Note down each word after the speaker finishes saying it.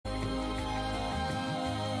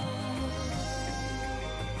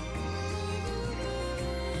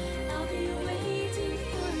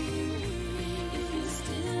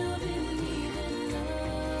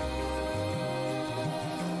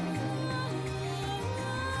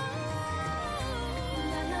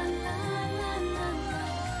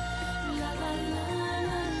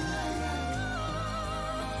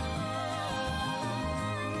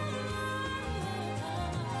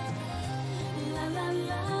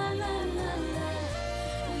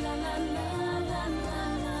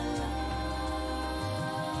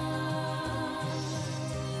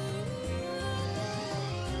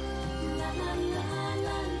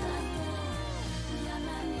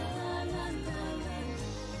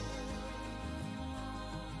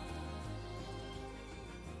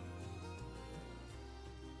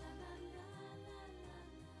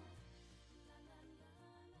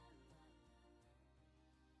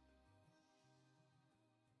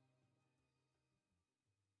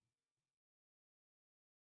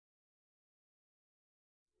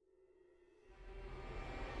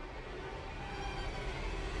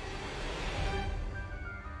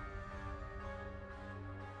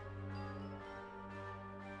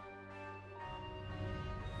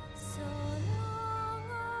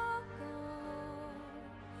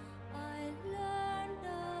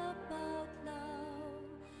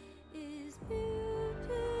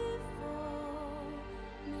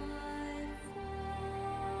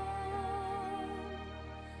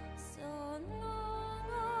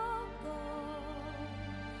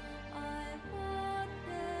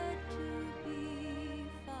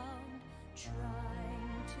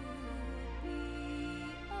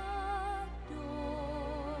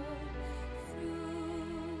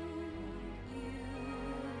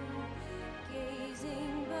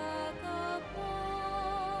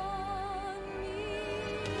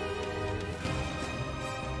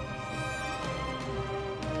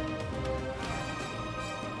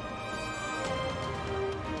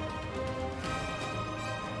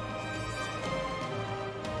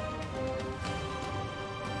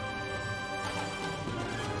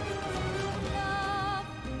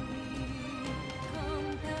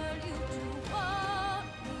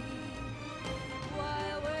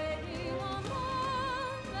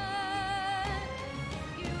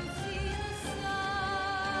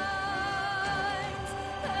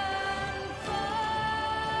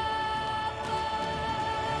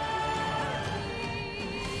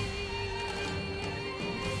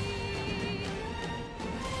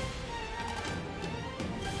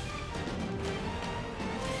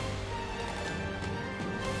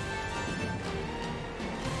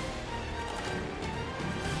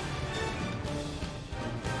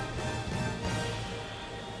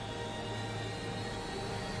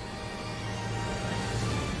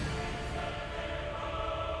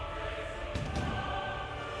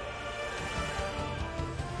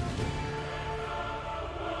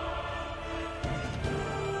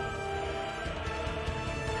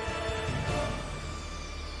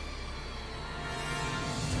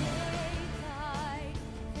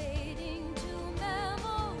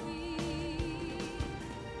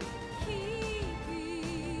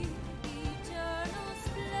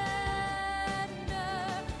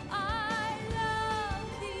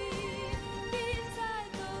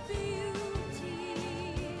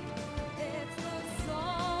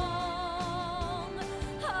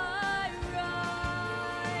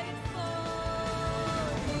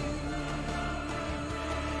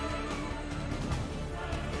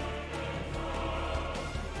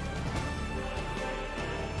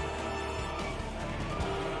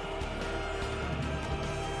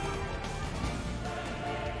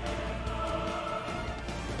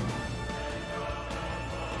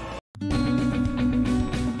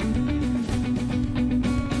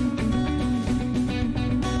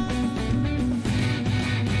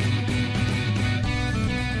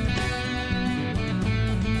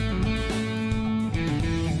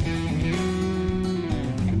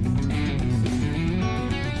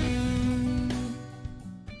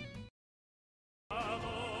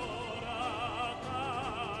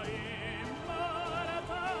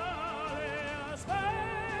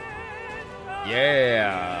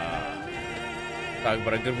Yeah. Talk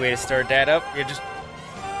about a good way to start that up. You just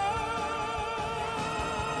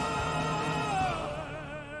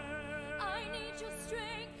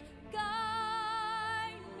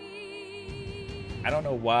I don't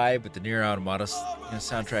know why, but the Nier Automata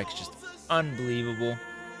soundtrack is just unbelievable.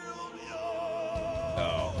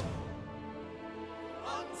 So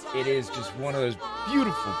it is just one of those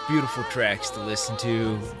beautiful, beautiful tracks to listen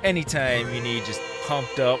to anytime you need just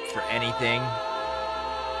pumped up for anything.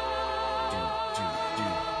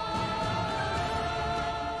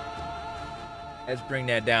 Let's bring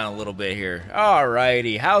that down a little bit here.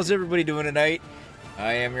 Alrighty, how's everybody doing tonight?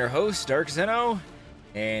 I am your host, Dark Zeno,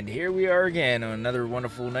 and here we are again on another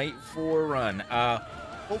wonderful night for a run.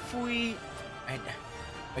 Hopefully,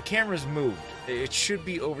 my camera's moved. It should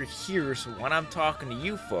be over here, so when I'm talking to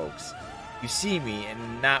you folks, you see me,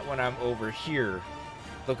 and not when I'm over here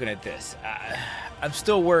looking at this. I'm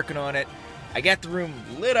still working on it. I got the room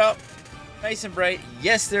lit up, nice and bright.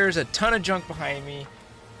 Yes, there's a ton of junk behind me.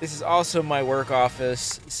 This is also my work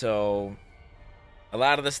office, so a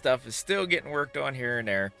lot of the stuff is still getting worked on here and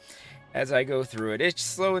there as I go through it. It's a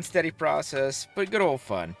slow and steady process, but good old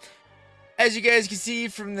fun. As you guys can see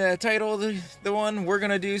from the title of the one, we're going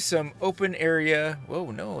to do some open area. Whoa,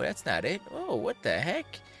 no, that's not it. Oh, what the heck?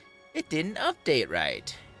 It didn't update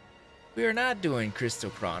right. We are not doing Crystal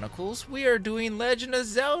Chronicles. We are doing Legend of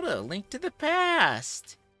Zelda, Link to the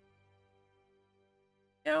Past.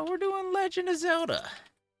 Yeah, we're doing Legend of Zelda.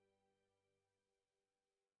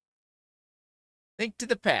 Link to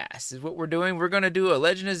the Past is what we're doing. We're going to do a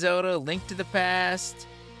Legend of Zelda, Link to the Past,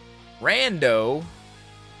 Rando.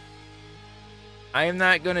 I am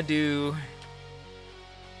not going to do...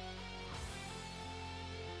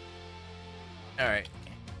 Alright.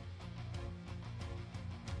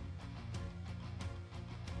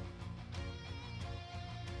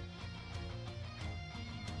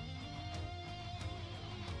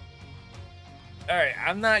 Alright,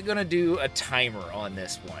 I'm not going to do a timer on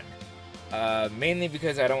this one. Mainly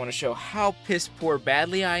because I don't want to show how piss poor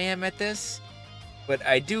badly I am at this, but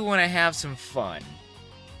I do want to have some fun.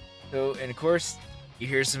 So, and of course, you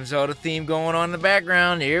hear some Zelda theme going on in the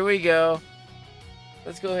background. Here we go.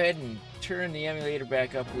 Let's go ahead and turn the emulator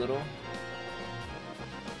back up a little.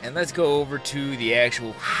 And let's go over to the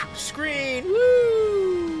actual screen.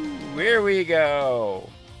 Woo! Here we go.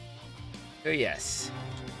 So yes,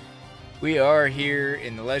 we are here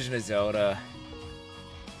in the Legend of Zelda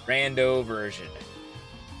Rando version.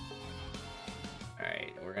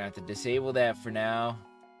 Alright, we're gonna have to disable that for now.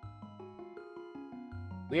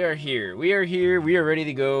 We are here. We are here. We are ready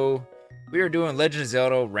to go. We are doing Legend of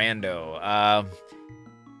Zelda Rando.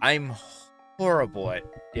 I'm horrible at,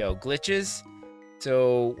 glitches.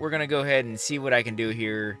 So we're gonna go ahead and see what I can do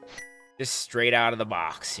here. Just straight out of the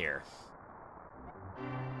box here.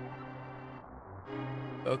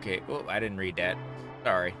 Okay. Oh, I didn't read that.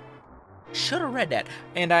 Sorry. Should have read that.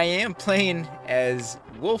 And I am playing as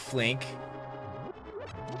Wolf Link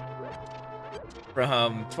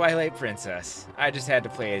from Twilight Princess. I just had to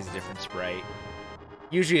play as a different sprite.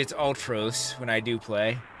 Usually it's Ultros when I do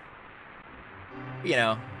play. You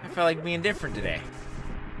know, I felt like being different today.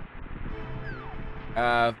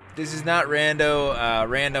 This is not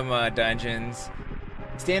random dungeons.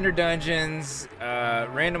 Standard dungeons,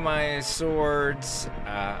 randomized swords.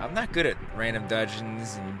 I'm not good at random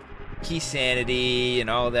dungeons and key sanity and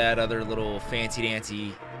all that other little fancy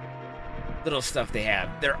dancy little stuff they have.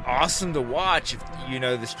 They're awesome to watch if you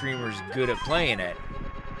know the streamer's good at playing it,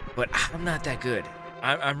 but I'm not that good.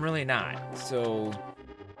 I'm really not. So,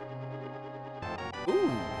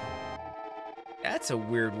 ooh, that's a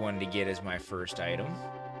weird one to get as my first item.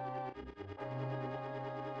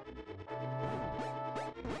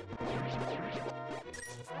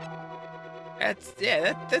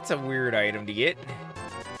 That's a weird item to get.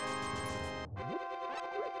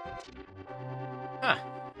 Huh.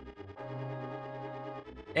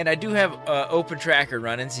 And I do have Open Tracker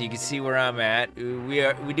running, so you can see where I'm at.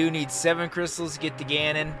 We do need 7 crystals to get to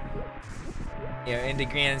Ganon, into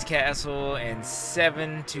Ganon's castle, and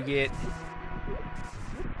 7 to get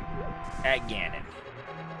at Ganon.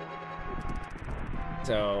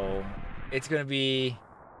 So it's gonna be.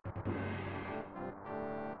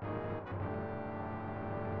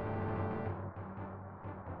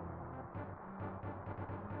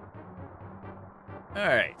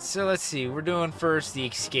 Alright, so let's see. We're doing first the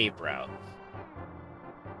escape route.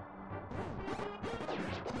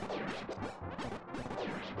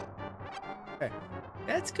 Okay.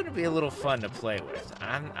 That's gonna be a little fun to play with.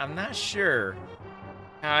 I'm not sure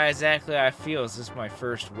how exactly I feel as this is my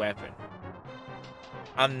first weapon.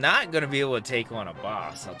 I'm not gonna be able to take on a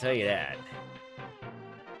boss, I'll tell you that.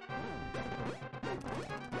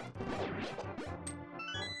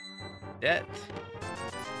 That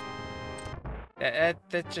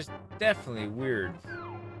that's just definitely weird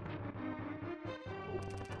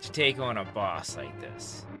to take on a boss like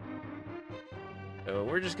this. So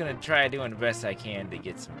we're just gonna try doing the best I can to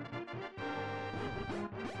get some.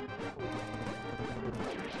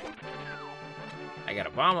 I got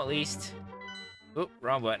a bomb at least. Oop,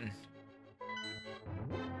 wrong button.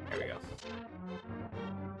 There we go.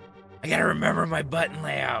 I gotta remember my button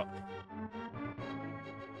layout.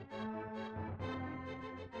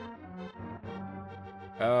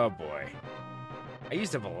 Oh boy. I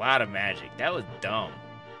used up a lot of magic. That was dumb.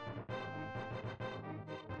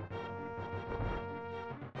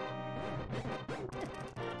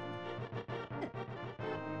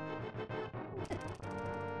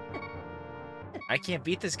 I can't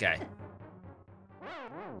beat this guy.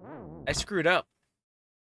 I screwed up.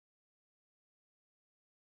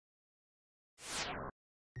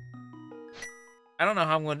 I don't know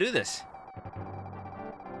how I'm going to do this.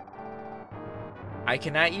 I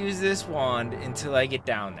cannot use this wand until I get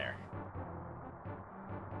down there.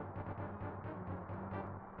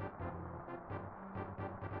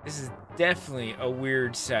 This is definitely a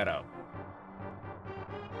weird setup.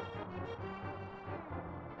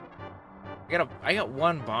 I got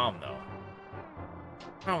one bomb though.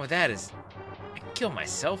 The problem with that is I can kill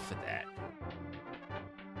myself with that.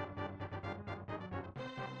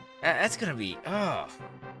 That's gonna be I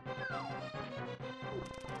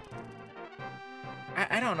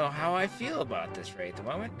don't know how I feel about this right at the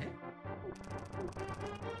moment.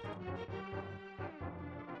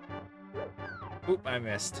 Oop, I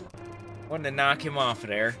missed. Wanted to knock him off of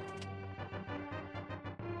there.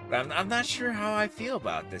 But I'm not sure how I feel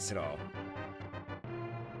about this at all.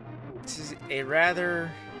 This is a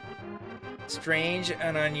rather strange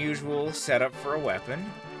and unusual setup for a weapon.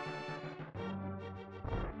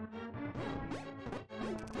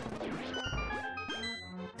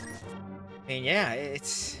 I mean, yeah,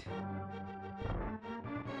 it's...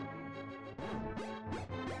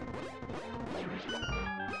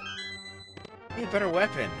 Need a better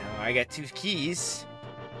weapon. Oh, I got 2 keys.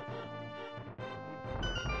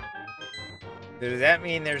 Does that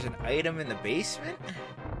mean there's an item in the basement?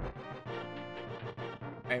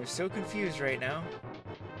 I'm so confused right now.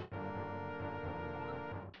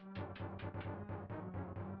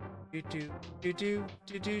 Do do do do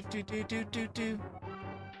do do do do do do do.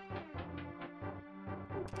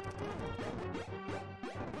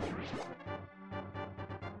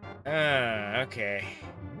 Okay.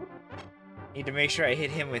 Need to make sure I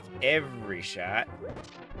hit him with every shot.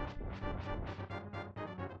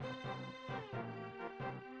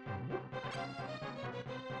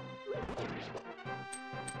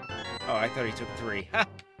 Oh, I thought he took 3. Ha!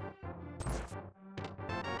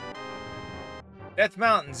 Death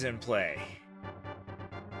Mountain's in play.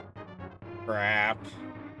 Crap.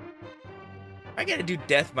 I gotta do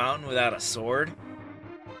Death Mountain without a sword?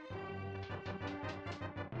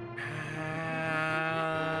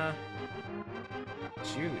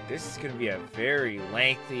 Shoot, this is gonna be a very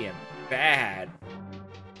lengthy and bad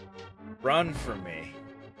run for me.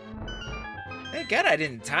 Thank God I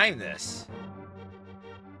didn't time this.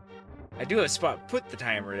 I do have Spot put the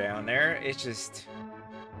timer down there. It's just...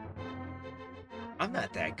 I'm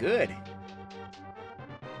not that good.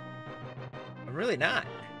 I'm really not.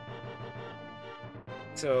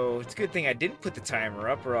 So, it's a good thing I didn't put the timer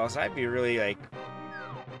up, or else I'd be really, like...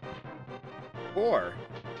 poor.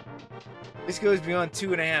 This goes beyond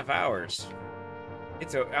 2.5 hours.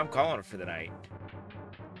 I'm calling it for the night.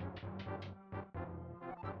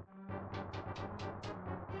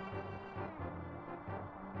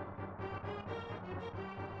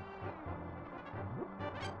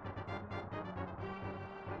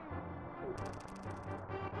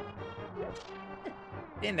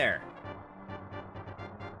 In there.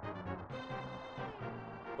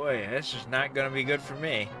 Boy, that's just not gonna be good for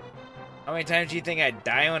me. How many times do you think I'd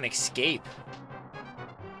die on escape?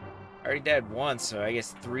 I already died once, so I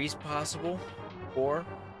guess 3's possible. 4.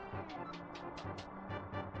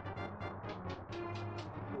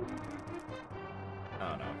 I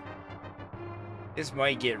don't know. This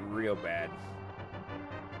might get real bad.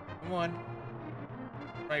 Come on.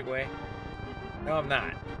 Right way. No, I'm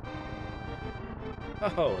not.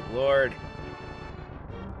 Oh, Lord.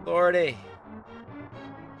 Lordy.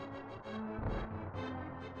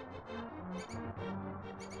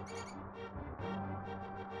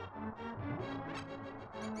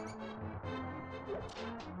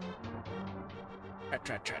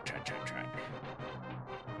 Try.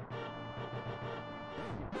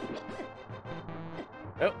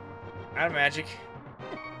 Oh, out of magic.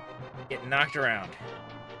 Getting knocked around.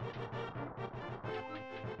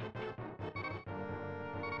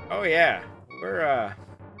 Oh yeah, we're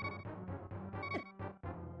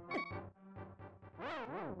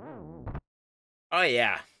oh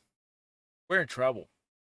yeah, we're in trouble.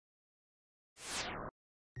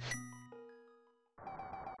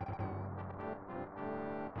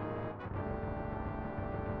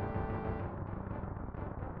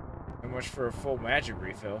 How much for a full magic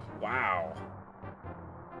refill? Wow.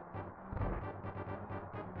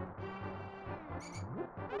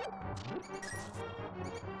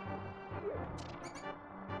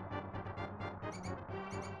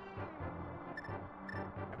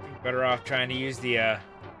 I'd be better off trying to use the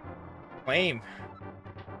flame.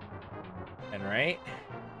 Then, right?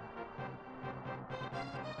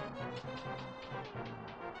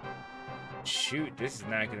 Shoot, this is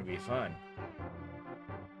not gonna be fun.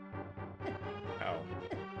 Oh.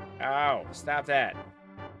 Ow, stop that.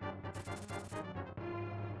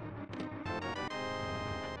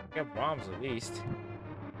 Got bombs at least.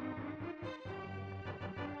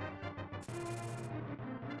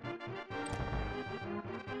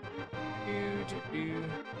 Do.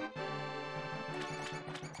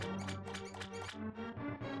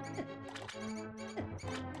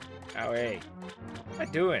 Oh, hey. What am I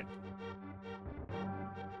doing?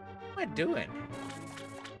 What am I doing?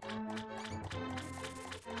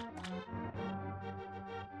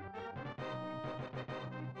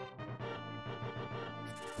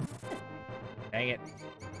 Dang it.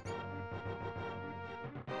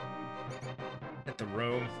 At the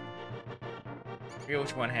room. I forget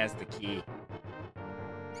which one has the key.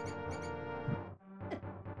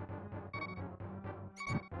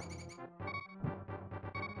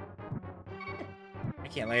 I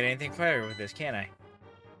can't light anything fire with this, can I?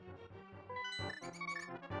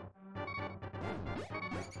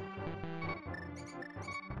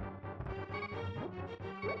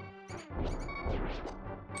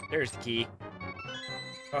 There's the key.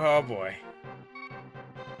 Oh boy.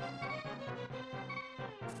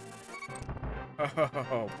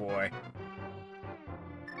 Oh boy.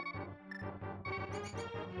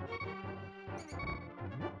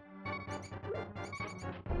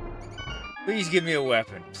 Please give me a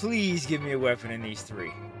weapon. Please give me a weapon in these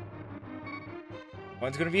three.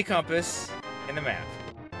 One's gonna be a compass and a map.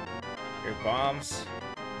 Here are bombs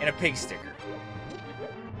and a pig sticker.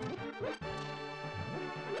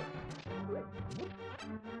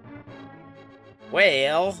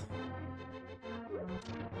 Well,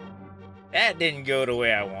 that didn't go the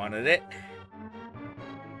way I wanted it.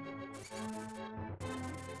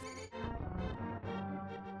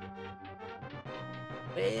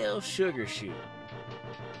 Well, sugar shoot.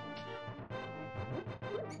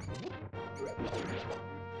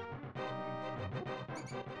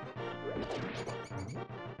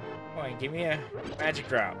 Come on, give me a magic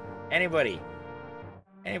drop. Anybody.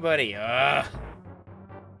 Anybody. A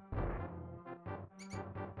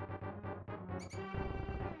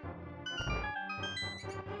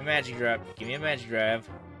magic drop. Give me a magic drive.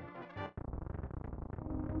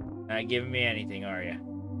 Not giving me anything, are you?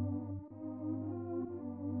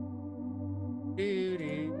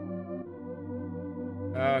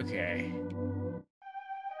 Okay.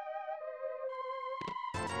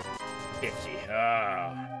 50.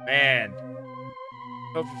 Oh, man.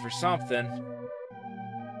 Hoping for something.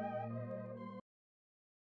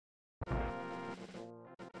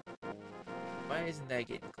 Why isn't that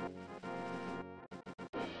getting cool?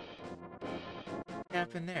 What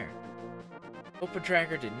happened there? Open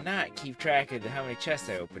Tracker did not keep track of how many chests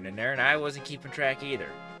I opened in there, and I wasn't keeping track either.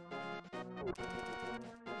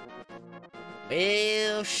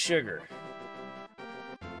 Well, sugar.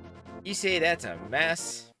 You say that's a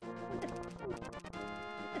mess?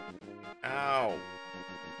 Ow.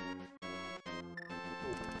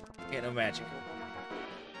 I got no magic.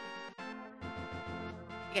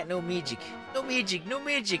 I got no magic. No magic, no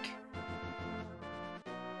magic.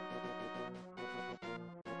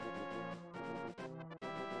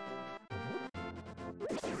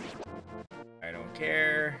 I don't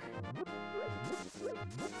care.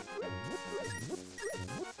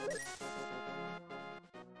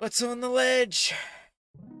 What's on the ledge?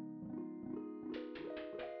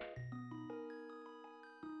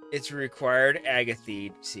 It's required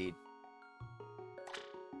agathite seed.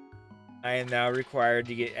 I am now required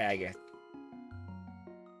to get agath.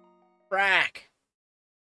 Frack!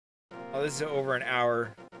 Oh, this is over an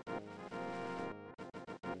hour.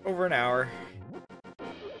 Over an hour.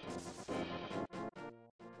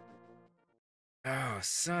 Oh,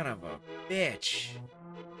 son of a bitch.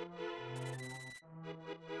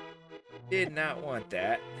 Did not want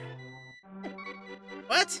that.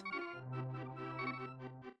 What?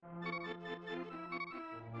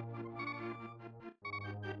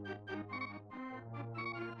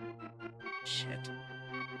 Shit.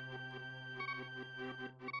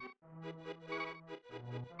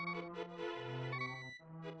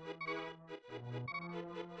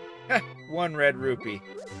 One red rupee.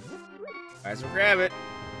 Might as well grab it.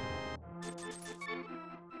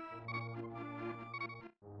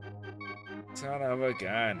 Son of a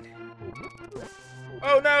gun.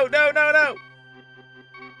 Oh no, no, no, no!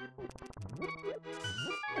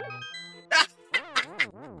 Ah!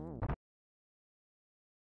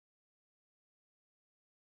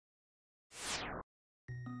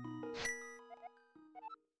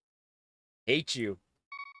 Hate you.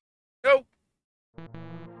 Nope.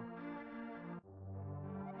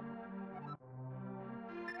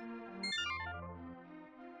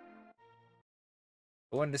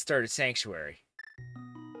 I wanted to start a sanctuary.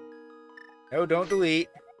 No, don't delete.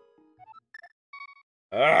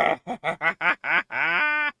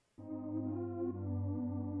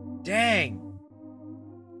 Dang.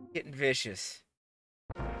 Getting vicious.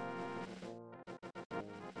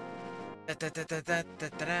 Da, da, da, da, da, da,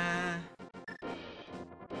 da.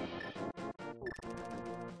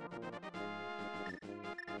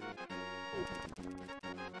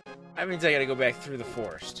 That means I gotta go back through the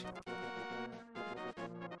forest.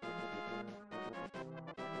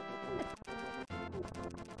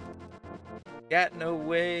 Got no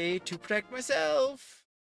way to protect myself.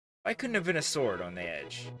 Why couldn't have been a sword on the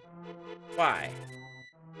edge? Why?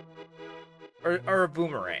 Or a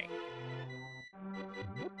boomerang?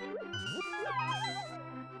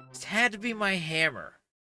 It had to be my hammer.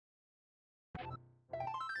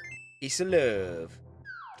 Piece of love.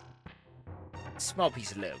 Small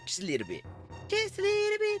piece of love. Just a little bit. Just a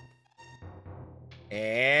little bit.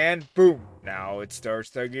 And boom. Now it starts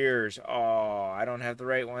the gears. Oh, I don't have the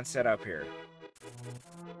right one set up here.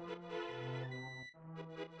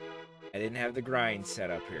 I didn't have the grind set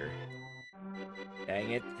up here.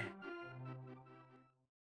 Dang it.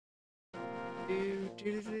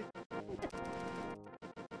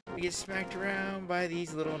 I get smacked around by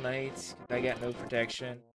these little knights. I got no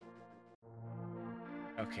protection.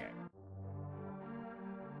 Okay.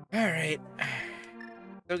 Alright.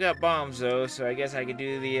 Still got bombs though, so I guess I could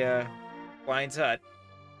do the Blind's Hut.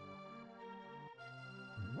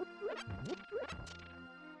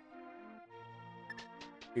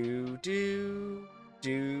 Do do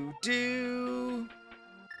do do.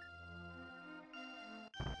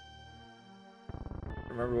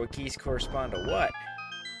 Remember what keys correspond to what?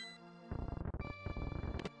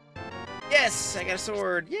 Yes, I got a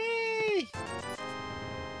sword. Yay!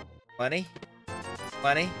 Money?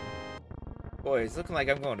 Money? Boy, it's looking like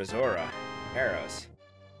I'm going to Zora. Arrows.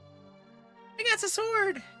 I got the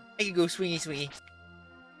sword! I can go swingy swingy.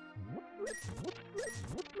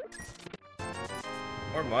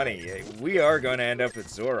 More money. We are going to end up at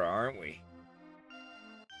Zora, aren't we?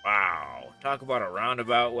 Wow. Talk about a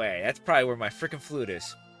roundabout way. That's probably where my frickin' flute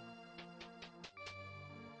is.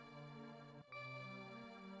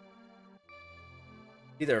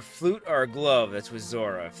 Either a flute or a glove that's with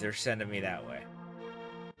Zora if they're sending me that way.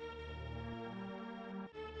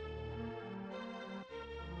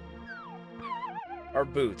 Or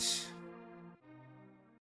boots.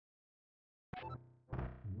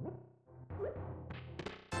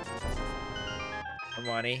 Or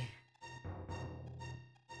money.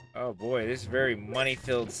 Oh boy, this is very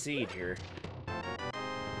money-filled seed here.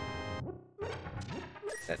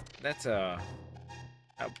 That's a...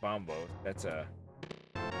 not Bombo. That's a...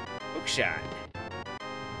 hook shot.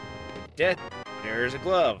 Death. There's a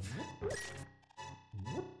glove.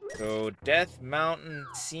 So Death Mountain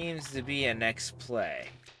seems to be a next play.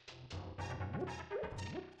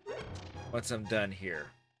 Once I'm done here.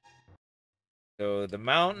 So the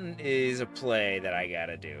mountain is a play that I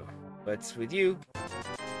gotta do. What's with you?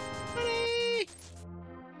 Money!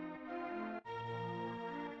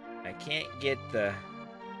 I can't get the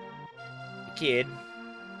kid.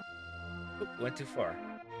 Oop, went too far.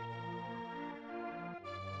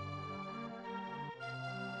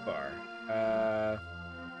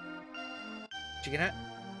 Chicken Hut?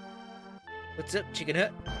 What's up, Chicken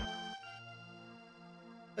Hut?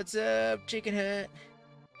 What's up, Chicken Hut?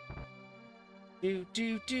 Do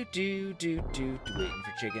do do do do do. Waiting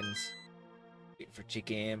for chickens. Waiting for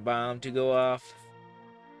chicken bomb to go off.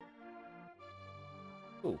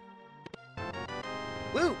 Ooh.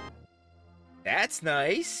 Woo! That's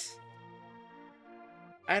nice.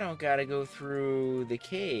 I don't gotta go through the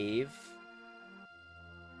cave.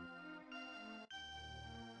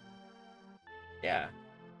 Yeah.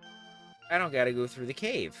 I don't gotta go through the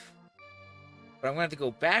cave. But I'm gonna have to go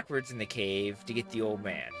backwards in the cave to get the old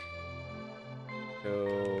man.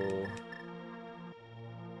 So...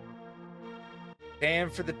 Time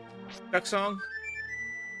for the Duck song.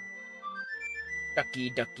 Ducky,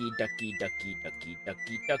 ducky, ducky, ducky, ducky,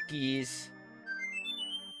 ducky, duckies.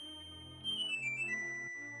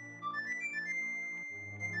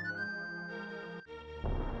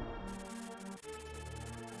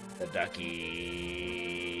 The ducky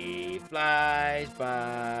flies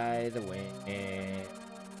by the wind.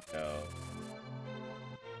 So,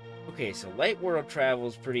 okay, so light world travel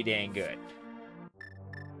is pretty dang good.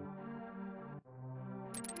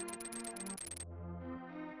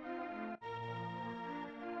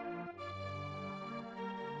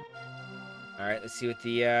 All right, let's see what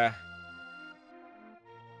the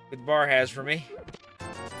bar has for me.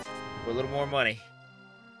 For a little more money.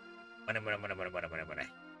 Money, money, money, money, money, money, money.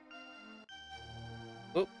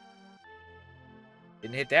 Oop.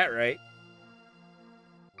 Didn't hit that right.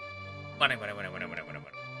 Money, money, money, money, money, money, money.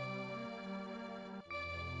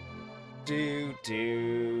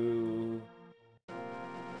 Do.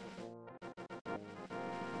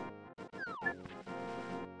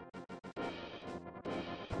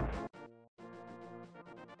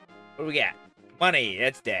 What do we got? Money,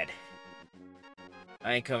 that's dead.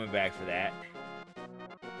 I ain't coming back for that.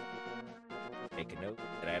 Make a note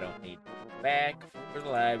that I don't need to go back for the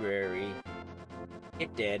library.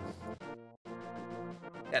 It dead.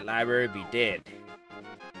 That library be dead.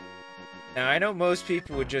 Now, I know most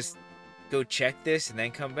people would just go check this and then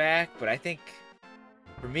come back, but I think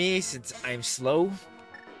for me, since I'm slow,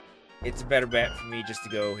 it's a better bet for me just to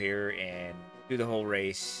go here and do the whole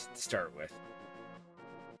race to start with.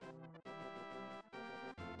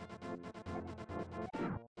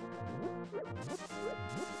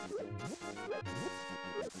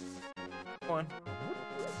 Come on.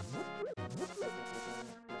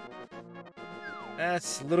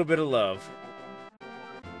 That's a little bit of love.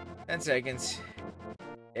 10 seconds.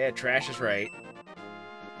 Yeah, trash is right.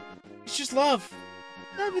 It's just love.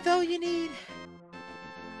 Love is all you need.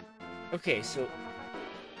 Okay, so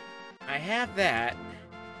I have that.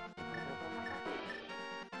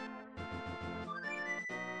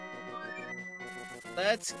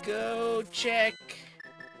 Let's go check.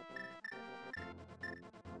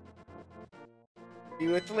 See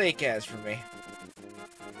what the lake has for me.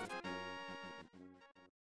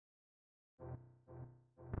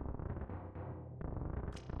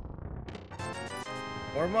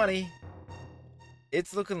 More money.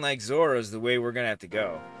 It's looking like Zora's the way we're gonna have to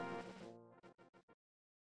go.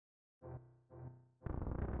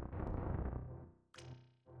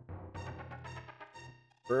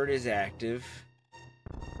 Bird is active.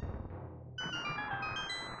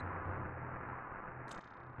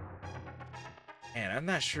 Man, I'm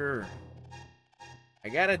not sure. I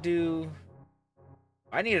gotta do...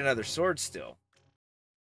 I need another sword still.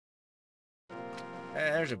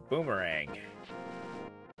 There's a boomerang.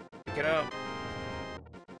 Pick it up.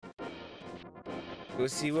 Go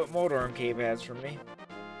see what Motorarm Cave has for me.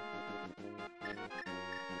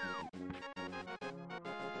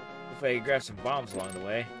 Hopefully I can grab some bombs along the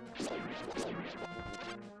way.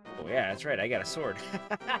 Oh yeah, that's right, I got a sword.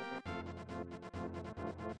 Come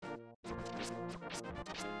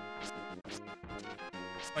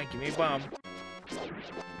on, give me a bomb.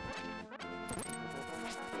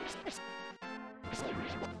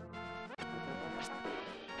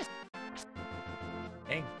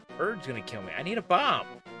 Dang, bird's gonna kill me. I need a bomb.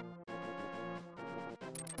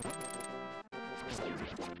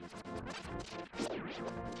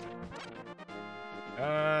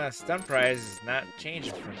 Stun prize is not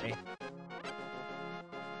changing for me.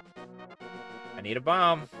 I need a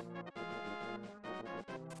bomb.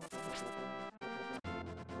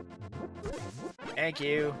 Thank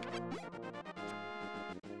you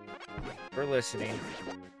for listening.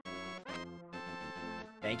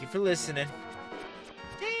 Thank you for listening.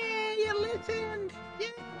 Yeah, you listened. Yeah.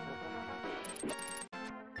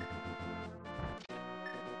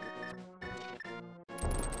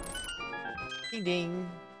 Ding ding.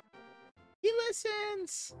 He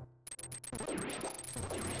listens.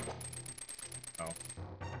 Oh.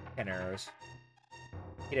 10 arrows.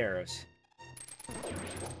 8 arrows.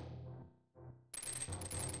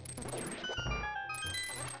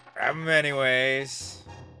 Grab them anyways.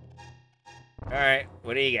 Alright,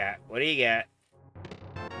 what do you got? What do you got?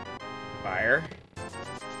 Fire.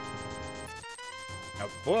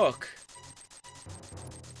 A book.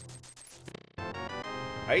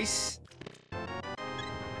 Ice.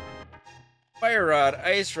 Fire rod,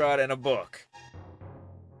 ice rod, and a book.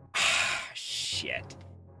 Ah, shit.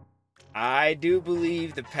 I do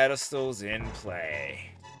believe the pedestal's in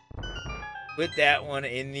play. Put that one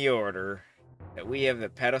in the order that we have the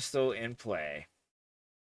pedestal in play.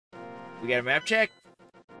 We got a map check?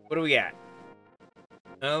 What do we got?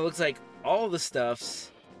 Looks like all the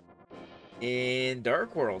stuff's in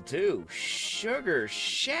Dark World too. Sugar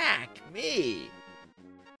Shack me.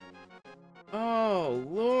 Oh,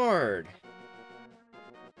 Lord.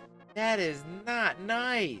 That is not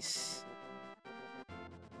nice.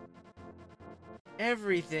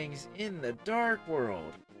 Everything's in the Dark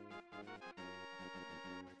World.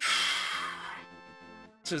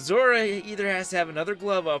 So Zora either has to have another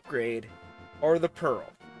glove upgrade or the pearl.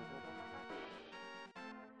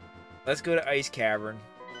 Let's go to Ice Cavern.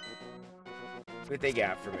 See what they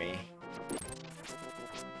got for me.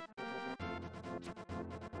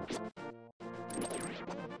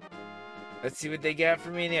 Let's see what they got for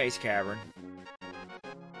me in the Ice Cavern.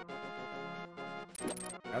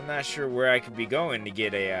 I'm not sure where I could be going to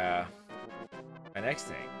get a my next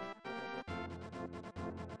thing.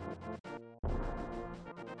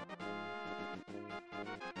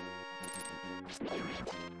 A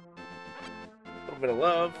little bit of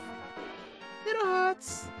love.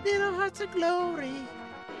 Little hearts of glory.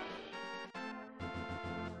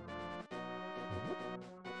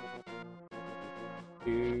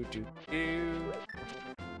 Do, do, do.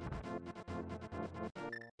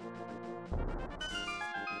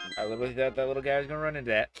 I literally thought that little guy was gonna run into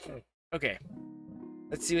that. Okay.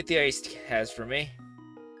 Let's see what the ice has for me.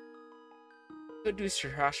 Go do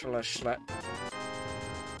Srahashala Schlet.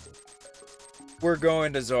 We're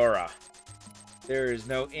going to Zora. There is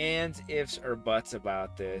no ands, ifs, or buts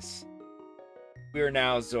about this. We are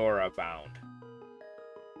now Zora bound.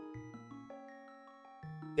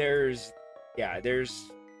 There's... Yeah,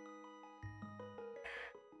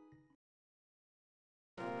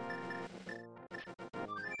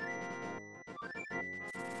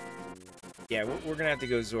 Yeah, we're gonna have to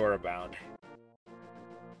go Zora bound.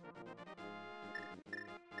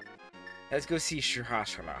 Let's go see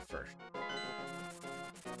Srahashala first.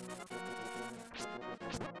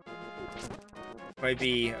 Might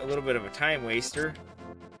be a little bit of a time waster.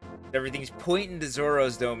 Everything's pointing to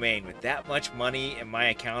Zora's domain. With that much money in my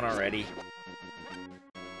account already,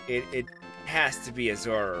 it has to be a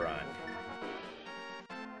Zora run.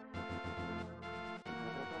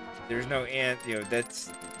 There's no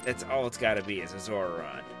that's all it's got to be is a Zora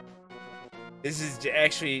run. This is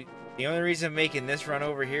actually the only reason I'm making this run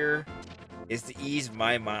over here is to ease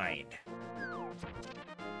my mind.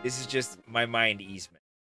 This is just my mind easement.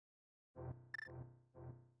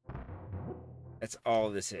 That's all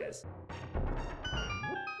this is.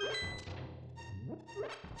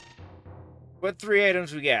 What 3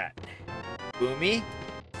 items we got? Boomy,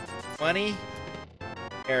 money,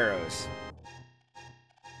 arrows.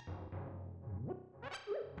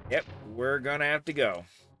 Yep, we're gonna have to go.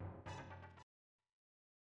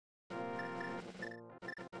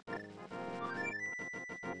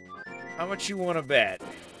 How much you want to bet?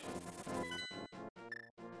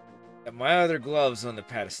 Got my other gloves on the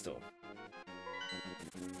pedestal.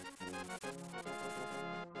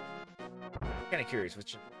 Kind of curious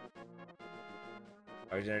which.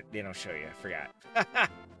 Oh, they don't show you. I forgot.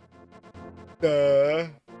 Duh.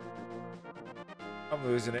 I'm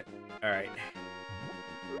losing it. All right.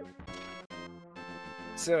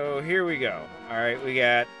 So here we go. All right, we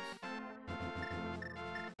got.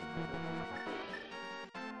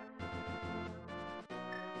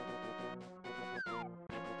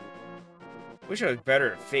 Wish I was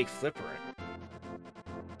better at fake flippering.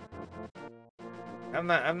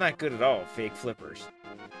 I'm not good at all at fake flippers.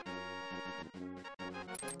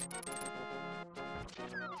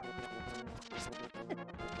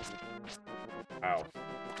 Wow.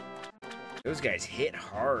 Those guys hit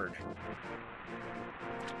hard.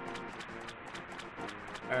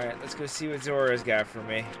 Alright, let's go see what Zora's got for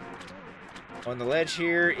me. On the ledge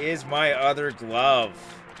here is my other glove.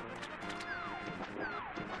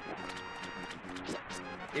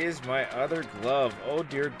 Is my other glove. Oh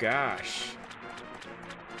dear gosh.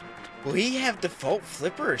 Will he have default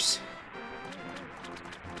flippers?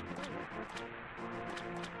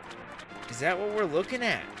 Is that what we're looking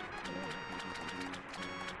at?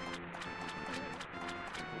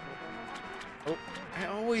 Oh, I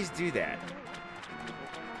always do that.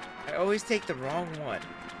 I always take the wrong one.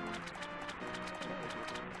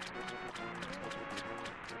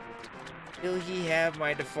 Will he have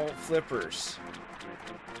my default flippers?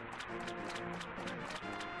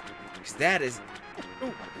 Because that is...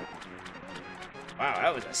 Ooh. Wow,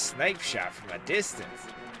 that was a snipe shot from a distance.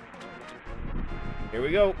 Here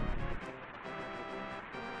we go.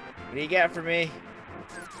 What do you got for me?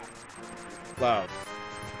 Love.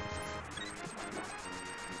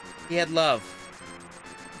 He had love.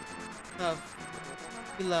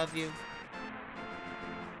 Love. We love you.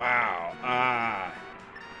 Wow.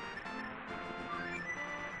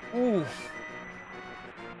 Ooh.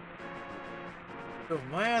 So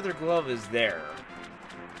my other glove is there.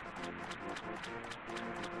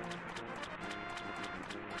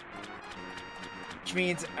 Which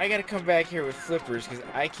means I gotta come back here with flippers because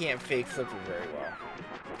I can't fake flipper very well.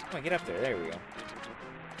 Come on, get up there. There we go.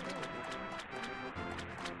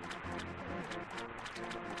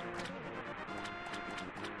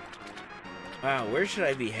 Wow, where should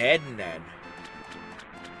I be heading then?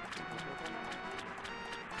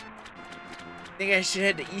 Think I should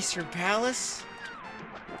head to Eastern Palace?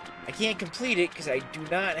 I can't complete it because I do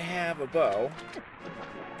not have a bow.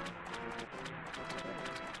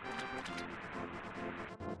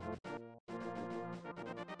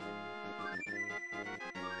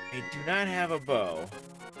 I do not have a bow.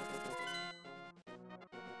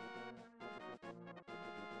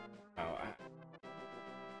 Oh,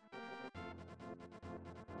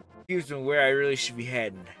 confused on where I really should be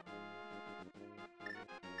heading.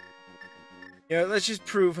 You know, let's just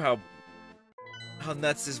prove how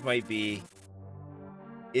nuts this might be.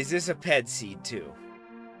 Is this a ped seed too?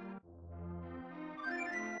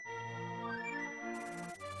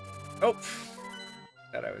 Oh,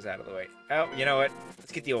 thought I was out of the way. Oh, you know what?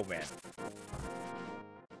 Let's get the old man.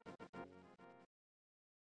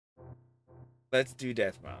 Let's do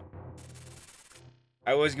Death Mom.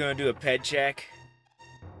 I was going to do a ped check.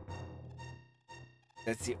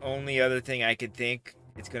 That's the only other thing I could think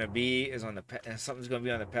it's going to be is on the something's going to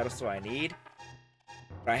be on the pedestal I need.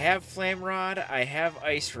 But I have Flame Rod. I have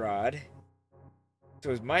Ice Rod.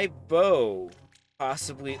 So is my bow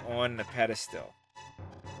possibly on the pedestal?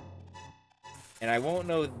 And I won't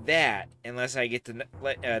know that unless I get to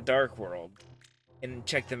Dark World and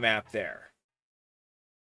check the map there.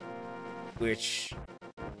 Which,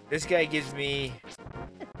 this guy gives me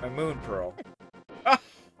a Moon Pearl. Oh!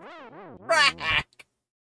 Rack!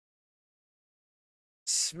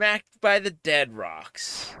 Smacked by the dead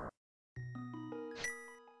rocks.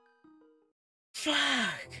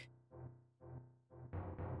 Fuck!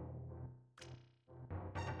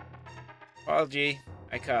 Apology,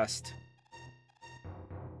 I cussed.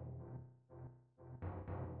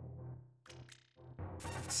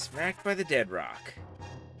 Smacked by the dead rock.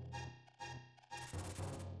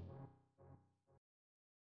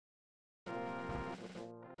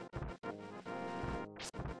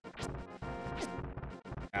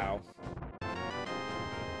 Ow.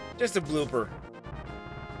 Just a blooper.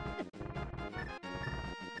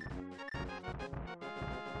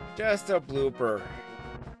 Just a blooper.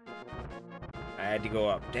 I had to go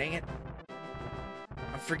up. Dang it.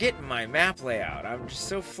 I'm forgetting my map layout. I'm just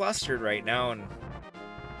so flustered right now and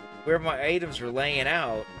where my items are laying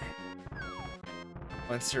out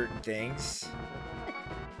on certain things.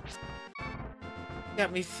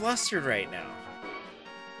 Got me flustered right now.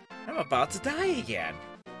 I'm about to die again.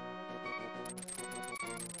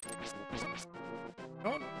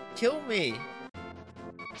 Don't kill me.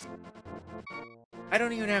 I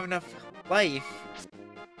don't even have enough life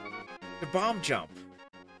to bomb jump.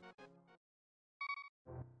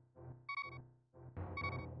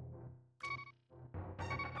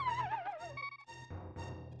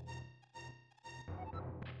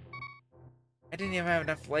 I didn't even have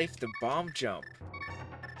enough life to bomb jump.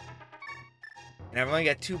 And I've only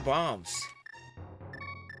got 2 bombs.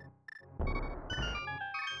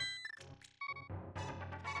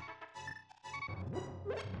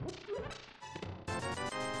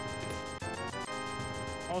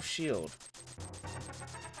 All shield.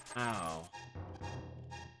 Ow.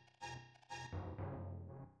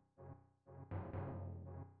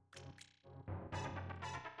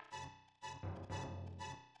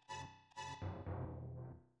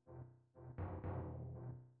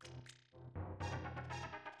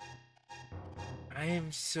 I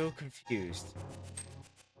am so confused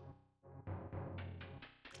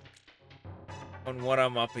on what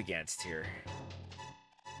I'm up against here.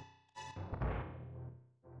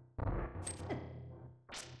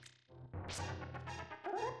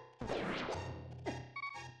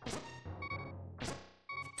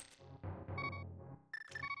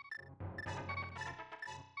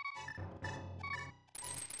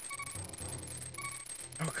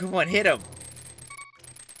 Oh, come on, hit him.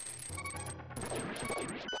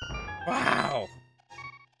 Wow.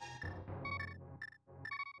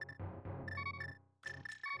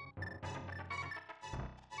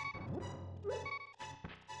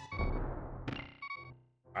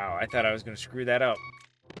 Wow, I thought I was going to screw that up.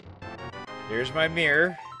 There's my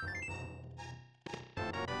mirror.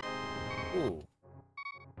 Ooh.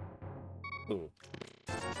 Ooh.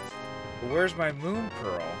 But where's my Moon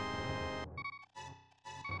Pearl?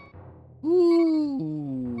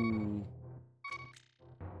 Ooh.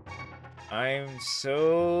 I'm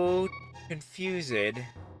so confused.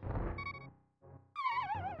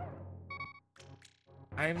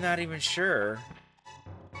 I'm not even sure.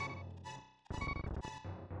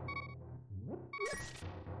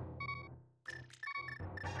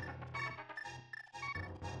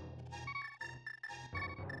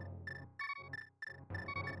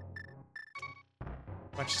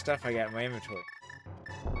 How much stuff I got in my inventory.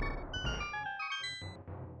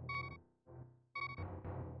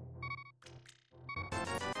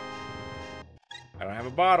 I don't have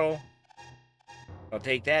a bottle. I'll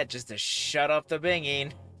take that just to shut up the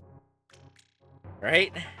binging.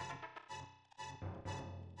 Right?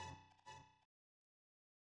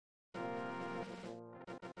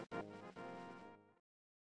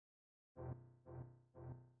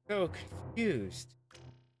 So confused.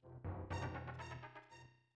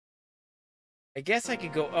 I guess I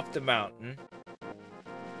could go up the mountain.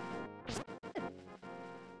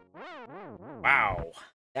 Wow.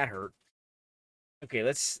 That hurt. Okay,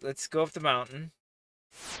 let's go up the mountain.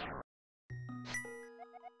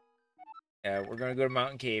 Yeah, we're gonna go to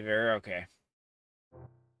Mountain Cave area. Okay.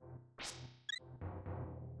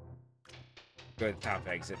 Go to the top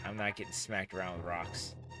exit. I'm not getting smacked around with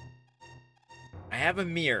rocks. I have a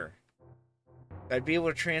mirror. I'd be able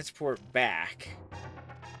to transport back.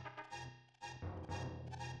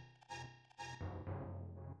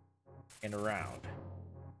 And around.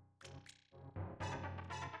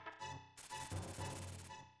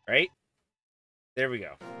 Right? There we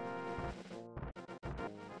go.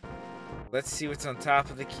 Let's see what's on top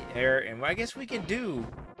of the air, and I guess we can do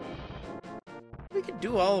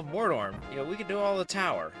all of Mordor. You know, we can do all the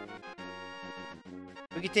tower.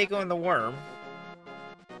 We can take on the worm.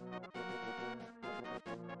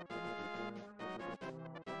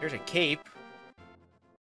 Here's a cape.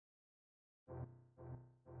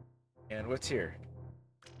 And what's here?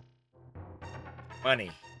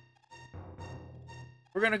 Money.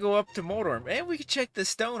 We're gonna go up to Mordor, and we can check the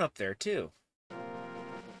stone up there too.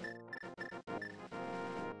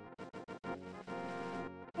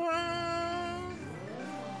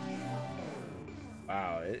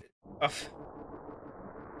 Wow, I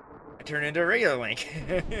turned into a regular Link.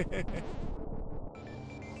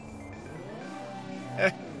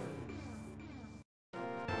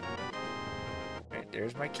 Alright,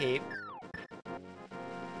 there's my cape.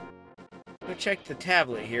 Go check the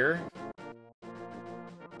tablet here.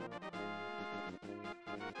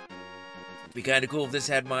 Be kinda cool if this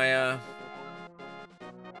had my,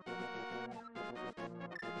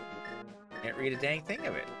 Can't read a dang thing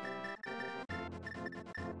of it.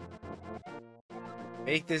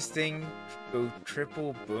 Make this thing go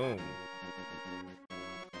triple boom.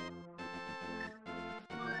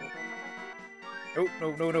 Oh,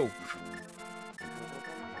 no, no, no.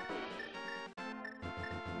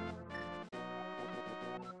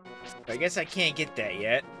 I guess I can't get that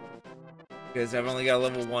yet. Because I've only got a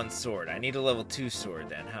level 1 sword. I need a level 2 sword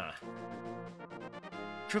then, huh?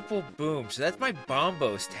 Triple boom. So that's my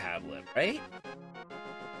Bombos tablet, right?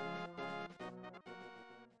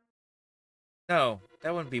 No,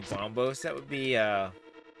 that wouldn't be Bombos. That would be, that'd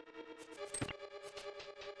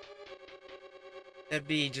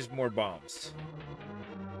be just more bombs.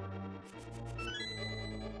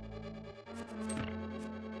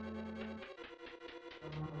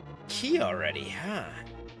 Key already, huh?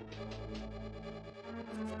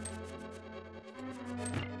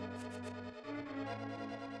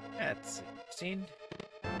 That's interesting.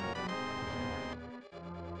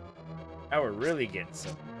 Now we're really getting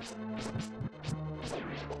some.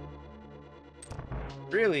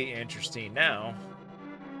 Really interesting now.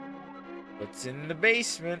 What's in the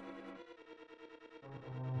basement?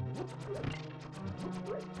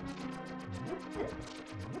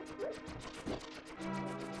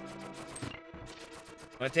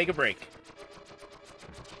 I'm gonna take a break.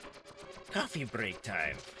 Coffee break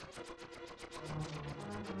time.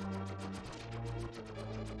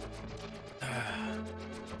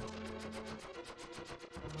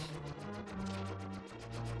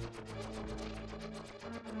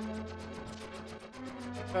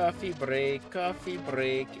 Coffee break, coffee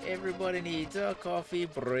break. Everybody needs a coffee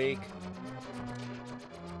break.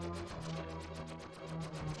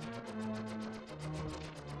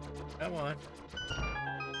 Come on.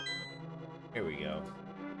 Here we go.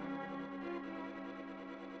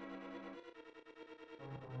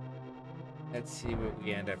 Let's see what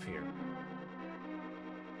we end up here.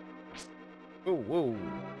 Whoa, whoa.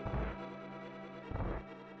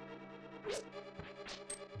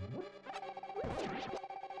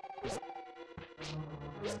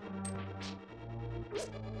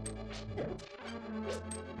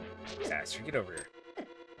 Faster, get over here.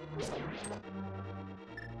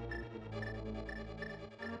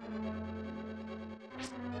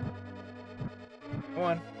 Come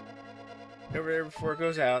on. Get over there before it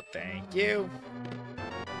goes out. Thank you.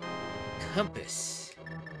 Compass.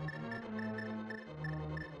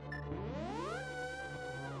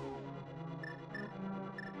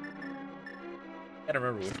 I don't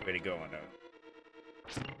remember which way to go on that.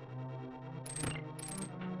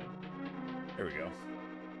 There we go.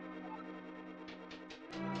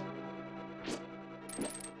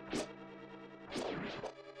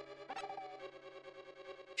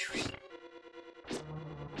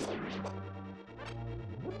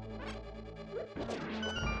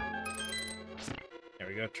 There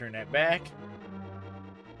we go. Turn that back.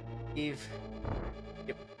 Eve.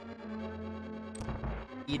 Yep.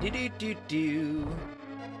 Do-do-do-do-do.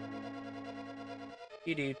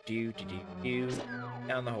 Do-do-do-do-do-do.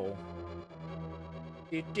 Down the hole.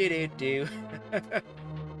 Do-do-do-do.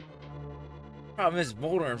 Problem is,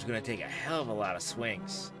 Moldarm's gonna take a hell of a lot of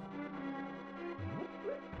swings.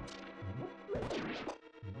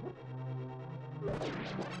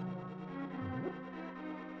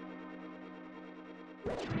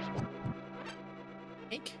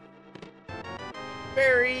 Ink.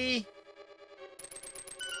 Berry.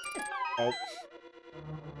 Oh.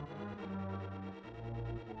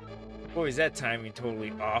 Boy, is that timing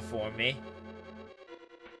totally off on me.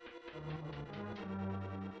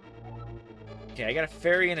 Okay, I got a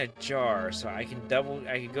fairy in a jar, so I can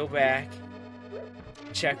go back,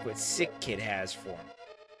 check what Sick Kid has for him.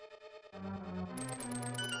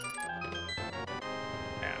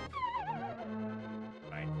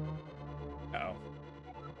 Uh-oh.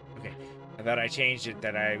 Okay. I thought I changed it,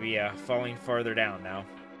 that I'd be falling farther down now.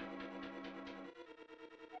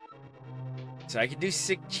 So I can do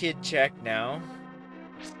Sick Kid check now.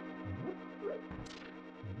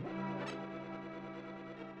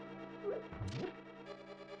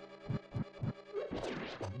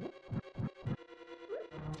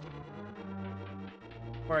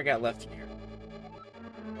 What I got left in here?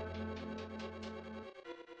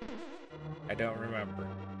 I don't remember.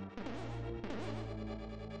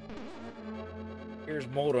 Here's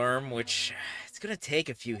Moldarm, which it's gonna take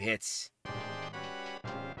a few hits.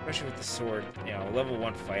 Especially with the sword, you know, level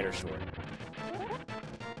 1 fighter sword.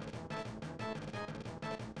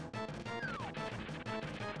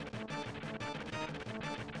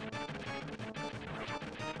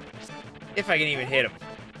 If I can even hit him.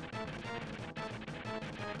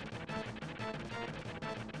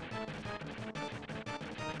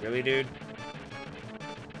 Really, dude?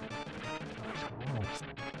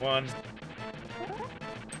 One.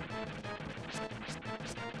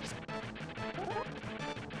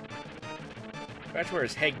 Watch where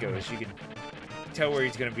his head goes. You can tell where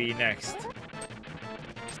he's going to be next. It's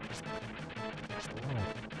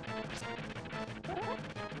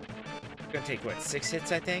going to take, what, 6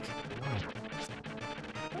 hits, I think?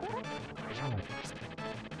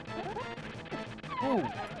 Ooh.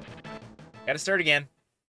 Gotta start again.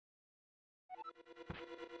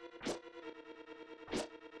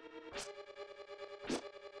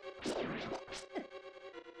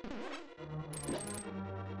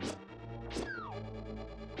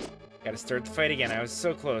 Gotta start the fight again. I was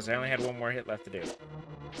so close. I only had one more hit left to do.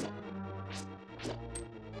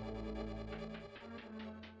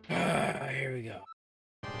 Here we go.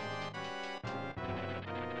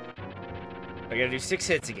 I gotta do 6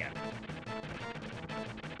 hits again.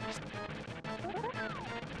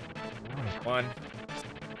 1.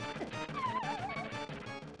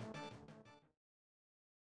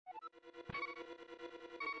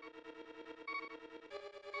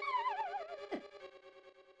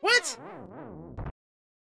 What?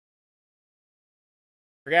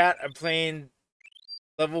 Forgot I'm playing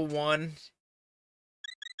level 1.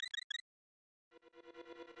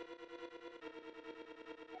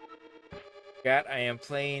 Forgot I am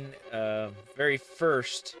playing very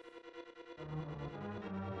first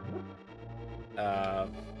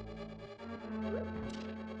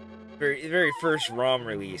very first ROM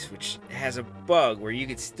release, which has a bug where you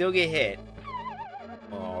could still get hit.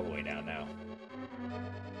 All the way down now.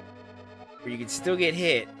 Where you can still get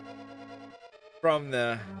hit from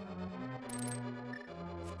the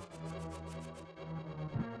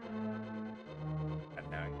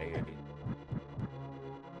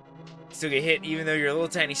still get hit even though you're a little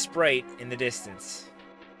tiny sprite in the distance.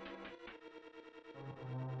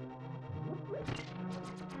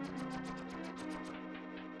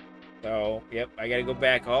 So, yep, I gotta go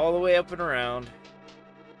back all the way up and around.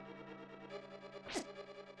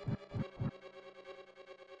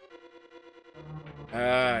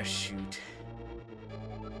 Ah, shoot.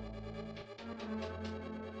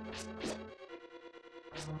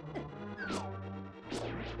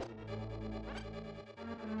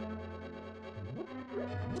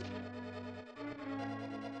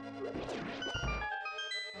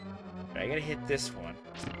 I gotta hit this one.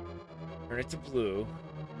 Turn it to blue.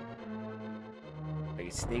 I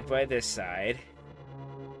can sneak by this side.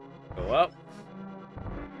 Go up.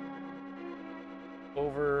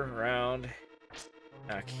 Over, around.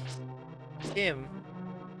 Knock him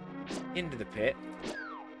into the pit.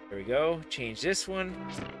 There we go. Change this one.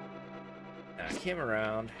 Knock him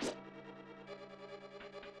around.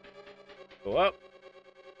 Go up.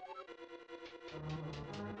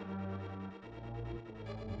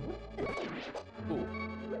 Ooh.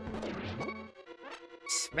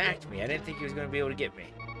 Smacked me. I didn't think he was going to be able to get me.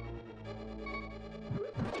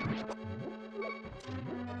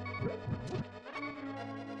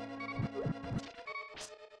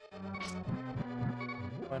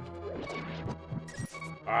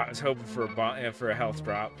 I was hoping for a health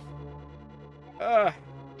drop.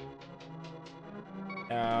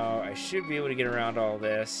 Now I should be able to get around all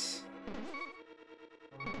this.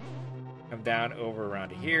 Come down over around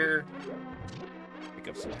to here. Pick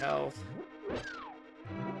up some health.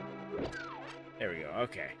 There we go.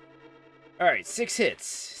 Okay. All right, 6 hits.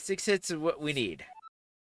 6 hits is what we need.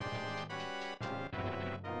 Hold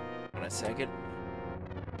on a second.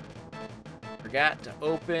 Forgot to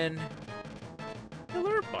open the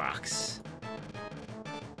alert box.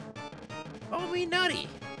 Oh, me nutty.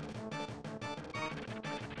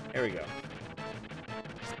 There we go.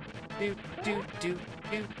 Do do do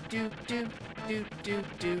do do do do do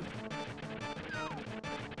do.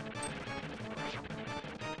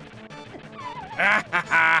 Ah ha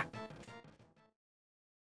ha!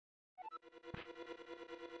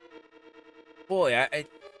 Boy,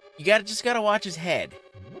 you just gotta watch his head.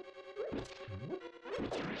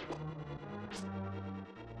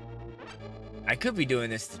 I could be doing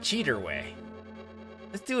this the cheater way.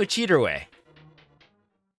 Let's do a cheater way.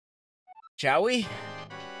 Shall we?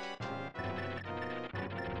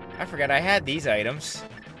 I forgot I had these items.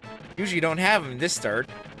 Usually don't have them this start.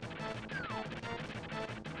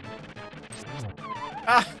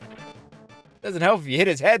 Ah! Doesn't help if you hit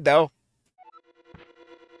his head, though.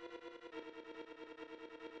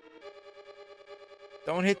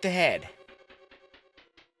 Don't hit the head.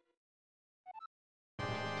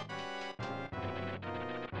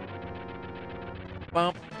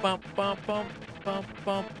 Bump, bump, bump, bump, bump,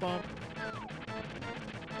 bump, bump.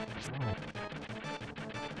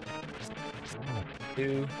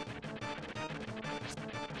 Two.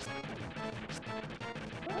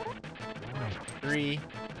 Three.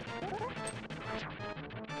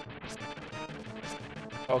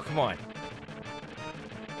 Oh, come on.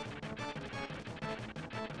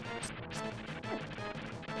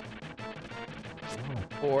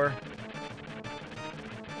 Four.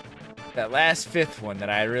 That last 5th one that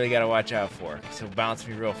I really gotta watch out for, because he'll bounce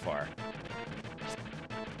me real far.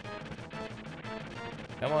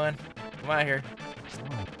 Come on. Come on here.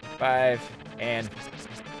 5 and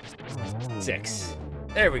 6.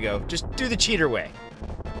 There we go. Just do the cheater way.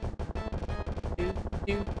 Do,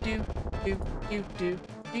 do, do, do, do, do,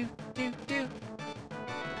 do, do, do.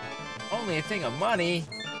 Only a thing of money.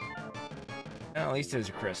 Well, at least there's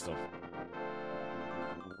a crystal.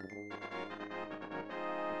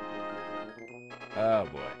 Oh,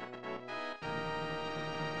 boy.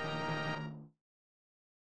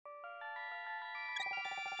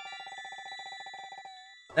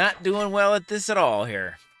 Not doing well at this at all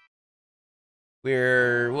here.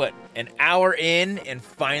 We're, what, an hour in and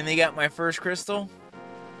finally got my first crystal?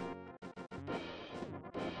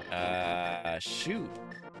 Shoot.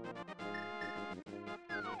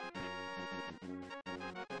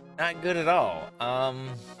 Not good at all.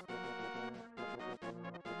 I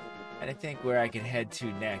think where I could head to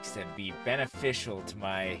next and be beneficial to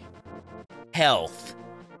my health.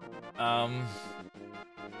 Let's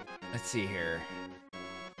see here.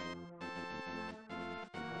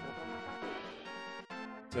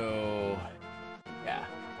 So, yeah.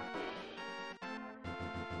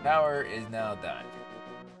 Tower is now done.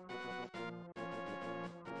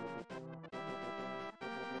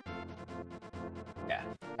 Yeah,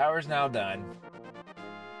 tower's now done.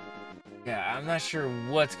 Yeah, I'm not sure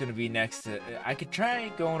what's gonna be next. I could try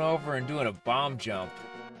going over and doing a bomb jump.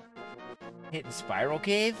 Hitting Spiral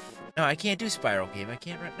Cave? No, I can't do Spiral Cave. I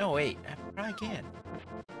can't run. No, wait. I probably can.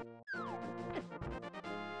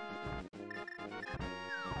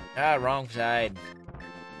 Ah, wrong side.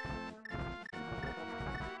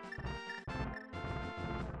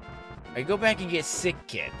 I go back and get Sick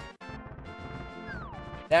Kid.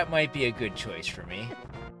 That might be a good choice for me.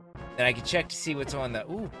 Then I can check to see what's on the...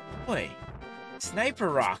 Ooh, boy. Sniper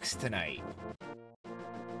rocks tonight.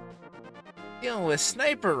 Dealing with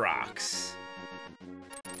sniper rocks.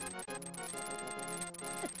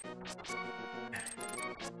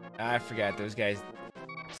 I forgot those guys.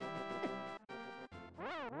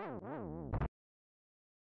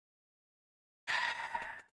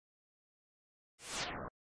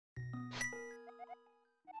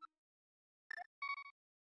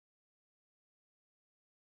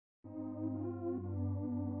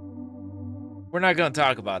 We're not going to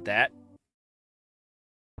talk about that.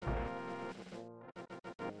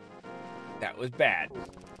 That was bad.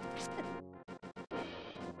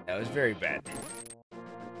 That was very bad.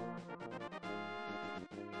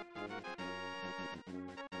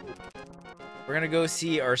 We're going to go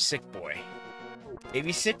see our sick boy.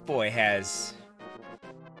 Maybe sick boy has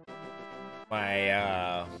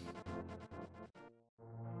my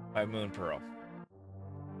my moon pearl.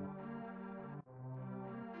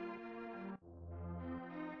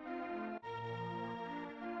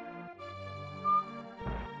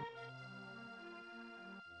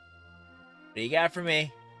 What do you got for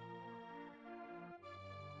me?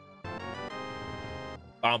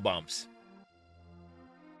 Bomb bombs.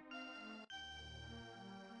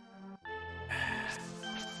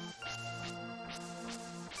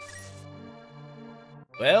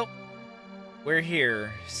 Well, we're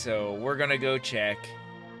here, so we're gonna go check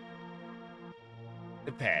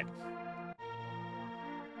the pad.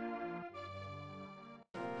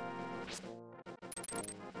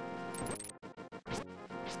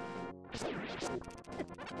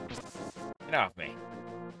 Get off me.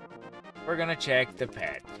 We're gonna check the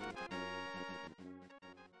pad.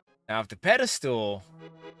 Now, if the pedestal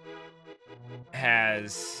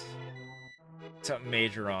has something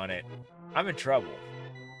major on it, I'm in trouble.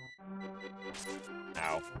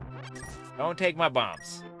 Ow. Don't take my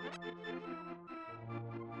bombs.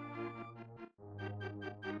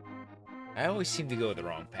 I always seem to go the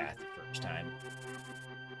wrong path the first time.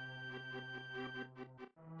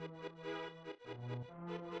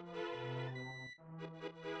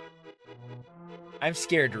 I'm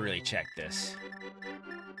scared to really check this.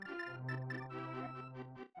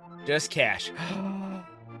 Just cash.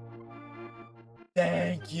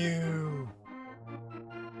 Thank you.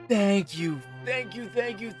 Thank you. Thank you.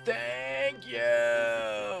 Thank you. Thank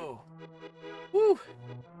you. Woo.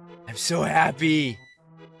 I'm so happy.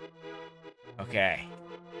 Okay.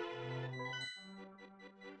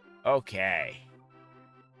 Okay.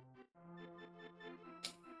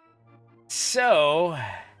 So...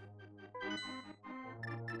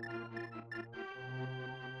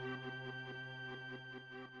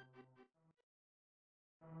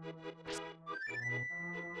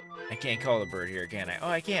 I can't call the bird here, can I? Oh,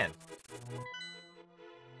 I can.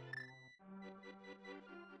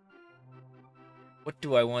 What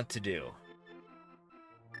do I want to do?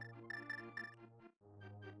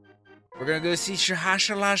 We're gonna go see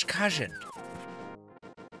Shahashalash Kajin.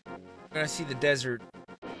 We're gonna see the desert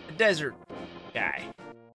guy.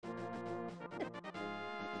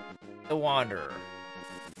 The Wanderer.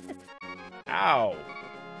 Ow.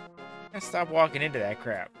 I gotta stop walking into that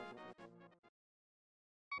crap.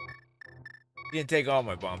 He didn't take all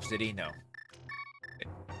my bombs, did he? No.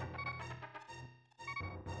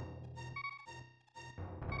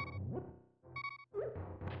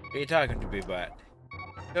 What are you talking to me about?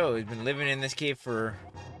 So, he's been living in this cave for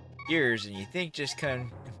years, and you think just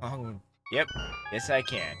come along. Yep. Yes, I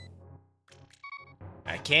can.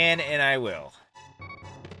 I can, and I will.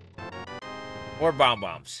 More bomb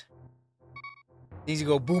bombs. These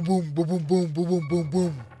go boom, boom, boom, boom, boom, boom, boom, boom,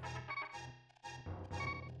 boom.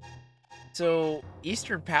 So,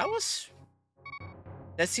 Eastern Palace?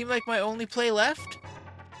 That seemed like my only play left?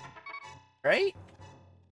 Right?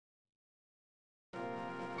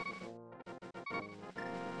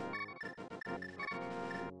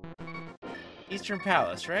 Eastern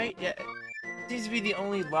Palace, right? Yeah. Seems to be the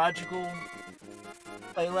only logical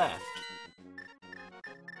play left.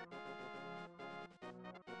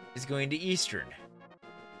 Is going to Eastern.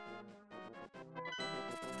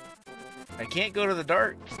 I can't go to the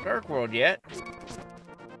dark world yet.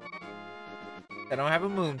 I don't have a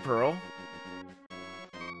moon pearl.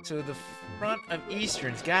 So the front of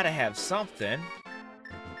Eastern's gotta have something.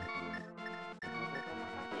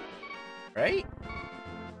 Right?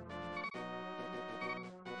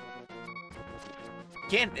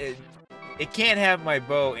 It can't have my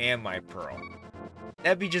bow and my pearl.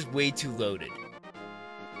 That'd be just way too loaded.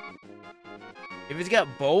 If it's got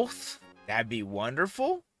both, that'd be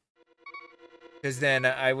wonderful. Because then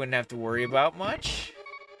I wouldn't have to worry about much.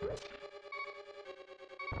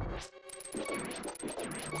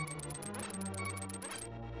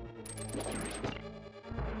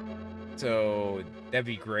 So, that'd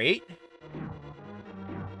be great.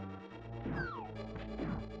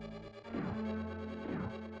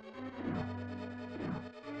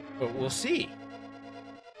 But we'll see.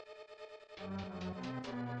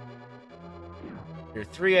 There are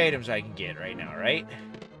 3 items I can get right now, right?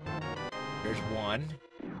 There's 1.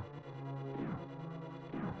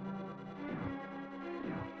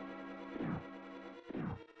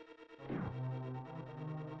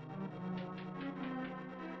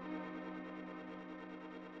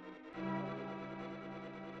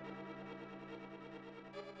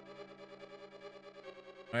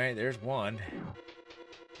 All right, there's 1.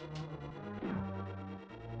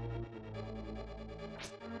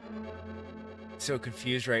 So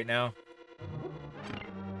confused right now.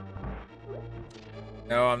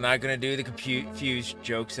 No, I'm not gonna do the confused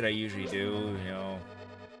jokes that I usually do, you know.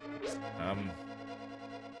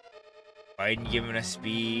 Biden giving a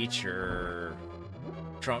speech or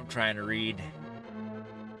Trump trying to read.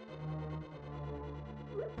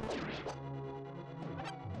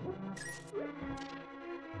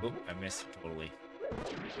 Oop, I missed it totally.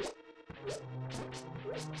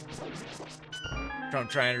 Trump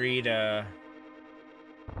trying to read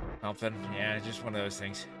something. Yeah, just one of those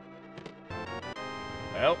things.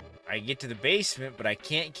 Well, I get to the basement, but I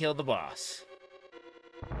can't kill the boss.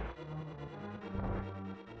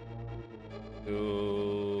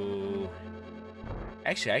 Ooh.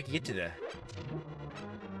 Actually, I can get to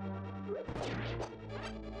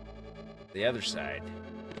the other side.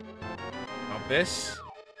 Compass.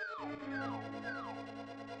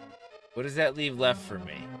 What does that leave left for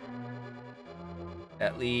me?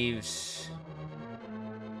 That leaves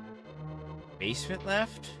basement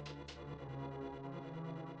left?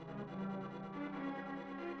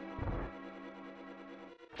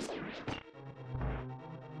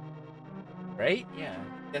 Right? Yeah,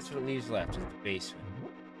 that's what it leaves left, is the basement.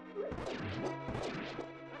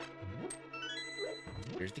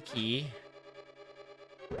 Here's the key.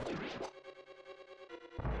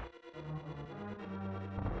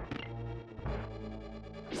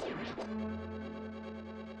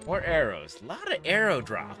 More arrows. A lot of arrow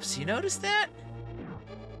drops. You notice that?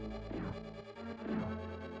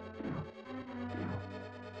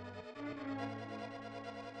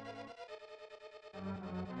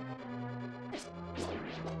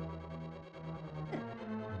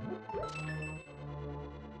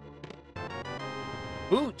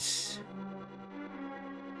 Boots.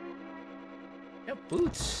 Yeah,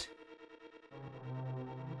 boots.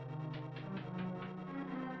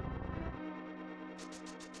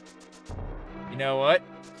 You know what?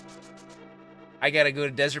 I gotta go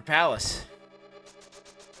to Desert Palace.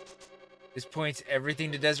 This points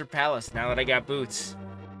everything to Desert Palace now that I got boots.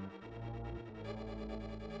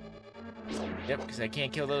 Yep, because I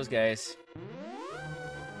can't kill those guys.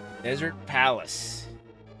 Desert Palace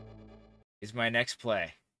is my next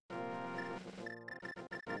play.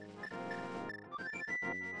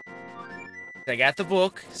 I got the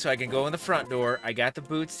book, so I can go in the front door. I got the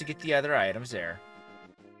boots to get the other items there.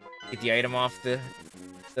 Get the item off the...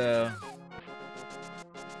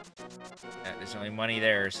 There's only money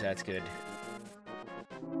there, so that's good.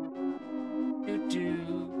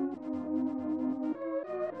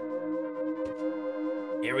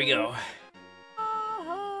 Here we go.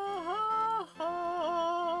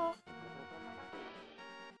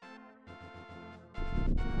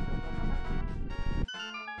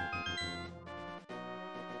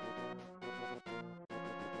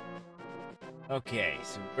 Okay,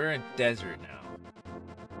 so we're in desert now.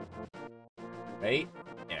 Right?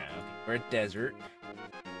 Yeah, okay. We're at desert.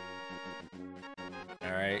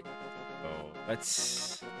 Alright. So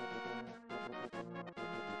let's...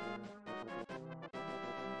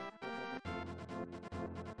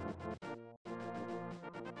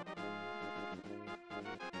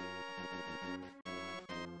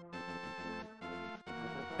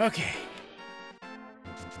 Okay.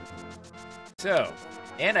 So,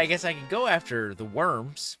 and I guess I can go after the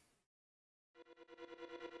worms.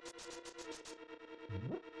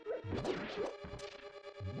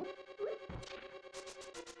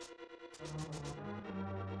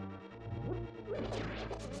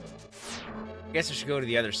 I guess I should go to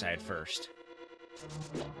the other side first.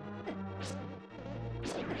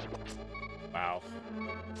 Wow.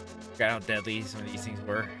 Forgot how deadly some of these things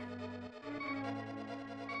were.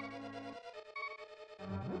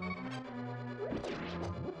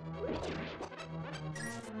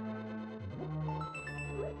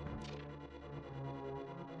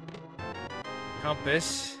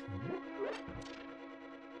 Compass.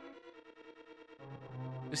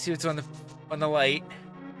 Let's see what's on the light.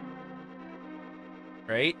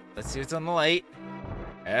 Right? Let's see what's on the light.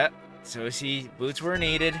 Yep. So we see boots were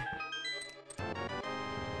needed.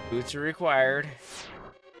 Boots are required.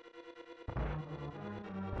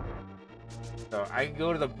 So I can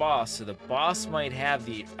go to the boss. So the boss might have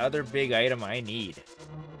the other big item I need.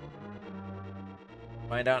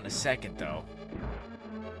 Find out in a second, though.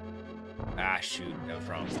 Ah, shoot. That was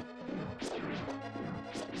wrong.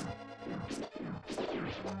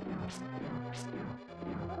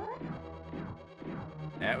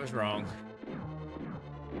 That was wrong.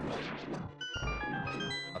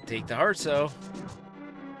 I'll take the hearts, though.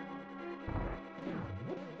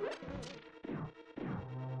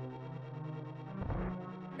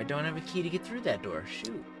 I don't have a key to get through that door.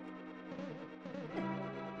 Shoot.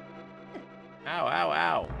 Ow, ow,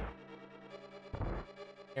 ow.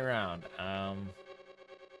 Around.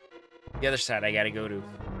 The other side I gotta go to.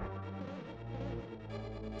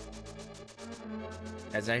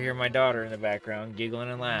 As I hear my daughter in the background giggling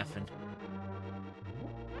and laughing.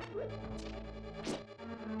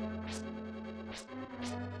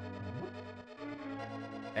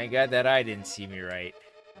 Thank God that eye didn't see me right.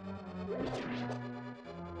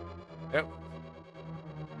 Yep.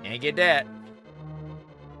 Can't get that.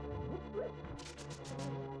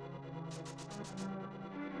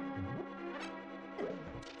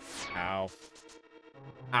 Ow.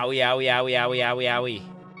 Owie, owie, owie, owie, owie, owie.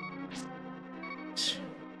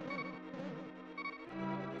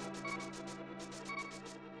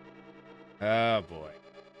 Oh, boy.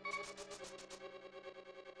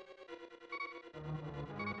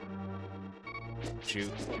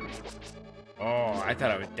 Shoot. Oh, I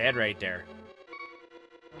thought I was dead right there.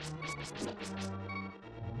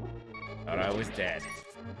 Thought I was dead.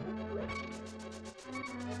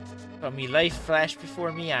 But me life flashed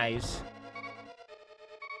before me eyes.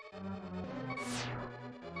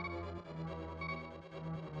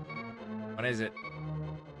 What is it?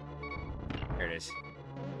 There it is.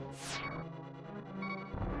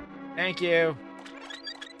 Thank you.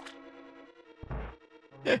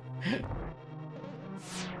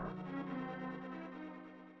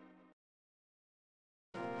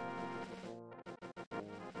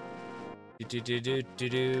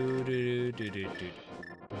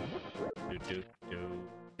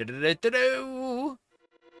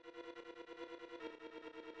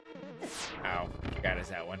 Ow, forgot is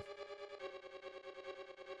that one.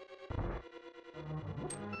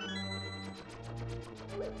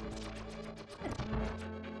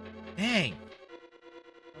 Dang.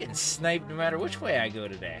 Getting sniped no matter which way I go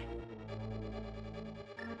today.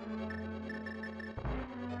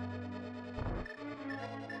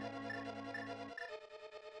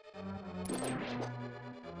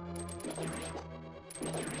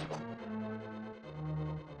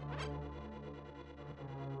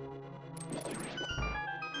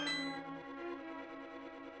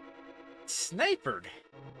 Snipered.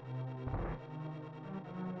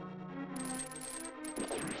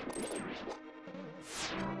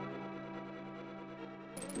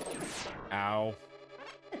 Ow.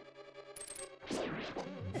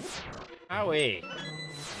 Owie.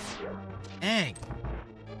 Dang.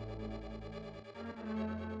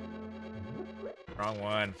 Wrong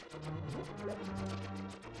one.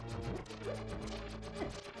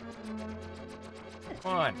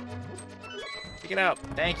 Come on. Pick it up.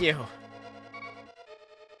 Thank you.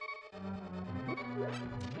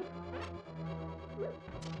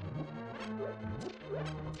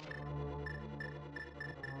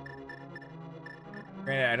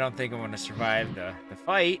 Granted, I don't think I'm going to survive the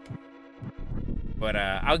fight, but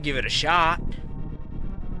I'll give it a shot.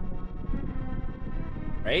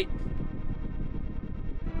 Right?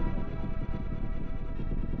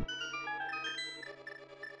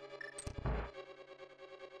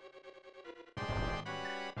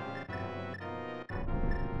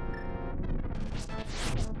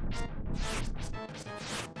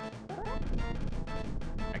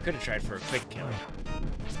 I could have tried for a quick kill.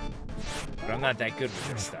 But I'm not that good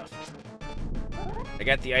with this stuff. I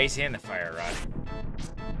got the ice and the fire rod.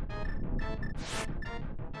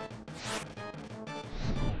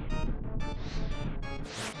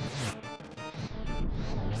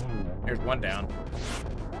 There's one down.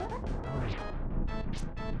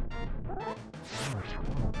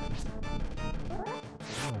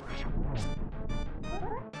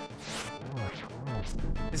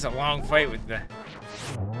 This is a long fight with the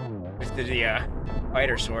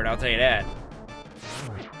fighter sword, I'll tell you that.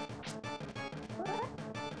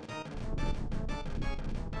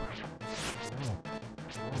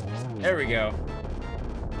 There we go.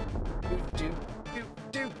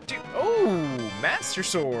 Oh, Master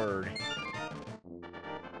Sword.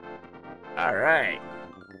 All right.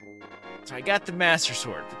 So I got the Master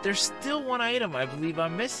Sword, but there's still one item I believe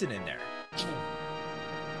I'm missing in there.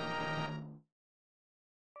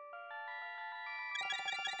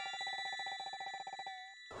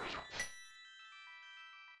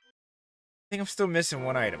 think I'm still missing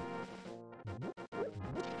one item.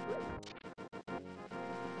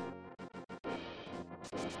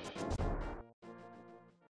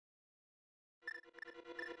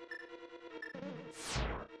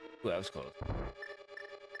 Ooh, that was close.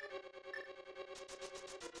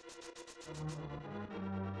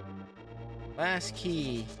 Last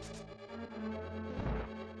key.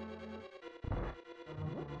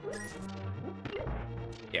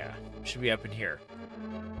 Yeah, should be up in here.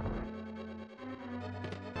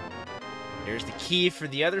 There's the key for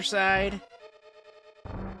the other side.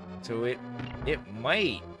 So it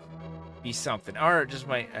might be something. Or it just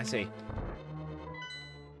might, I say.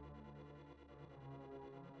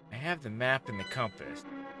 I have the map and the compass.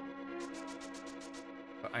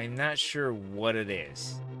 But I'm not sure what it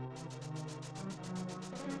is.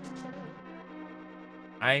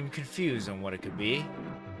 I'm confused on what it could be.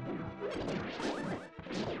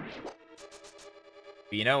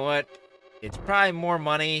 But you know what? It's probably more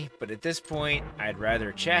money, but at this point, I'd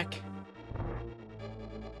rather check.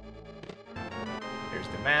 There's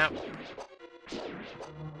the map.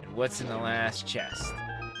 And what's in the last chest?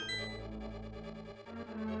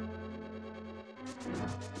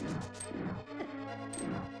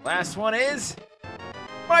 Last one is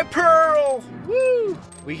my pearl! Woo!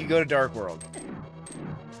 We could go to Dark World.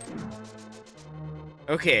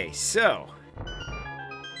 Okay, so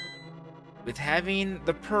with having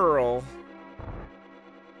the pearl,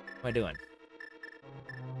 what am I doing?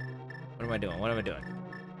 What am I doing? What am I doing?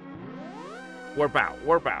 Warp out,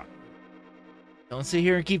 warp out. Don't sit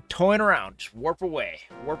here and keep toying around. Just warp away.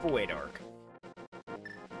 Warp away, Dark.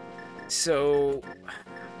 So,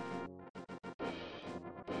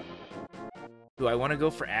 do I want to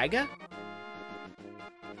go for Aga?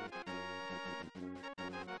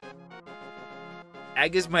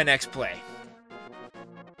 Aga's my next play.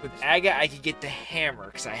 With Aga, I could get the hammer,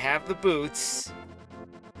 because I have the boots.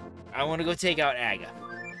 I want to go take out Aga.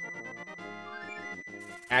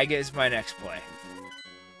 Aga is my next play.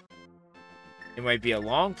 It might be a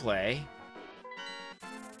long play,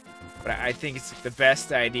 but I think it's the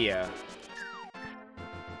best idea.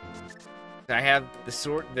 I have the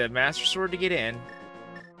sword, the Master Sword to get in.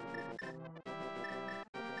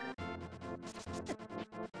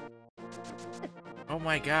 Oh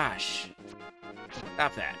my gosh.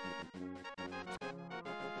 Stop that.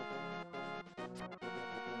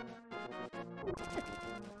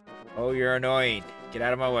 Oh, you're annoying. Get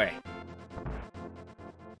out of my way.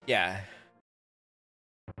 Yeah.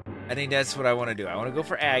 I think that's what I want to do. I want to go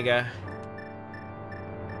for Aga.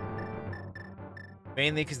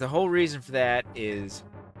 Mainly because the whole reason for that is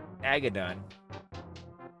Aga done.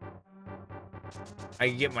 I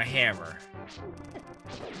can get my hammer.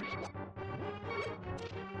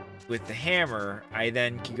 With the hammer, I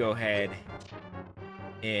then can go ahead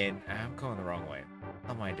and... I'm going the wrong way.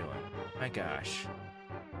 How am I doing? My gosh.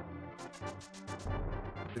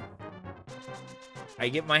 I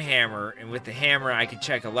get my hammer, and with the hammer, I can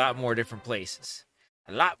check a lot more different places.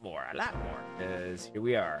 A lot more. Because here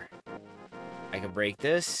we are. I can break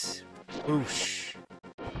this. Whoosh.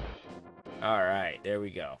 Alright, there we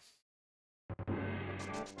go.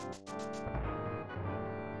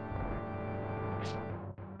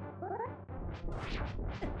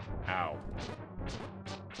 Ow.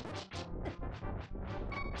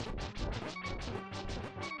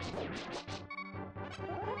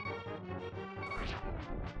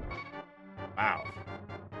 Wow.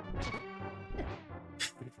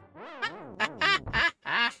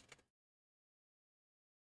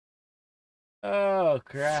 Oh,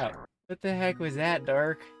 crap. What the heck was that,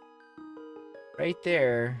 Dark? Right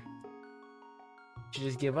there. You should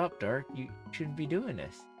just give up, Dark. You shouldn't be doing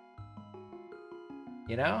this.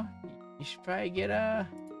 You know? You should probably get out.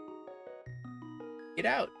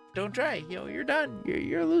 Don't try. You know, you're done.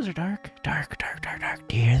 You're a loser, Dark. Dark.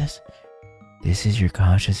 Do you hear this? This is your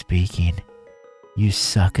conscience speaking. You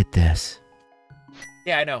suck at this.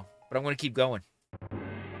 Yeah, I know. But I'm going to keep going. You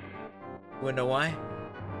want to know why?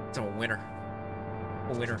 It's I'm a winner.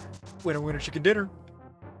 A winner. Winner, chicken dinner.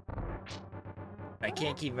 I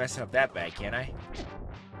can't keep messing up that bad, can I?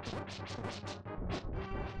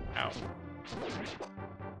 Ow.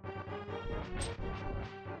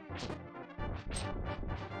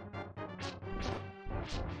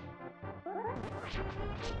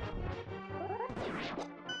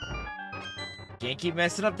 Can't keep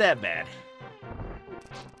messing up that bad.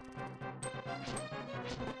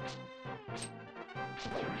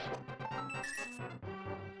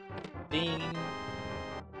 Ding.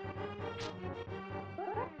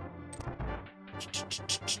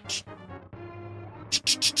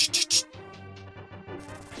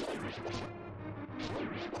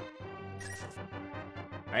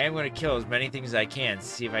 I am going to kill as many things as I can to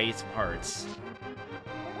see if I get some hearts.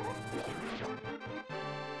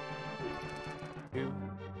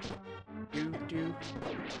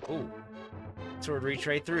 Oh, sword reached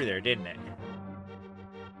right through there, didn't it?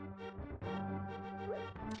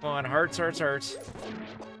 Come on, hearts, hearts, hearts.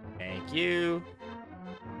 Thank you.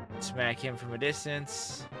 Smack him from a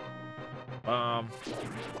distance. We're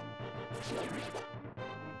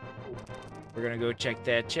gonna go check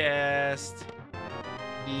that chest.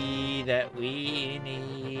 Key that we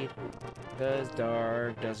need. Cause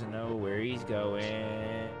Dark doesn't know where he's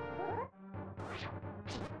going.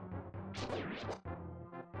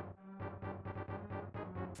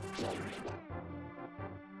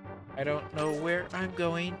 I don't know where I'm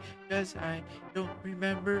going, cause I don't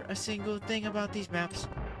remember a single thing about these maps.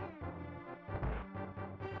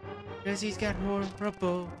 Cause he's got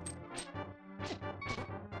horrible.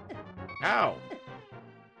 Ow!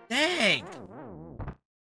 Dang!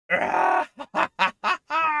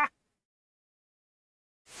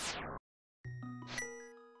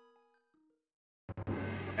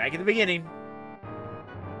 Back in the beginning.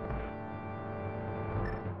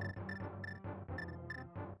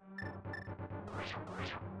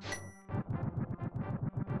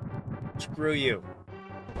 Screw you.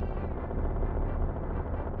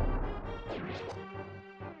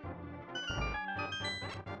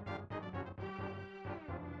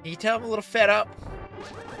 Can you tell I'm a little fed up?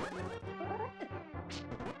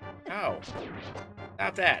 Ow.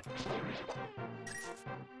 Stop that.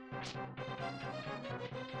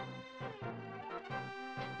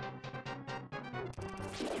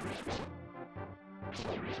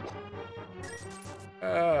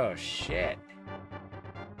 Oh, shit.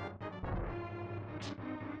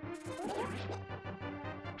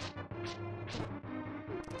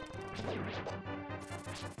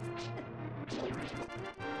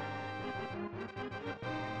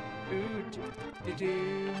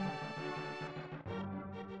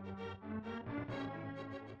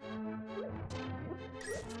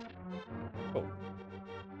 Oh.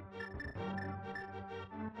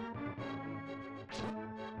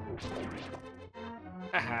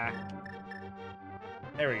 Haha.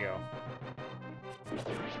 There we go.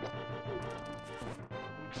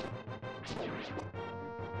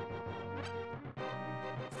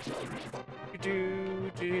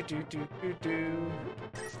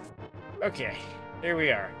 Okay, there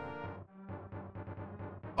we are.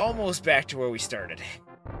 Almost back to where we started.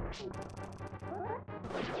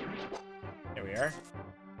 There we are.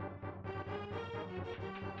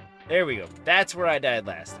 There we go. That's where I died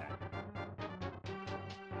last time.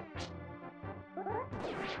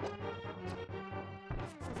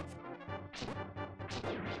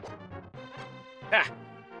 Ah!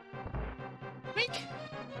 Wink!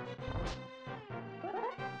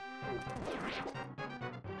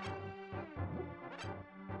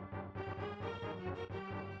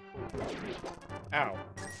 Ow.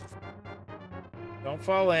 Don't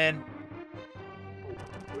fall in.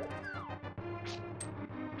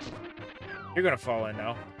 You're gonna fall in,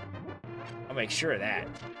 though. I'll make sure of that.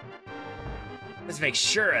 Let's make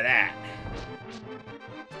sure of that.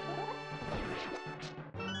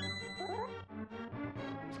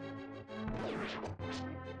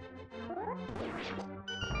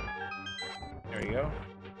 There we go.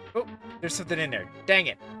 Oh, there's something in there. Dang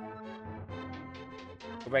it.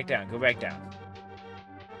 Go back down. Go back down.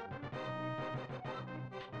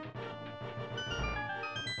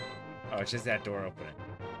 Oh, it's just that door opening.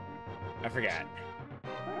 I forgot.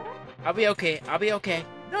 I'll be okay. I'll be okay.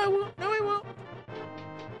 No, I won't. No, I won't.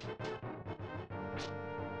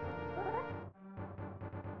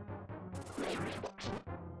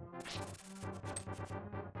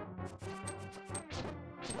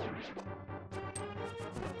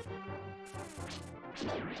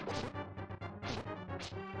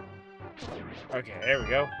 Okay, there we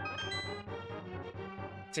go.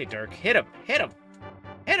 Say, Dirk, hit him! Hit him!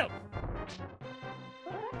 Hit him!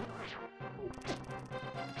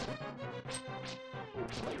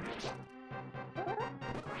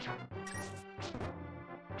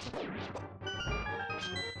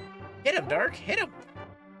 Hit him, Dark! Hit him!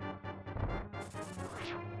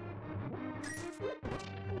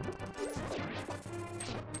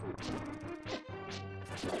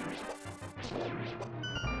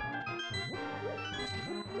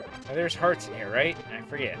 Oh, there's hearts in here, right? I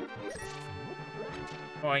forget.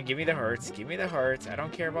 Come on, give me the hearts. Give me the hearts. I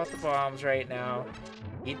don't care about the bombs right now.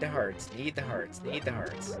 Need the hearts. Need the hearts. Need the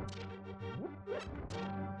hearts.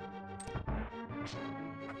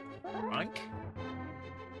 Drunk?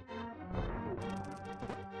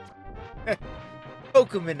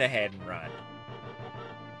 Poke him in the head and run.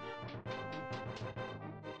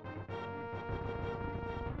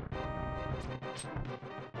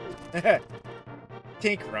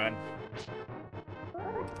 Tink run.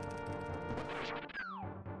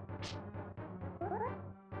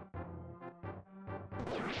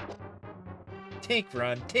 Tink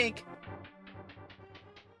run. Tink.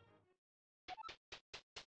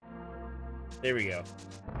 There we go.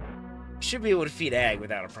 Should be able to feed Ag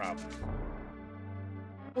without a problem.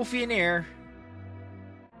 Wolfie in air.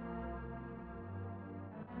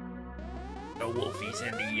 No wolfies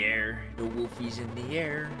in the air. No wolfies in the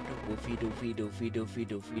air. No wolfie, doofy, doofy, doofy,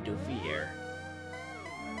 doofy, doofy air.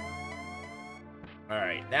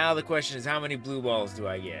 Alright, now the question is how many blue balls do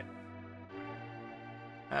I get?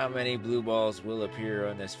 How many blue balls will appear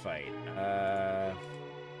on this fight?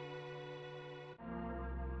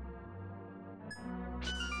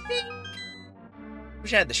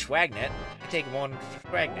 Wish I had the Schwagnet. I take him on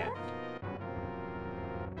Schwagnet.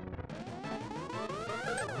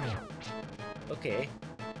 Okay.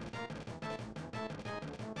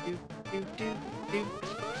 Do, do, do, do.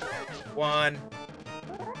 One.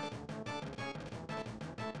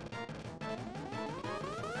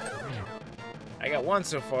 I got one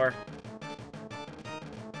so far.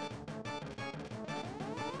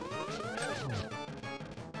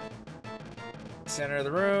 Center of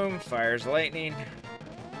the room, fires lightning.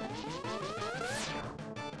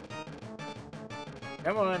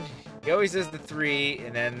 Come on. He always does the 3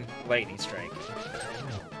 and then lightning strike.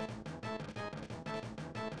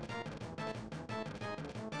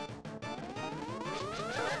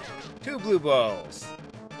 Two blue balls.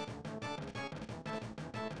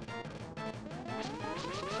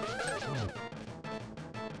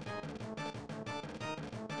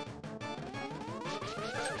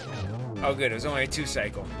 Oh good, it was only a 2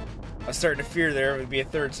 cycle. I was starting to fear there it would be a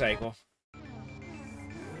 3rd cycle.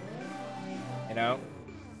 You know?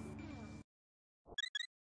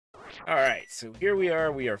 Alright, so here we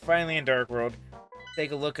are. We are finally in Dark World.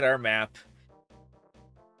 Take a look at our map.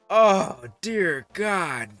 Oh, dear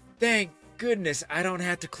God. Thank goodness I don't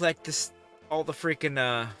have to collect this all the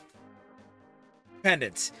freaking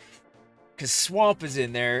pendants. Because Swamp is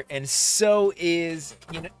in there, and so is...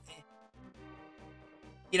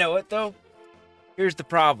 You know what, though? Here's the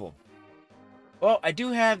problem. Well, I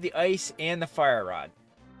do have the ice and the fire rod.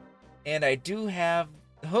 And I do have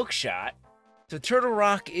the hook shot. So Turtle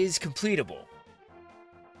Rock is completable.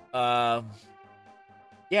 Yeah,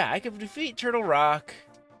 I can defeat Turtle Rock.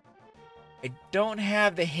 I don't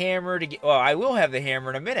have the hammer to get... Well, I will have the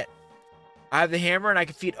hammer in a minute. I have the hammer and I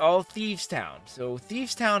can defeat all Thieves Town. So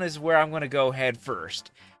Thieves Town is where I'm going to go head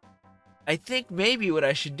first. I think maybe what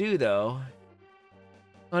I should do, though...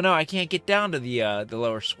 Oh no, I can't get down to the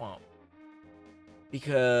lower swamp.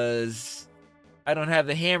 Because I don't have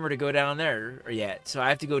the hammer to go down there yet. So I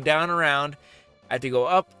have to go down around. I have to go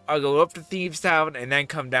up. I'll go up to Thieves Town and then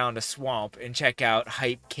come down to Swamp and check out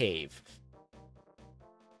Hype Cave.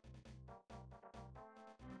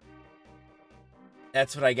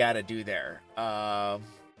 That's what I gotta do there.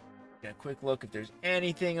 Get a quick look if there's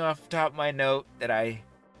anything off the top of my note that I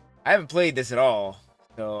haven't played this at all.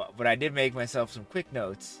 So, but I did make myself some quick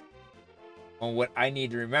notes on what I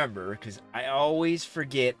need to remember because I always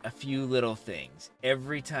forget a few little things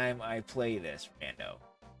every time I play this, Rando.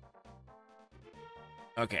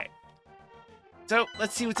 Okay. So,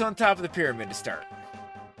 let's see what's on top of the pyramid to start.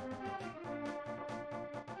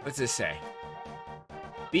 What's this say?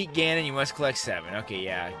 Beat Ganon, you must collect 7. Okay,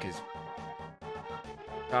 yeah, because...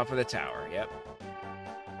 Top of the tower, yep.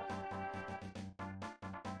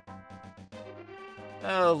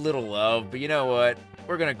 Oh, little love, but you know what?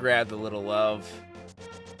 We're gonna grab the little love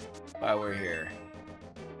while we're here.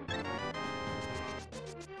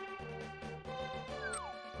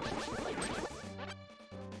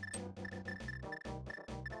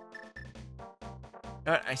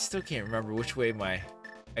 I still can't remember which way my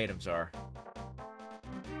items are.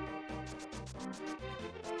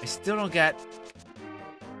 I still don't got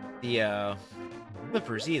the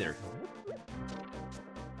flippers either.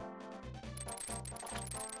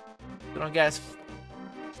 Still don't got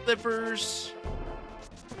flippers.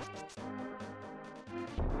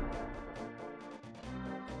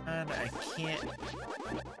 And I can't.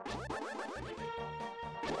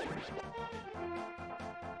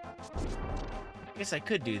 I guess I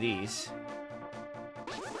could do these.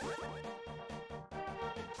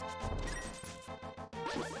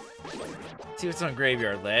 See what's on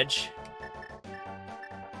Graveyard Ledge.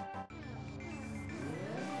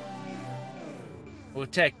 We'll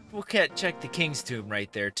check the King's Tomb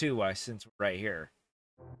right there too, since we're right here.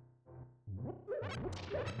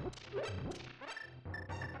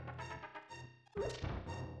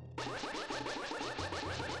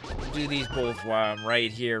 We'll do these both while I'm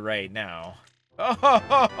right here right now.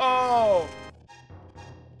 Oh,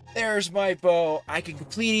 there's my bow. I can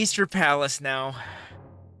complete Easter Palace now.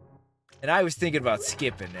 And I was thinking about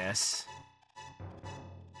skipping this.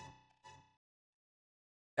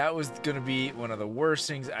 That was going to be one of the worst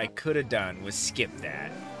things I could have done, was skip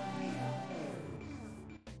that.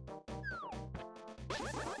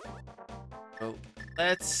 So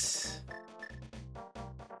let's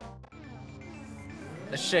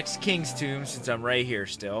check King's Tomb since I'm right here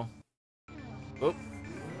still. Oh,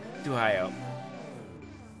 too high up.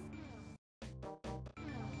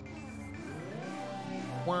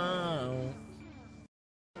 Wow.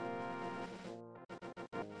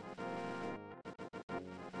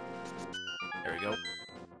 There we go.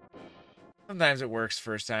 Sometimes it works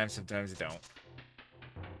first time, sometimes it don't.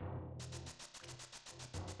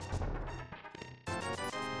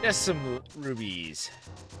 Just some rubies.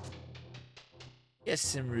 Just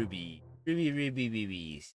some ruby.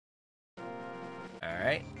 Rubies.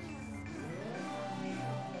 Alright.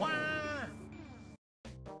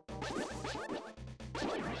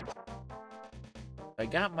 I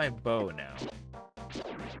got my bow now.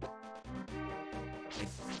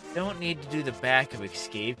 I don't need to do the back of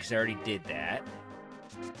escape because I already did that.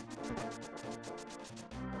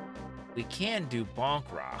 We can do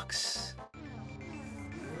bonk rocks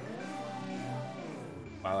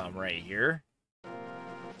while I'm right here.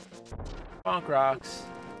 Bonk rocks.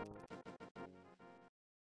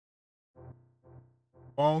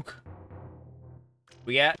 Bonk.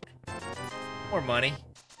 We got more money.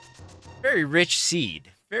 Very rich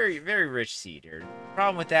seed. Very, very rich seed here.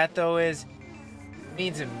 Problem with that though is it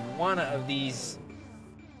means in one of these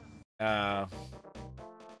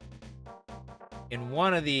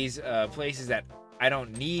places that I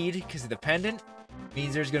don't need because of the pendant,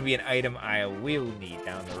 means there's going to be an item I will need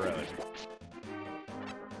down the road.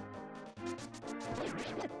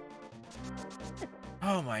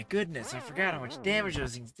 Oh my goodness, I forgot how much damage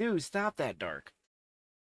those things do. Stop that, Dark.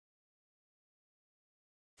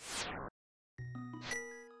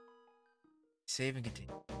 Save and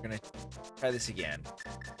continue. We're going to try this again.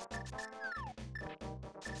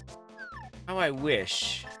 How I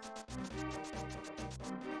wish.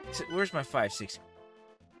 Where's my 5, 6?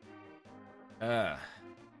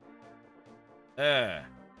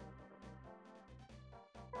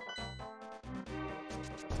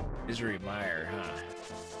 Misery Mire, huh?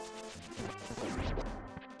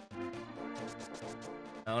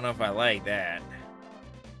 I don't know if I like that.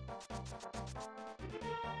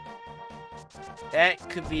 That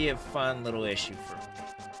could be a fun little issue for me.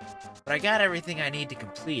 But I got everything I need to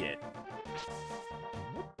complete it.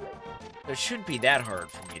 So it shouldn't be that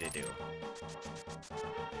hard for me to do.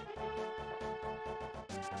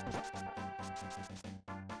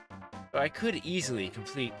 So I could easily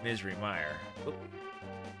complete Misery Mire. Oop.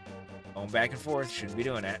 Going back and forth, shouldn't be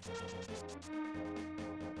doing that.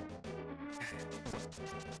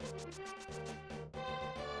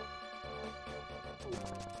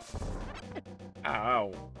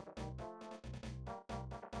 Ow.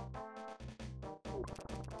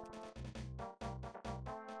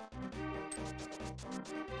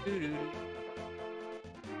 Doo-doo.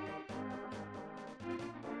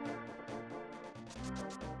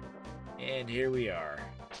 And here we are.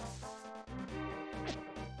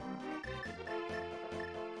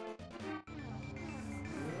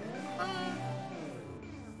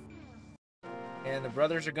 And the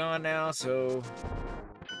brothers are gone now, so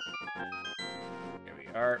here we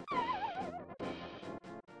are. I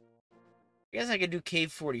guess I could do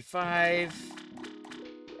Cave 45.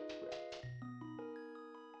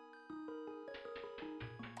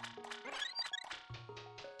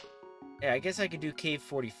 Yeah, I guess I could do Cave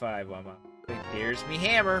 45 while I'm... There's me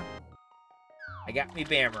hammer. I got me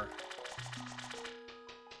bammer.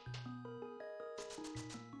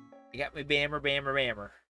 I got me bammer.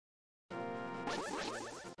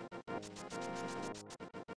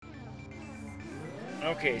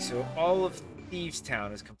 Okay, so all of Thieves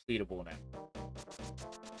Town is completable now.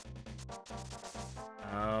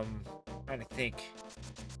 Trying to think.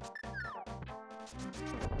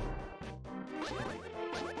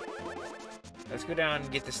 Let's go down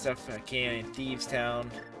and get the stuff I can in Thieves Town.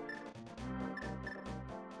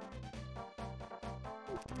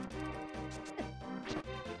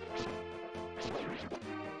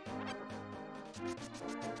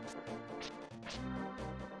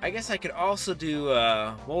 I guess I could also do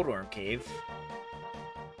Moldworm Cave.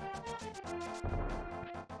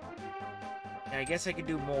 Yeah, I guess I could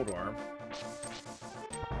do Moldworm.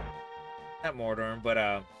 Not Moldworm,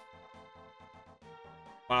 but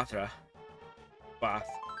Mothra. Moth.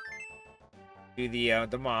 Do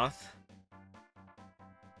the moth.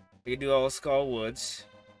 We can do all Skull Woods.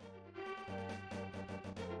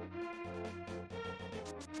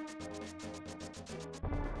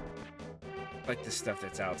 Like the stuff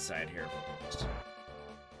that's outside here.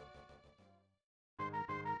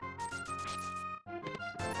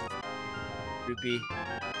 Rupee.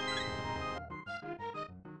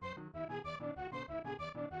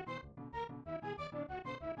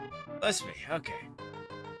 Let's be okay.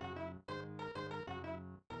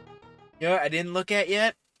 You know what I didn't look at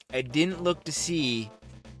yet? I didn't look to see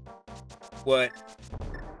what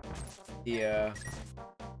the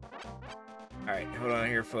Alright, hold on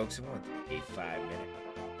here, folks. I'm going to take a 5-minute.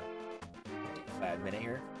 5-minute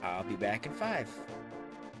here. I'll be back in 5.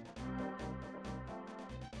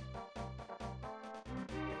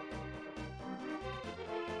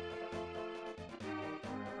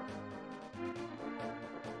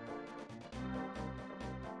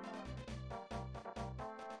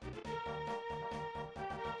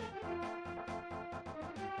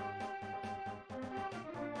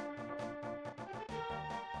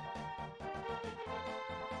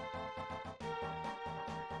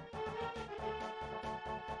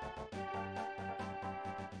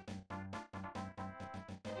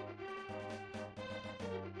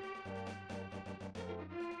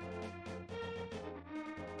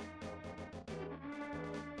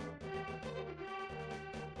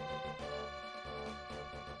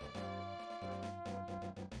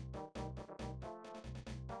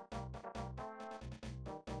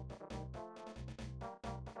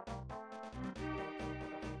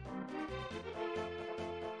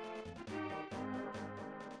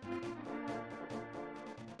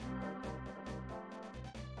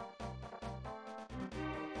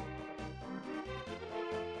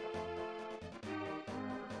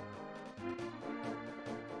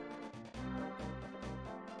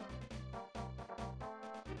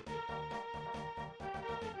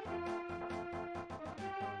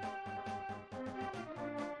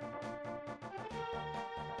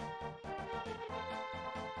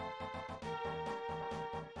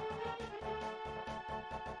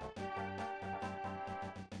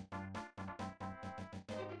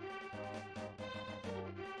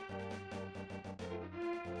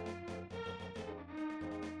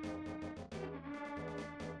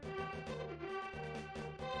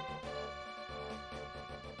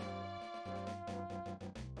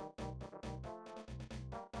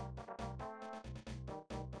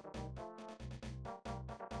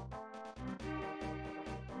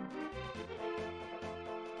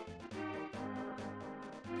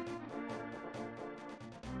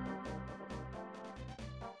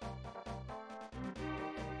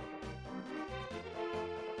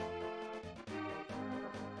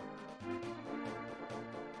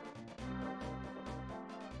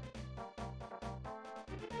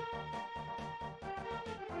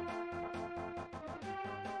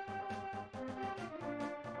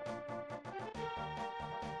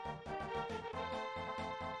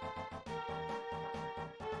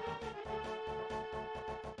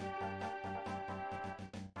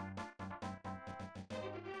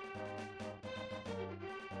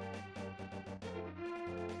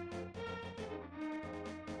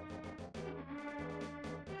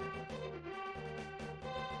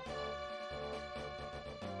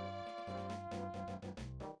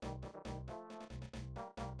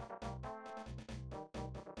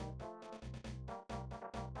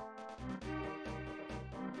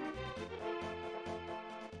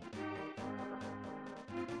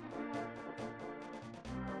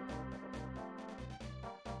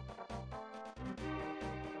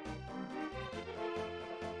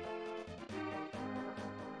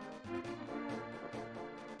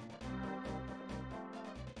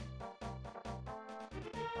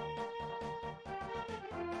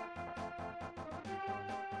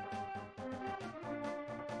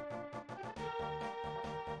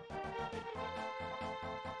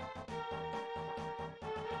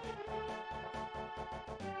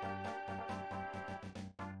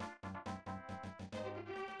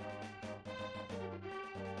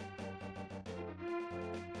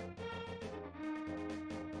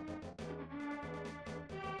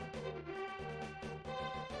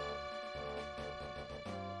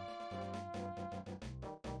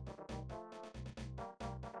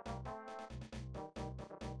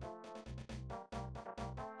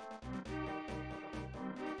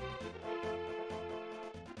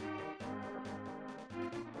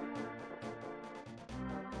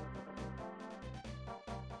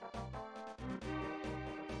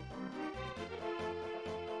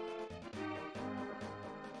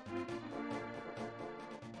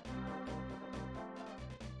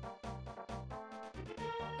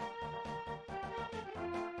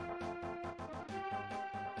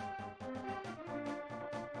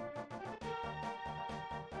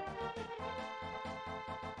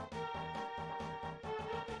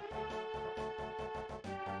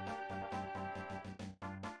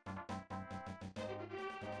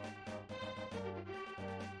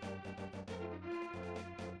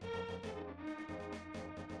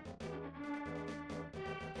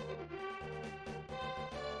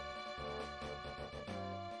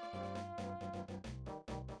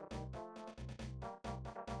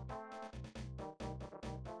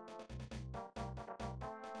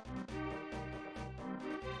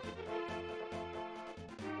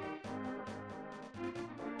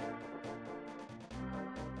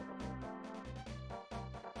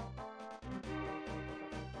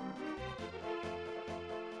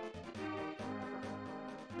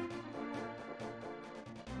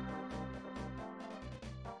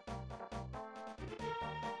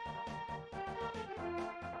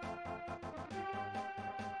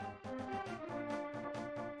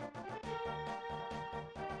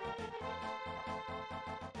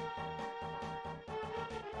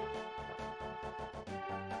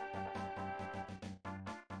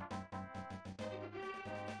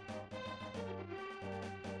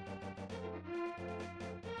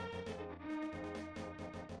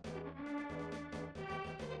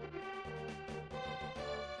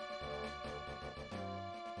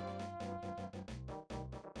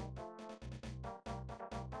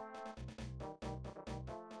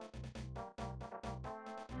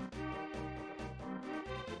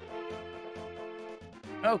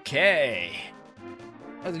 Okay.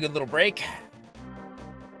 That was a good little break.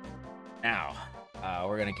 Now,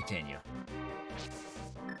 we're gonna continue.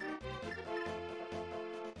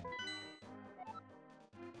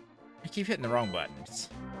 I keep hitting the wrong buttons.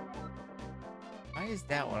 Why is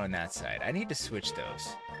that one on that side? I need to switch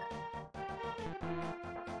those.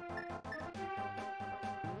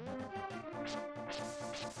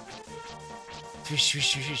 Swish,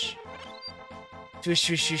 swish, swish, swish. Swish,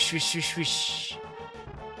 swish, swish, swish, swish, swish.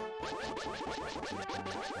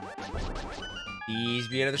 Please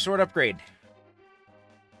be another sword upgrade.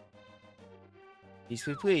 Please,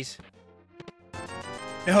 please, please.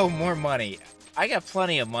 No more money. I got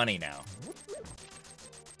plenty of money now.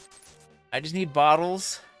 I just need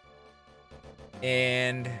bottles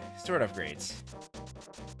and sword upgrades.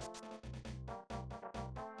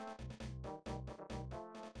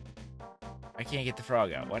 I can't get the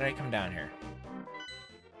frog out. Why did I come down here?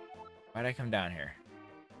 Why did I come down here?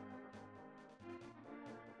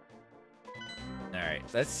 Alright,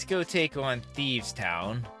 let's go take on Thieves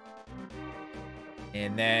Town.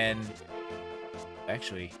 And then...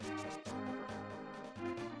 Actually...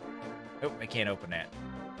 Nope, I can't open that.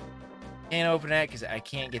 Can't open that because I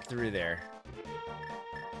can't get through there.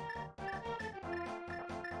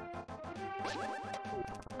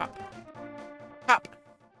 Hop. Hop.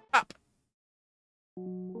 Hop.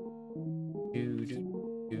 Do,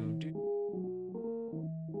 do, do, do.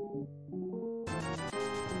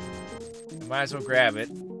 I might as well grab it.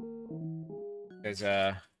 Because,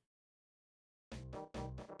 I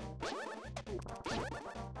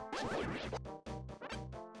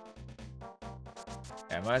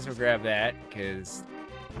might as well grab that, because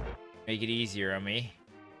make it easier on me.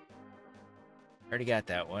 Already got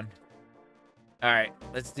that one. Alright,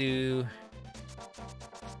 let's do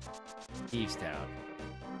Thieves Town.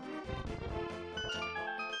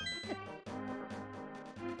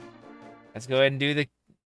 Let's go ahead and do the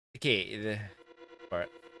part.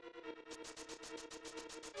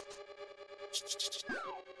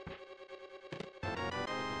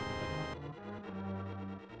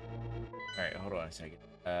 Alright, hold on a second.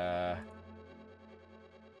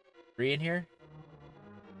 3 in here?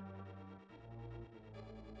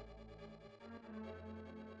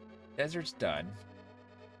 Desert's done.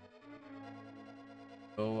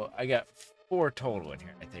 So I got 4 total in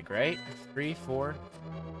here, I think, right? 3, 4.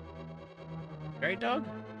 Right, dog?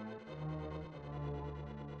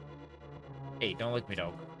 Hey, don't lick me,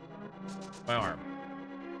 dog. My arm.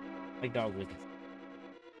 Like dog licking.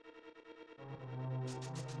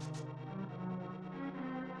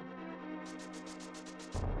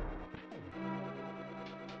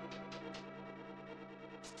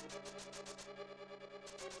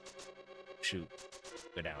 Shoot.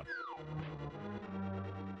 Go down.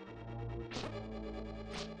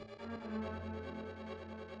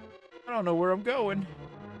 I don't know where I'm going.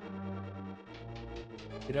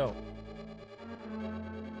 You know.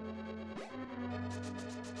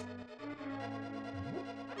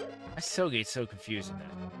 I still get so confused in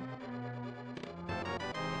that.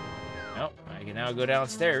 Nope, I can now go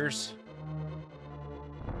downstairs.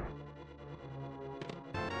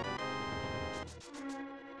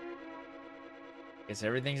 Guess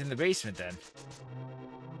everything's in the basement then.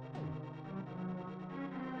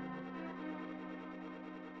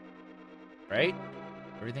 Right?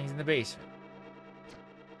 Everything's in the basement.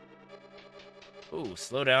 Ooh,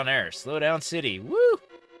 slow down there. Slow down city. Woo!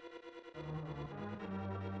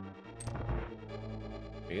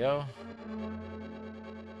 There we go.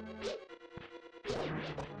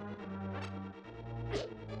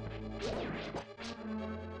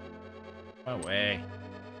 My way.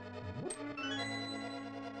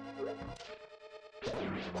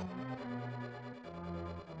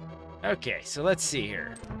 Okay, so let's see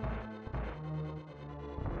here.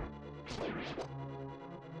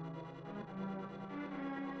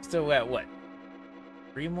 Still at what?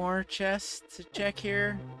 3 more chests to check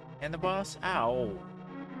here? And the boss? Ow.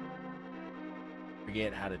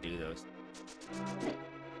 Forget how to do those.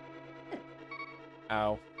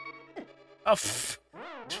 Ow. Oh, just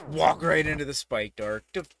walk right into the spike, Dark.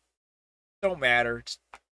 Don't matter. Just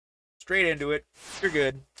straight into it. You're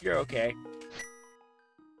good. You're okay.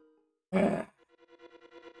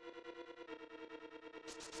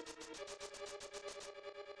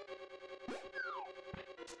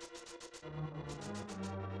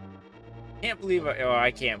 Can't believe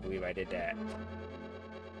I can't believe I did that.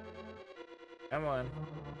 Come on.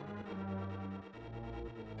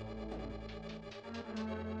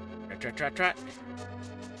 Trot, trot, trot.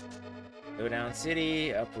 Go down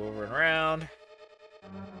city, up, over, and around.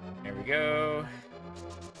 There we go.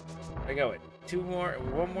 I go it. 2 more,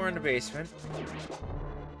 1 more in the basement.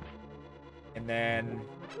 And then...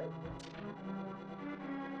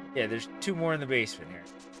 yeah, there's 2 more in the basement here.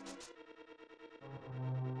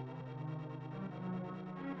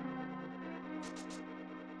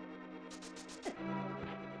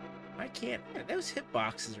 I can't... those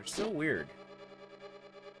hitboxes are so weird.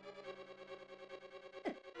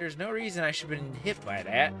 There's no reason I should have been hit by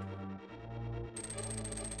that.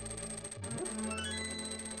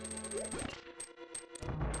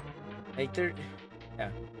 Like, they're... yeah.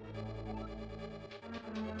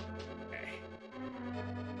 Okay.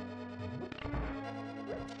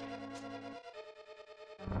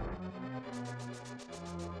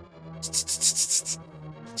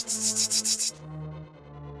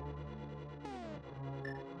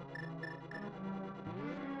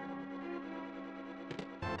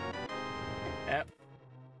 Yep.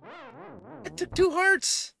 It took 2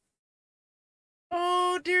 hearts!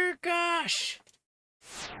 Oh, dear gosh!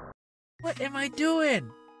 What am I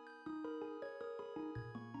doing?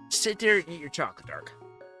 Sit there and eat your chocolate, Dark.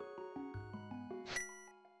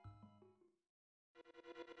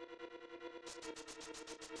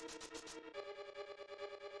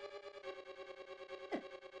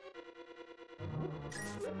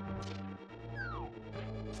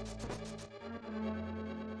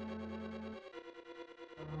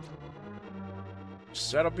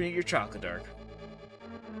 Shut up and eat your chocolate, Dark.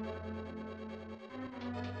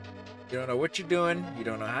 You don't know what you're doing. You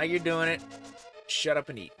don't know how you're doing it. Shut up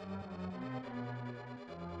and eat.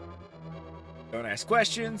 Don't ask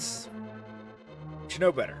questions. You should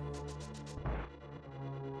know better.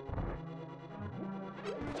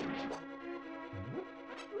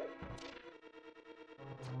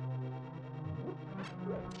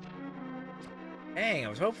 Dang, I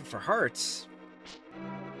was hoping for hearts.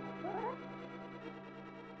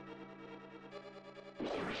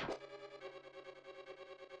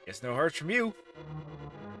 Guess no hearts from you.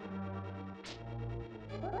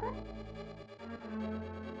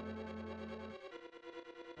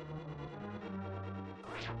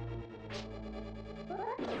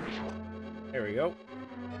 There we go.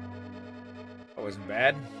 That wasn't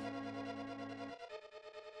bad.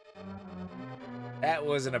 That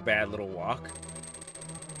wasn't a bad little walk.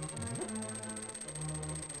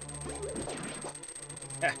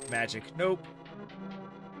 Ah, magic. Nope.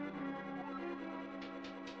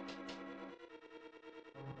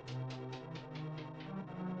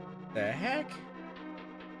 The heck?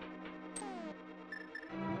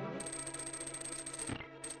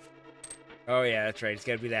 Oh yeah, that's right. It's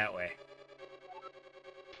gotta be that way.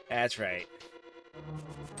 That's right.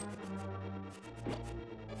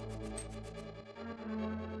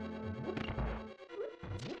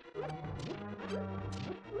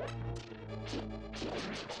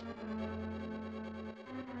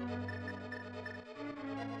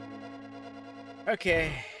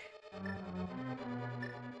 Okay.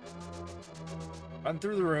 Run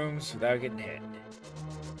through the rooms without getting hit.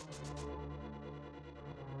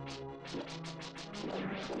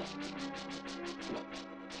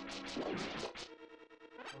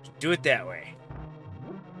 Do it that way.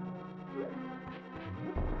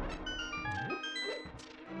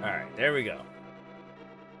 Alright, there we go.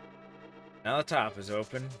 Now the top is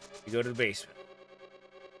open. You go to the basement.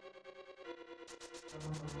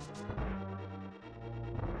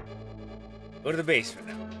 Go to the basement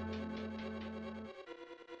now.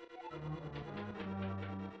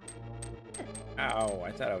 Ow,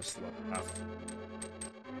 I thought I was slow enough.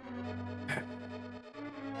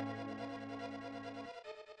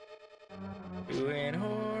 Doing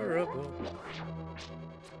horrible.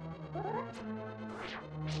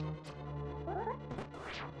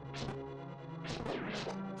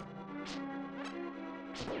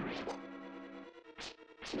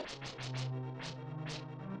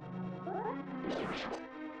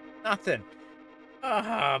 Nothing.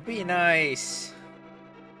 Ah, be nice.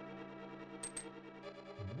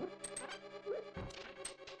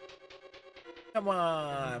 Come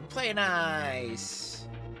on, play nice.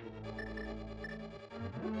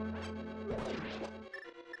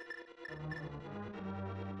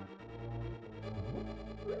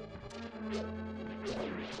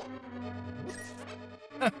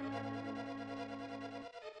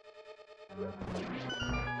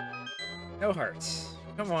 No hearts.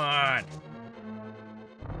 Come on.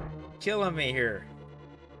 Killing me here.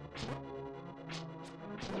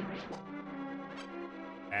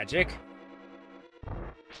 Magic.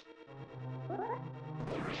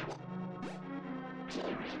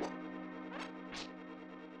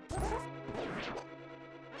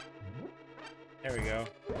 There we go.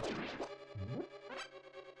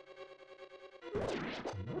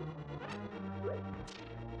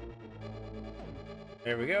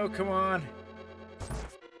 There we go. Come on.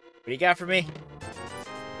 What do you got for me?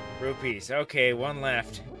 Rupees. Okay, one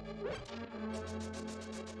left.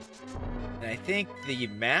 And I think the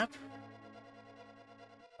map?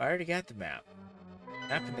 I already got the map.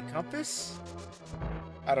 Map and the compass?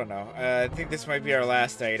 I don't know. I think this might be our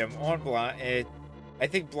last item. On blind. I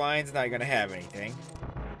think blind's not gonna have anything.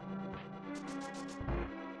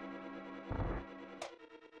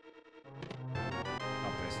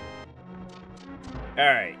 Compass.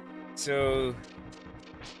 Alright. So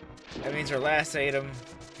that means our last item,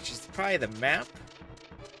 which is probably the map,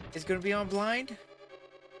 is gonna be on blind?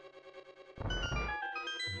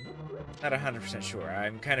 Not 100% sure.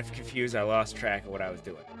 I'm kind of confused. I lost track of what I was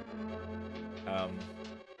doing.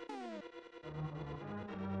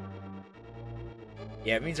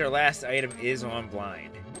 Yeah, it means our last item is on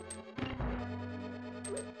blind.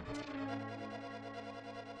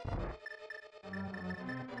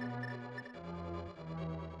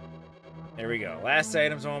 There we go. Last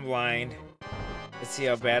item's on blind. Let's see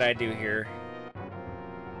how bad I do here.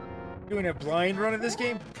 Doing a blind run of this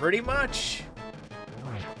game? Pretty much.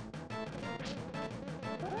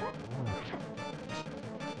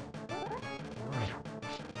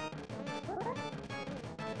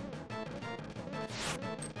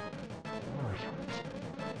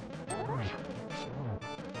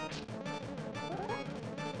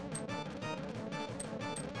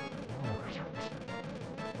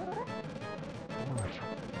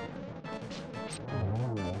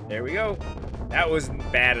 There we go. That wasn't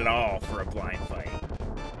bad at all for a blind fight.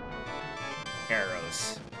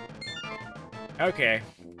 Arrows. Okay.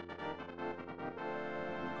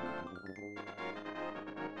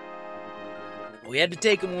 We had to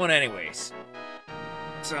take him one anyways.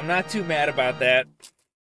 So I'm not too mad about that.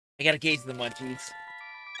 I got a case of the munchies.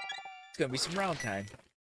 It's gonna be some round time.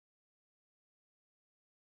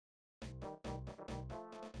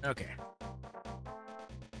 Okay.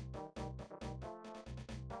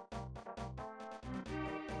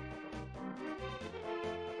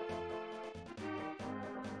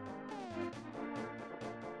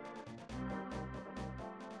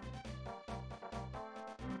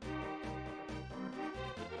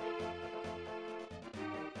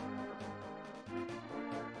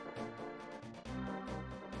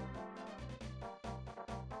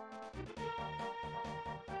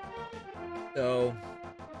 So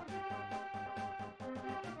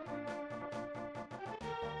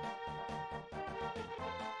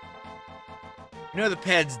you know the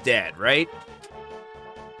ped's dead, right?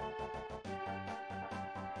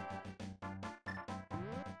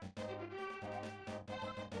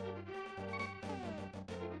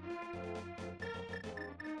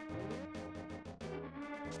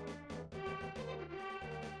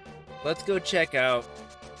 Let's go check out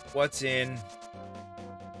what's in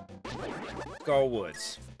Skull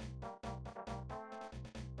Woods.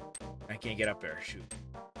 I can't get up there. Shoot.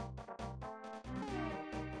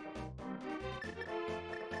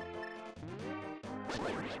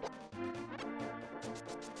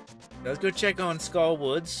 Let's go check on Skull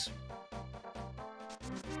Woods.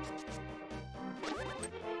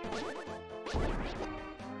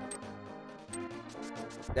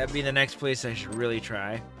 That'd be the next place I should really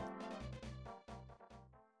try.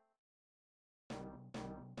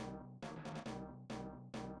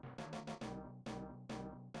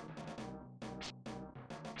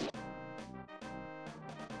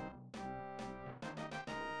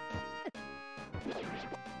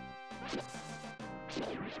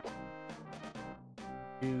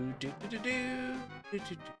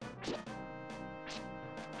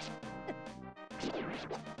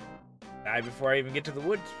 Die before I even get to the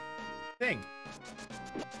wood thing.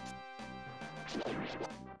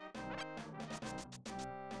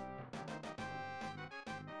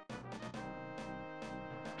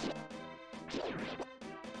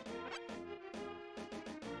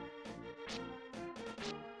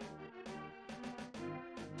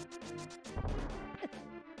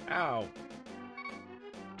 Ow.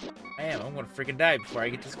 I'm gonna freaking die before I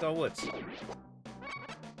get to Skull Woods.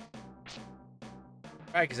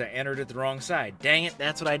 Right, because I entered it the wrong side. Dang it,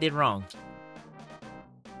 that's what I did wrong.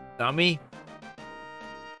 Dummy.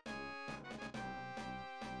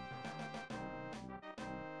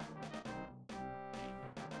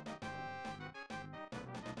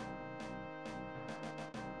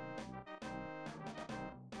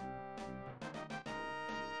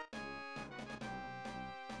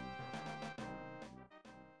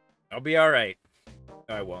 I'll be alright.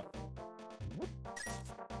 No, I won't.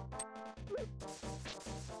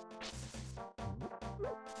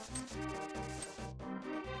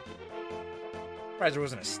 Surprised there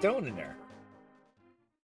wasn't a stone in there.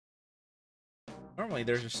 Normally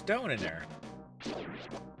there's a stone in there.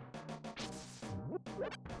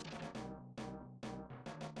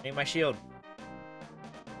 Need my shield.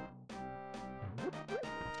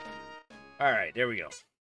 Alright, there we go.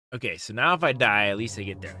 Okay, so now if I die, at least I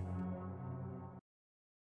get there.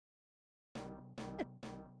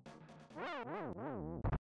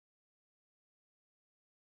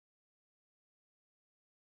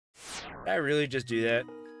 Did I really just do that?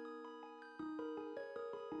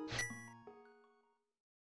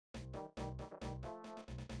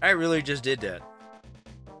 I really just did that.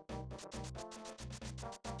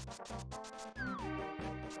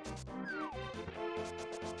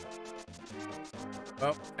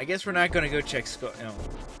 Well, I guess we're not gonna go check Skull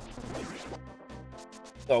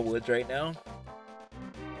Woods right now.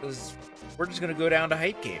 Because we're just gonna go down to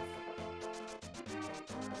Hype Cave.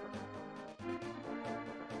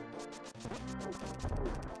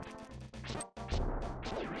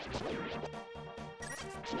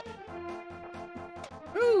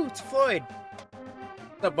 Woo, it's Floyd.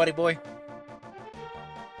 What's up, buddy boy?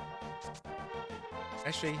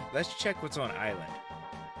 Actually, let's check what's on Island.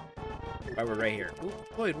 While we're right here. Ooh,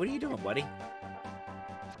 Floyd, what are you doing, buddy?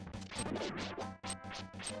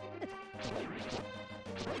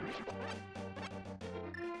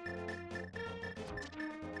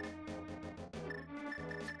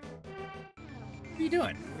 What are you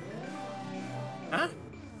doing? Huh?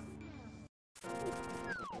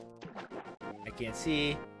 I can't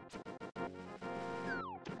see.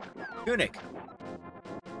 Tunic.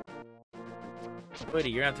 Buddy,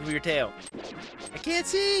 you're gonna have to move your tail. I can't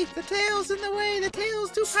see! The tail's in the way! The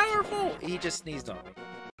tail's too powerful! He just sneezed on me.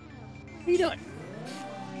 What are you doing?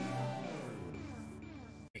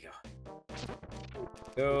 There you go.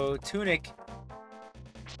 So, Tunic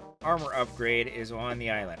armor upgrade is on the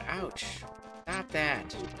island. Ouch. Stop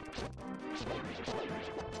that.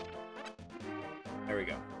 There we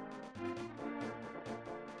go.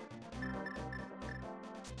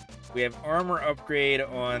 We have armor upgrade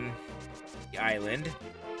on the island.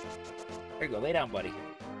 There you go, lay down, buddy.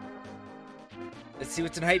 Let's see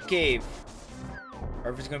what's in Hype Cave.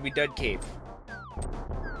 Or if it's gonna be Dud Cave.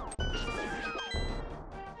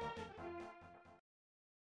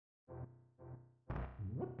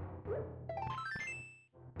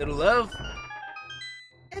 Little love.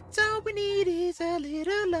 That's all we need is a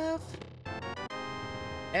little love.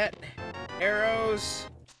 Net, arrows,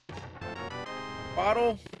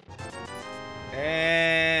 bottle.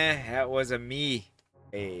 That was a me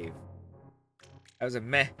cave. That was a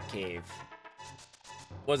meh cave.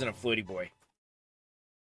 Wasn't a floaty boy.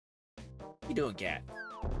 What you doing, cat?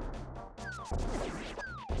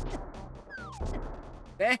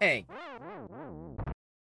 Dang!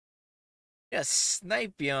 Just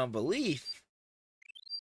snipe beyond belief.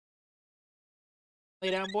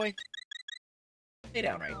 Lay down, boy. Lay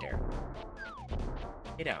down right there.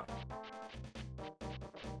 Lay down.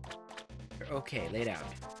 Okay, lay down.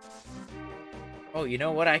 Oh, you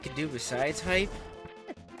know what I could do besides hype?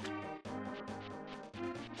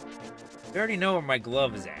 I already know where my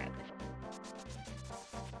glove is at.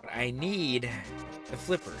 But I need the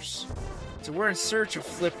flippers. So we're in search of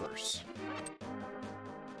flippers.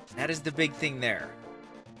 That is the big thing there.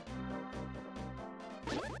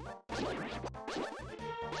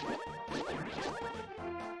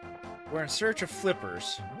 We're in search of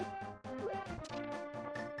flippers.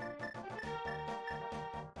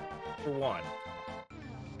 For one.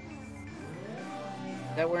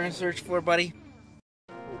 Is that what we're in search for, buddy?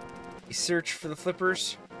 You search for the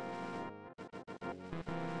flippers?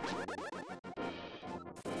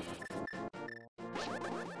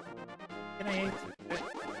 Can I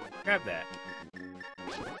grab that?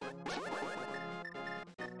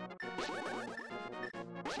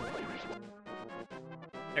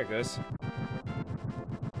 There it goes.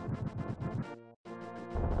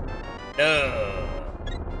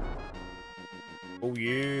 Oh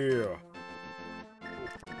yeah.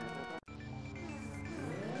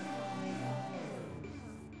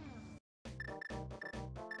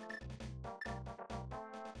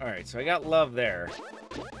 Alright, so I got love there.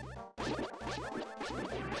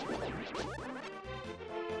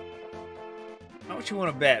 How much you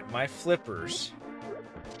want to bet my flippers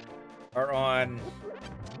are on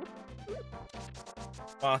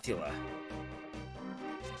Mothula?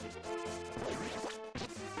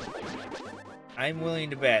 I'm willing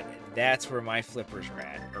to bet that's where my flippers are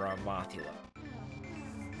at, or on Mothula.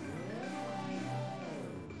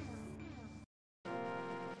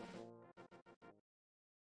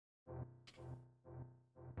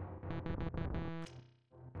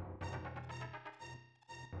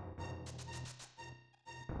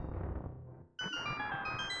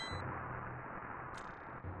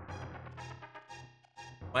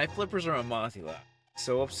 My flippers are on Mothula.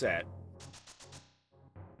 So upset.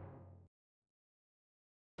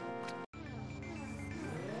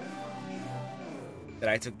 that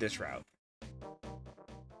I took this route.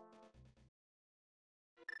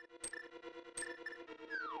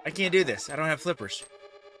 I can't do this. I don't have flippers.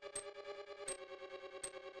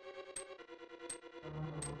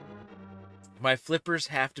 My flippers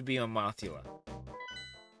have to be on Mothula.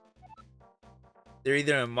 They're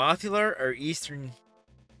either on Mothula or Eastern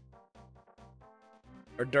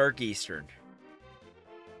or Dark Eastern.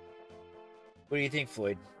 What do you think,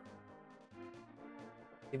 Floyd?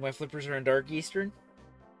 Think my flippers are in Dark Eastern?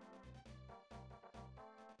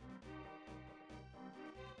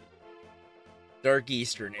 Dark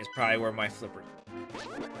Eastern is probably where my flippers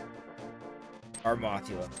are.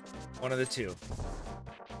 Mothula. One of the two.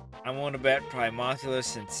 I'm willing to bet probably Mothula,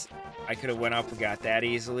 since I could have went up and got that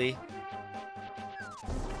easily.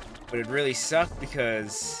 But it really sucked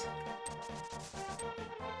because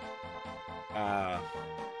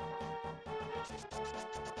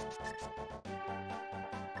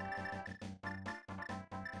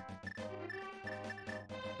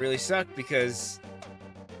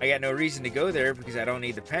I got no reason to go there because I don't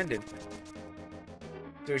need the pendant.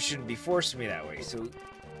 So it shouldn't be forcing me that way. So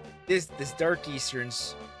this Dark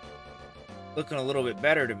Eastern's looking a little bit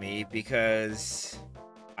better to me because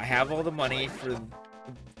I have all the money for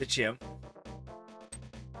the chimp.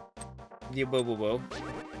 The Bobobo.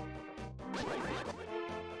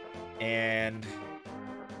 And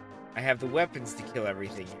I have the weapons to kill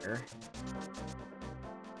everything here.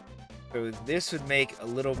 So this would make a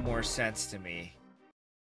little more sense to me.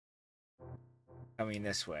 Coming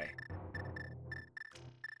this way.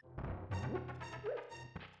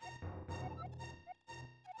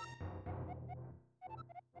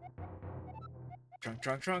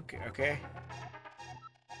 Trunk. Okay.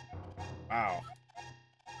 Wow.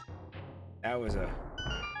 That was a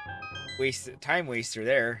time waster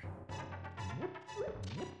there.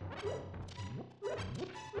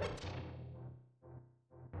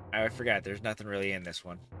 I forgot there's nothing really in this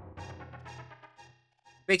one.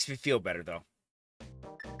 Makes me feel better though.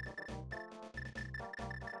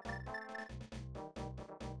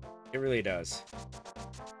 It really does.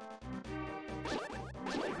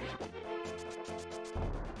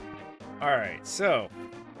 Alright, so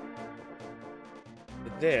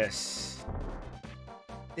with this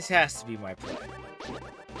has to be my play.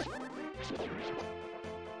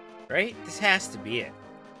 Right? This has to be it.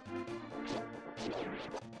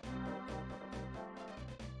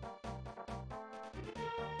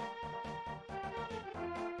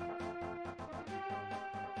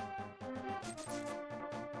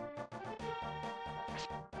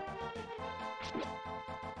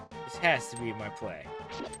 This has to be my play.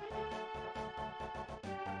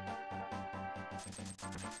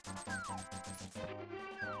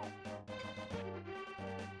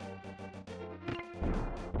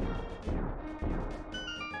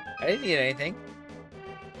 I didn't need anything.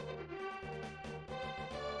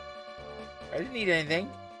 I didn't need anything.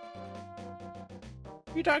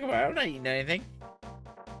 What are you talking about? I'm not eating anything.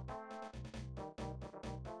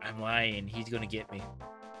 I'm lying. He's gonna get me.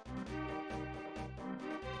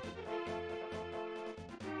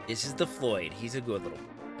 This is the Floyd. He's a good little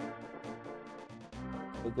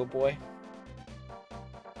boy. Good boy.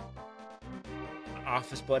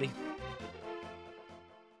 Office buddy.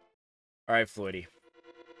 Alright, Floydy.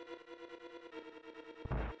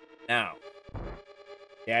 Now,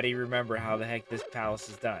 Daddy, remember how the heck this palace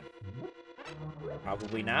is done?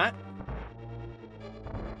 Probably not.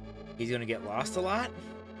 He's gonna get lost a lot.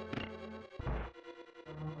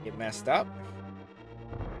 Get messed up.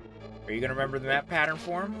 Are you gonna remember the map pattern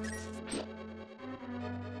for him?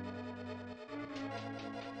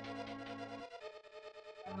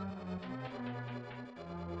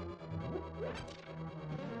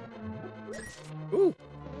 Ooh!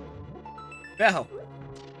 Bell!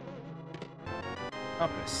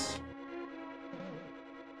 Compass.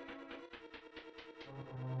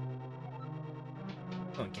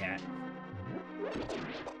 Come on, cat.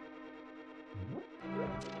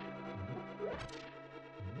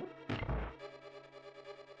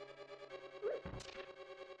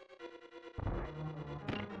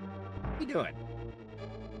 What are you doing?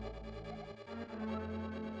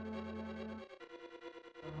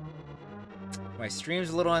 My stream's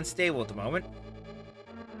a little unstable at the moment.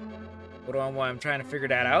 Hold on while I'm trying to figure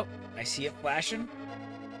that out. I see it flashing.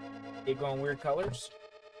 It going weird colors.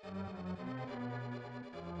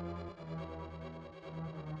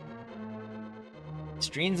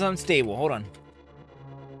 Stream's unstable. Hold on.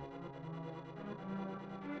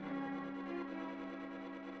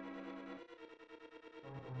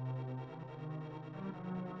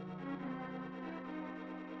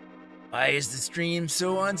 Why is the stream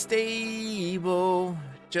so unstable?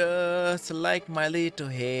 Just like my little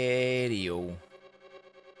head-o.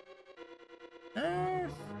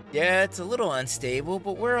 Yeah, it's a little unstable,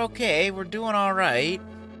 but we're okay. We're doing all right.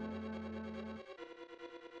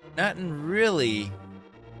 Nothing really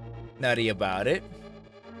nutty about it.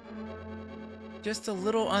 Just a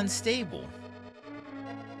little unstable.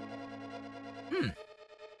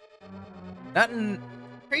 Nothing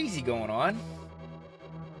crazy going on.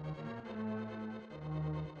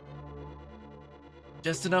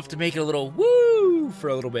 Just enough to make it a little woo for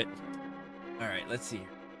a little bit. All right, let's see.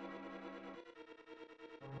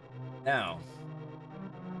 Now.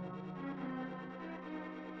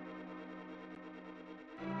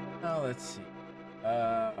 Now let's see.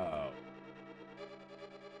 All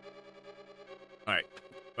right,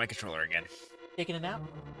 my controller again. Taking a nap?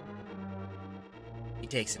 He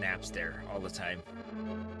takes naps there all the time.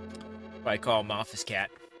 I call him Office Cat.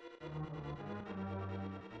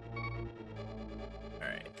 All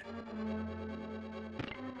right.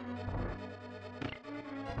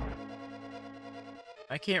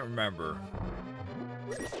 I can't remember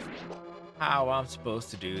how I'm supposed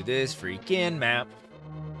to do this freaking map.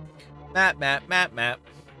 Map.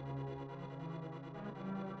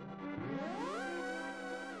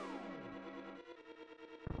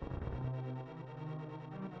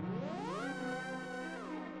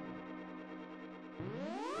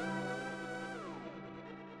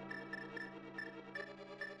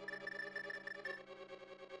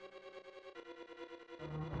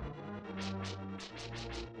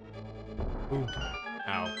 Boom.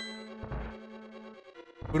 Ow.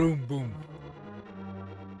 Boom, boom.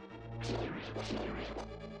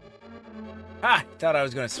 Ah, thought I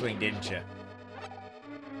was gonna swing, didn't you?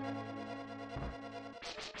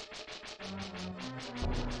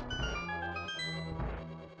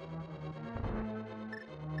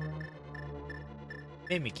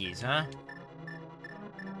 Mimikys, huh?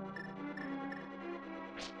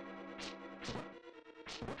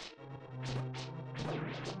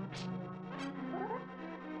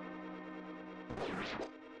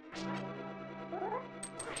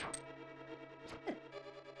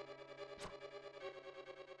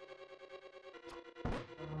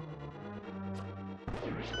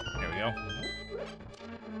 There we go.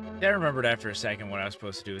 I remembered after a second what I was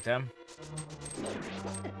supposed to do with them.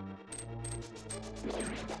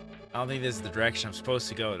 I don't think this is the direction I'm supposed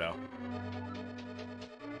to go, though.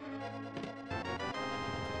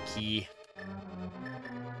 Key.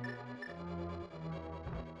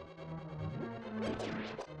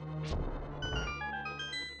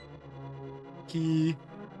 Key.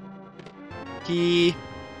 Key.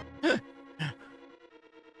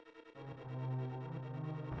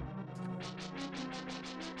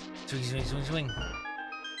 Swing.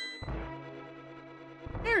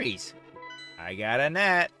 Berries. I got a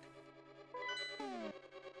net.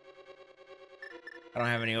 I don't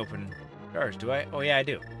have any open jars, do I? Oh, yeah, I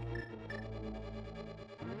do.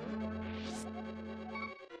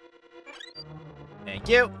 Thank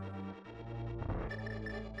you.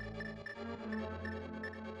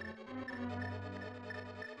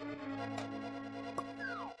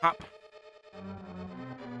 Hop.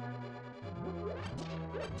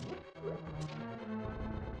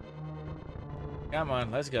 Come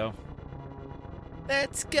on, let's go.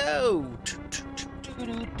 Let's go.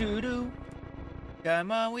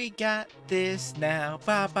 Come on, we got this now.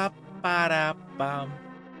 Ba ba ba da bum.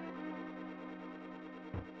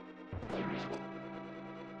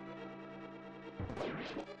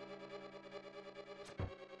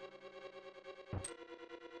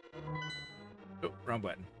 Oh, wrong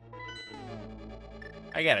button.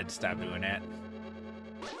 I gotta stop doing that.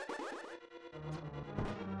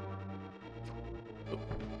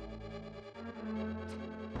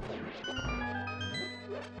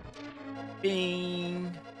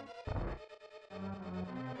 Bing.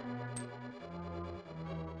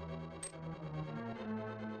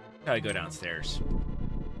 Gotta go downstairs.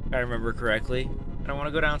 If I remember correctly. I don't want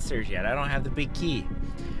to go downstairs yet. I don't have the big key.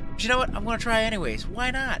 But you know what? I'm gonna try anyways. Why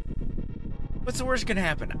not? What's the worst gonna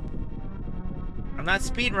happen? I'm not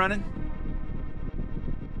speed running.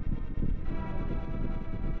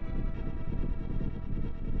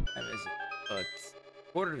 What is it? Oh, it's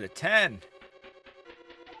 9:45.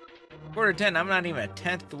 9:45. I'm not even a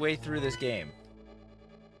tenth the way through this game.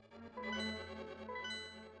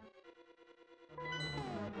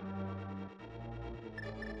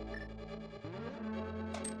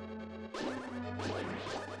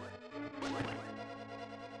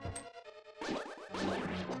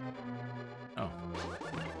 Oh.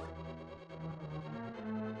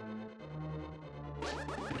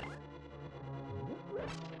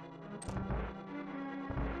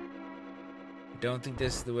 don't think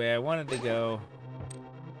this is the way I wanted to go.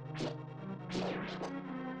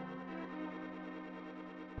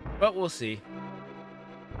 But we'll see.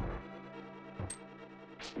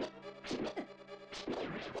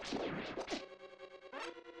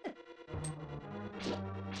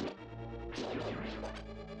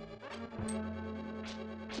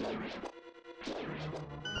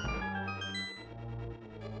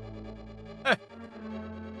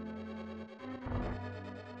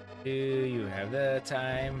 Do you have the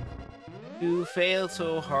time to fail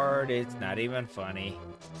so hard it's not even funny?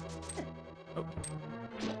 Oh.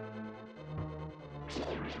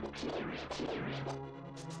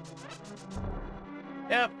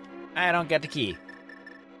 Yep, I don't get the key.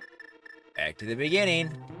 Back to the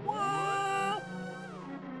beginning.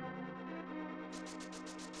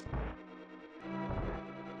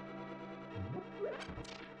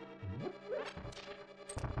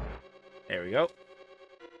 There we go.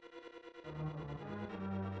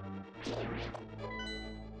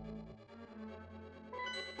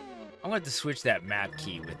 I'm going to switch that map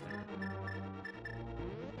key with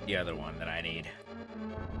the other one that I need.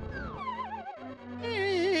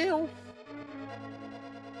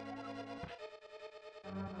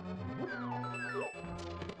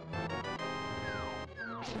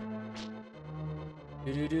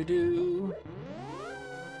 Do do do do.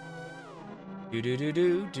 Do do do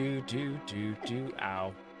do do do do do.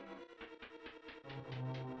 Ow.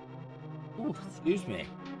 Ooh, excuse me.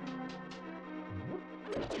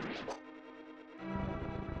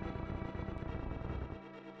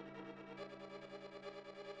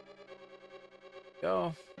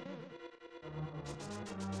 Go.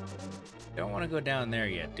 Don't want to go down there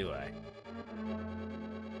yet, do I?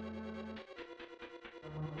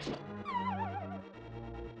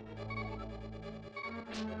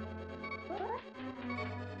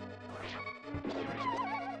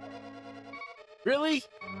 Really?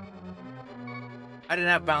 I did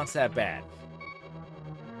not bounce that bad.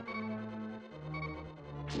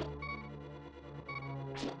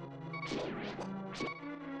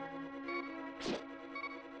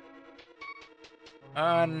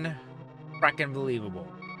 Frickin' believable.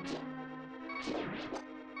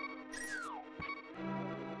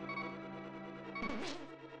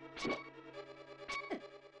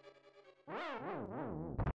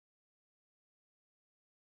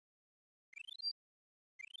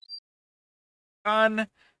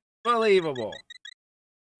 Unbelievable.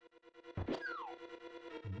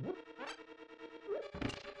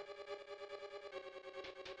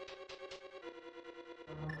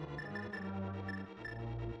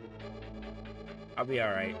 I'll be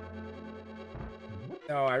alright.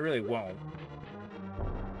 No, I really won't.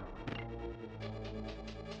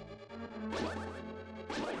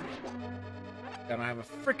 I don't have a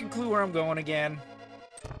freaking clue where I'm going again.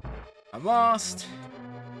 I'm lost.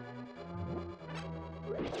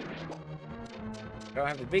 I don't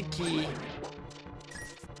have the big key.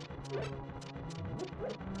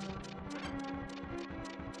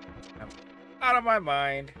 I'm out of my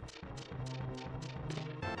mind.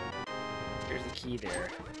 Here's the key there.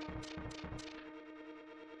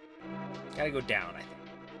 Gotta go down, I think.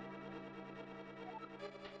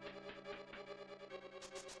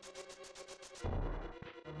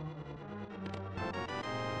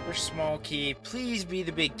 First small key. Please be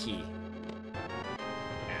the big key.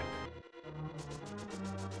 Map.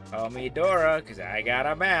 Call me Dora, because I got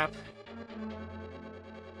a map.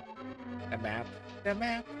 A map. The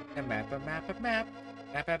map. A map. A map. A map.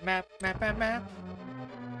 Map. A map. Map. A map.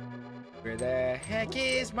 Where the heck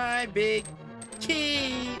is my big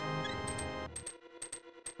key?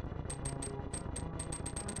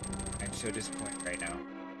 I'm so disappointed right now.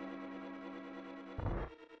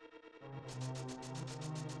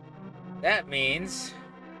 That means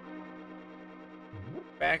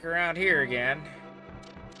back around here again.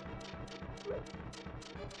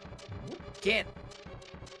 Can't.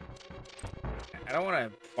 I don't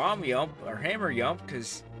want to bomb yump or hammer yump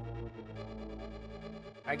because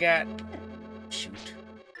I got. Shoot.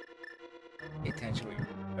 Pay attention when you're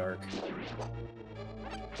dark.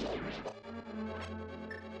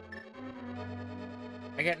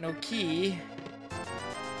 I got no key.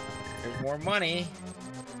 There's more money.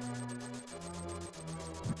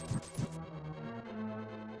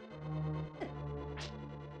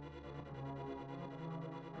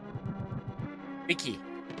 Big key.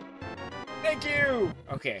 Thank you!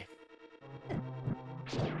 Okay.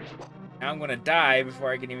 Now I'm gonna die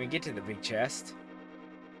before I can even get to the big chest.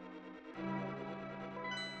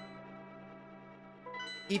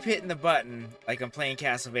 Keep hitting the button like I'm playing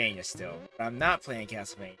Castlevania still. But I'm not playing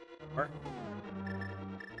Castlevania anymore.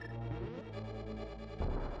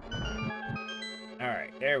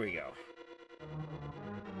 There we go.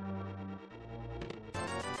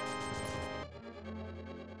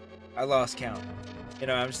 I lost count. You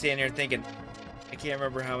know, I'm standing here thinking, I can't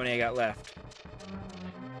remember how many I got left.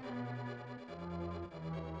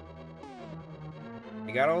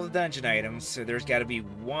 I got all the dungeon items, so there's got to be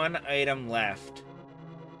one item left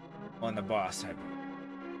on the boss type.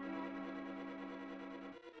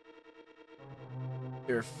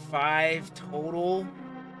 There are 5 total.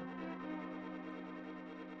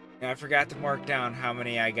 And I forgot to mark down how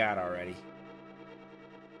many I got already.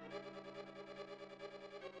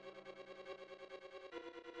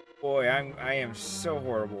 Boy, I am so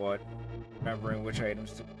horrible at remembering which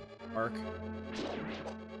items to mark.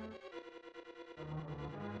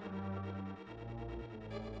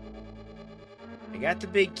 I got the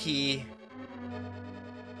big key.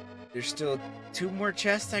 There's still 2 more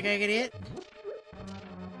chests I gotta get.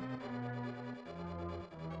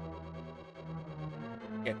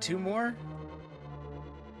 Yeah, 2 more.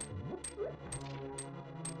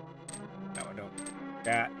 No, I don't.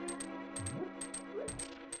 Got.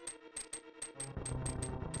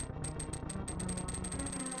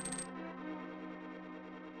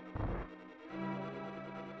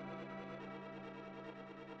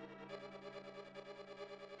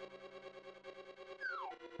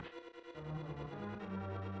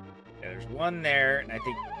 Yeah, there's one there, and I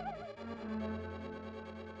think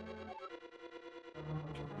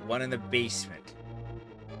one in the basement.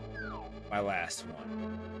 My last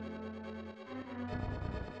one.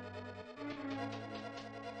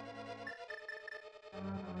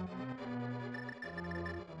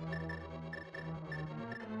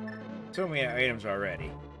 So many items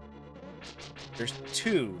already. There's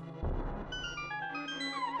 2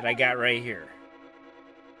 that I got right here.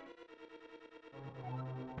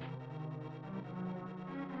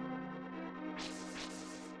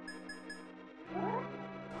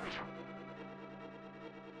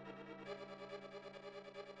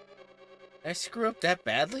 Did I screw up that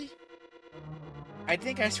badly? I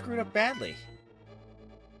think I screwed up badly.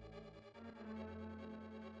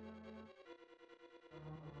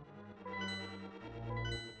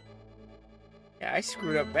 Yeah, I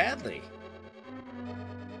screwed up badly.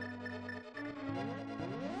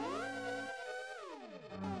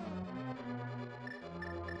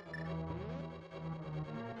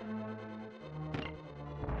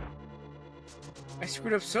 I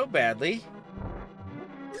screwed up so badly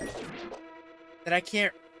that I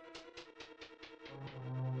can't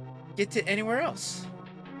get to anywhere else.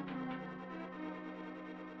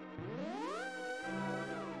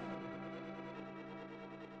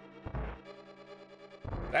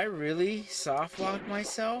 Did I really soft lock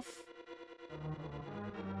myself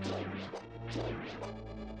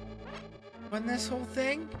on this whole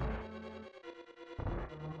thing?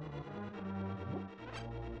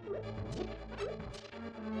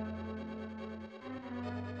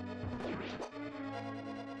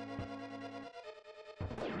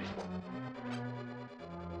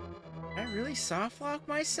 Did I really soft lock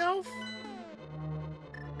myself?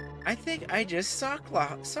 I think I just soft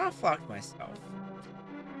locked myself.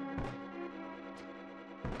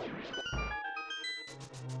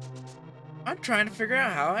 I'm trying to figure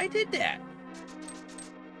out how I did that.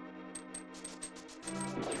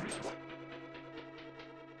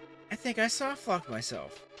 I think I soft locked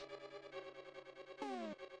myself.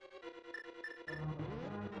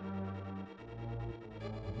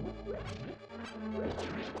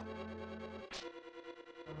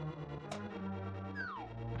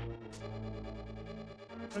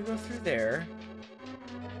 I'll go through there.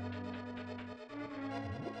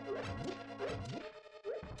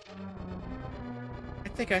 I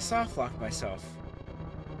think I soft locked myself.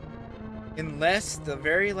 Unless the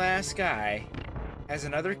very last guy has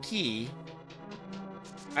another key,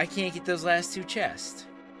 I can't get those last 2 chests.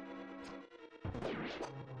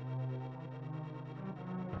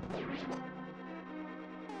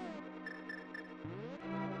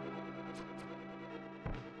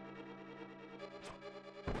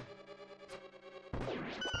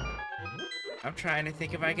 I'm trying to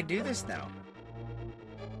think if I can do this now.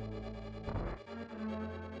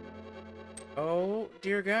 Oh,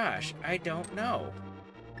 dear gosh, I don't know.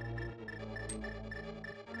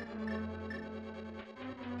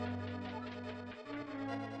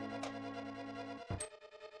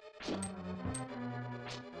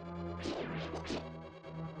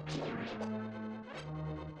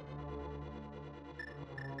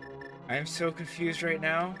 I am so confused right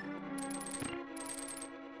now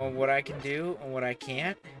on what I can do and what I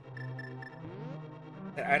can't,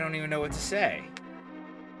 that I don't even know what to say.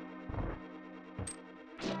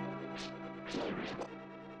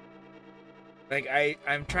 Like,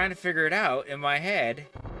 I'm trying to figure it out in my head.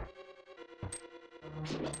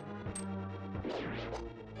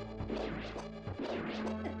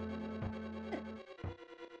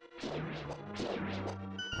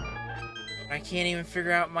 I can't even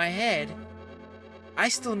figure out in my head. I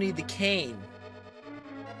still need the cane.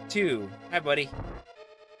 Too. Hi, buddy.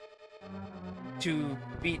 To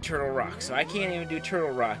beat Turtle Rock. So I can't even do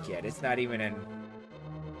Turtle Rock yet. It's not even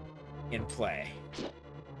in play.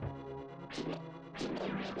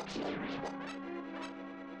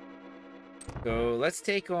 So let's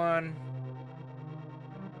take on...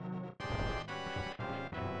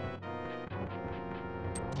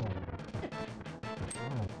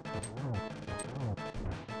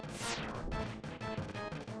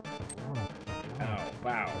 Oh,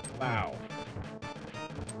 wow, wow.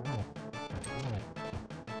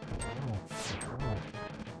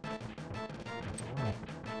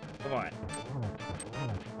 Come on.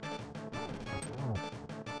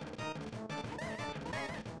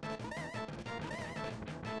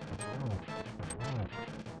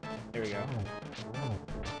 There we go.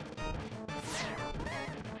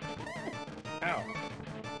 Ow.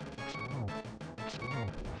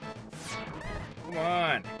 Come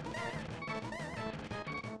on.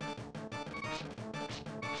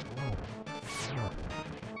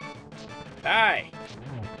 Die.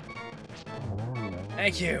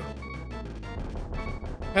 Thank you.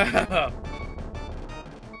 That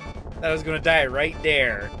was gonna die right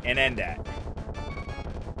there and end that.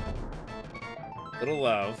 Little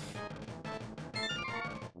love.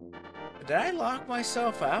 Did I lock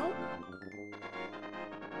myself out?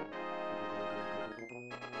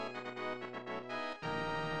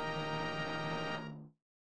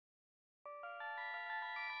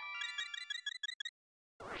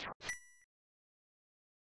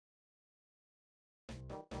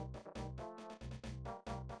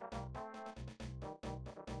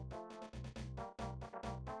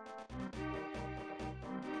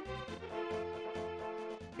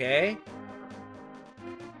 Okay.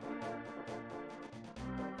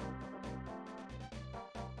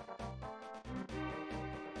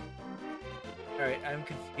 Alright, I'm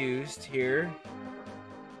confused here.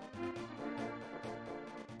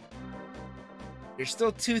 There's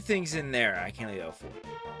still two things in there I can't go for.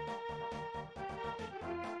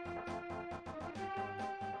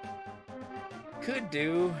 Could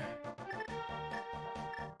do.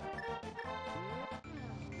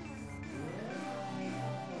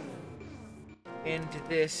 Into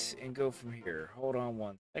this and go from here. Hold on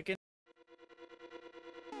one second.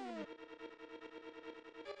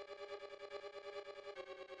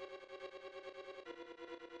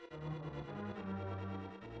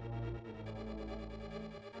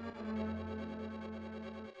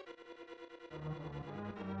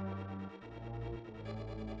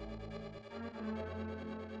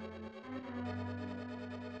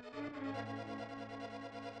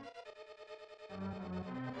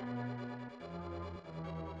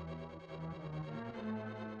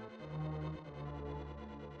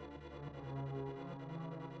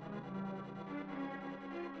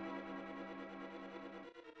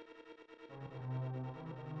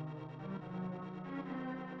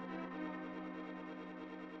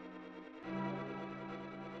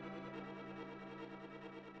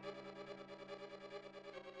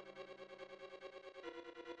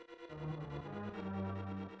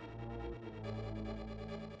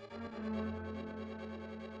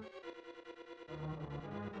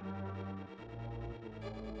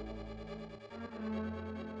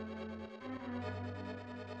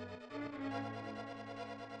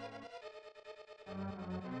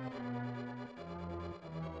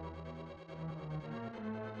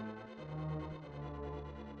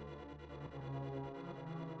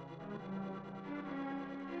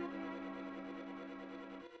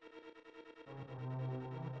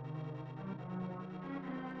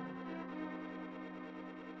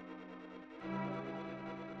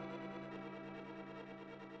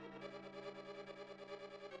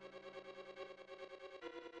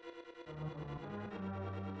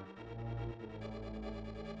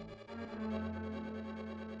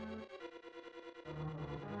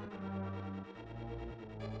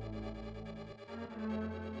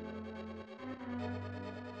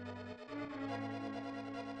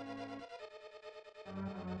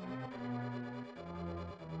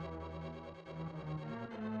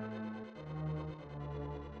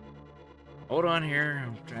 Hold on here.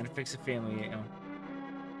 I'm trying to fix a family,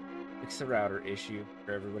 fix the router issue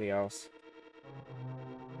for everybody else.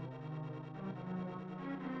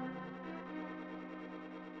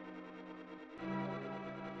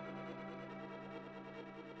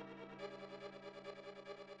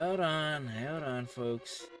 Hold on,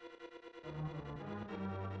 folks.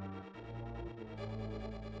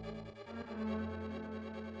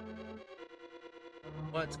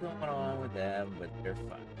 What's going on with them? But they're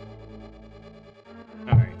fine.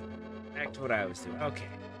 Alright, back to what I was doing. Okay.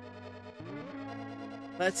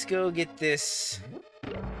 Let's go get this.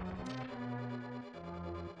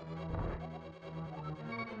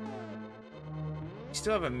 We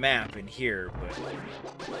still have a map in here, but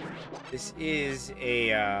this is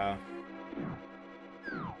a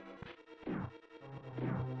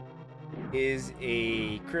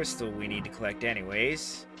crystal we need to collect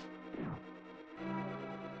anyways.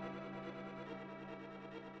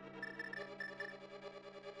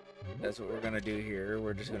 That's what we're gonna do here.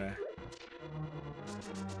 We're just gonna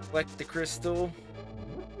collect the crystal.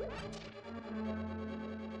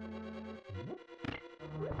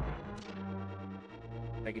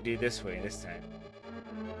 I could do this way this time.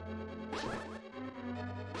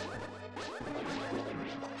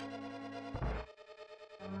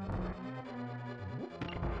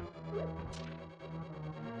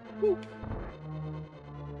 Whoop.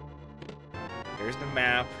 There's the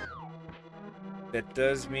map. That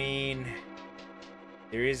does mean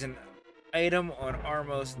there is an item on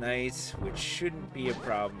Armos Nights, which shouldn't be a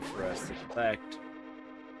problem for us to collect.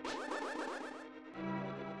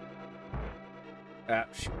 Ah,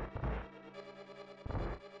 shoot.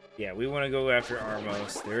 Yeah, we want to go after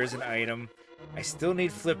Armos. There is an item. I still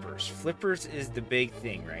need flippers. Flippers is the big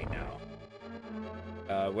thing right now.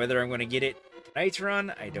 Whether I'm going to get it tonight's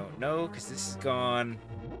run, I don't know, because this has gone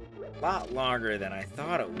a lot longer than I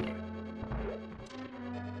thought it would.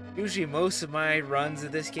 Usually most of my runs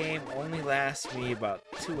of this game only last me about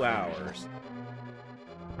 2 hours.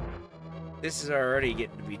 This is already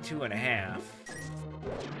getting to be 2.5.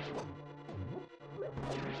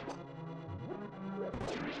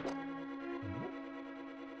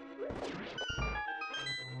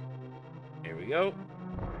 There we go.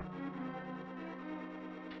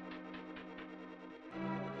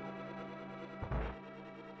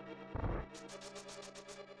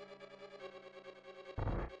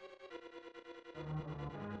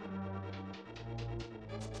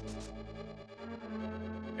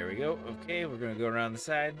 There we go. Okay, we're gonna go around the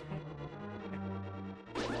side.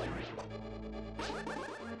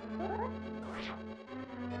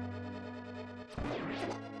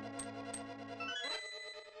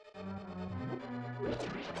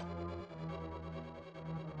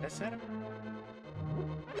 That's that.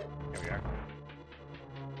 There we are.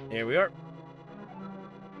 There we are.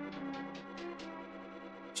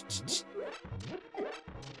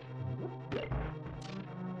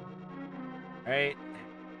 All right.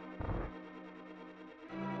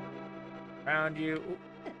 Around you. Ooh.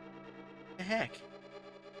 What the heck?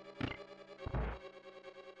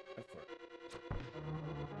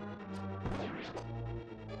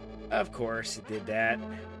 Of course it did that.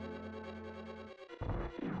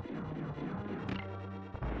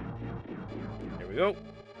 There we go.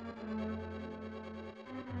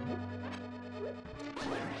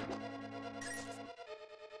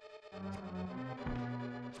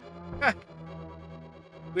 Ha!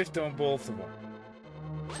 Whiffed on both of them.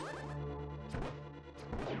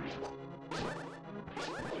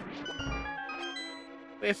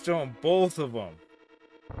 Whiffed on both of them.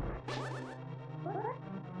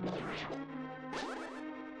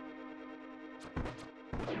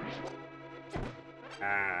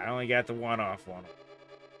 Ah, I only got the one off one.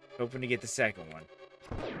 Hoping to get the second one.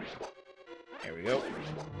 There we go.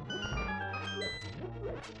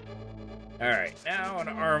 Alright, now on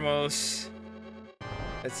Armos.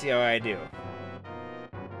 Let's see how I do.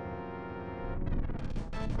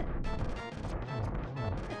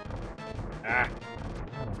 Ah.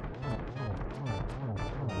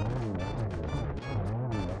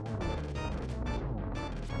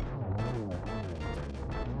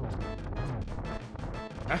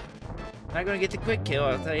 Not gonna get the quick kill,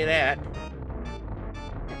 I'll tell you that.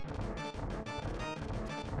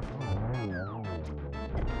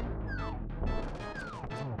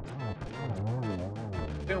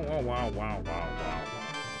 Wow.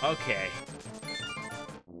 Okay.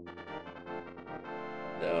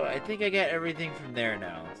 So I think I got everything from there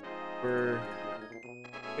now. We're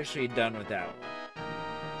officially done with that one.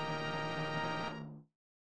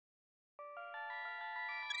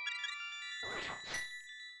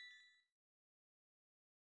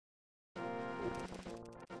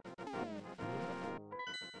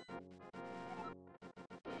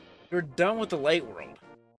 We're done with the light world.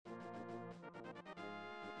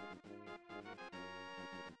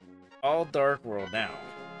 All dark world now.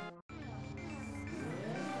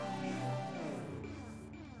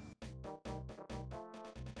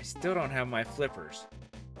 still don't have my flippers.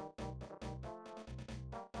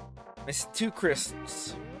 Missed 2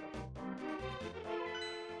 crystals.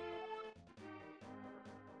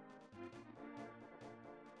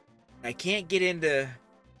 I can't get into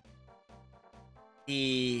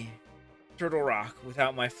the Turtle Rock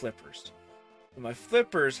without my flippers. My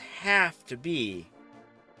flippers have to be...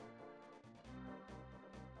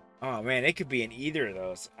 Oh man, it could be in either of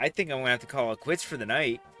those. I think I'm going to have to call it quits for the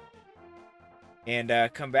night. And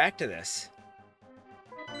come back to this.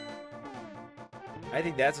 I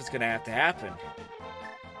think that's what's going to have to happen.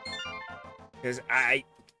 Because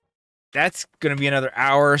that's going to be another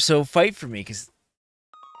hour or so fight for me. Because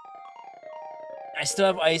I still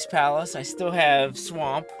have Ice Palace. I still have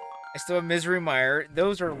Swamp. I still have Misery Mire.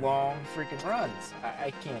 Those are long freaking runs.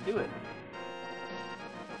 I can't do it.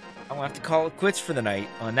 I'm going to have to call it quits for the night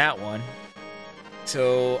on that one.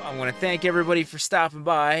 So I'm going to thank everybody for stopping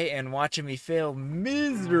by and watching me fail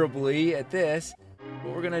miserably at this.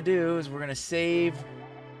 What we're going to do is we're going to save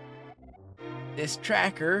this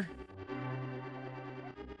tracker.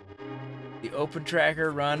 The open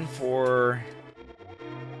tracker run for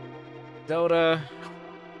Zelda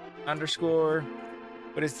underscore...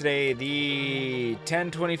 What is today? The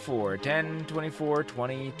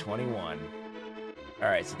 10/24/2021.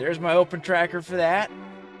 Alright, so there's my open tracker for that.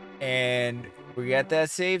 And we got that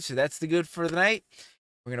saved, so that's the good for the night.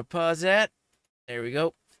 We're going to pause that. There we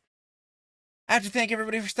go. I have to thank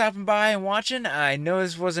everybody for stopping by and watching. I know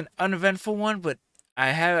this was an uneventful one, but I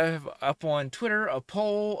have up on Twitter a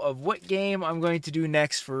poll of what game I'm going to do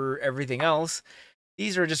next for everything else.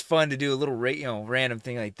 These are just fun to do, a little random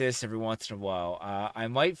thing like this every once in a while. I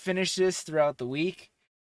might finish this throughout the week,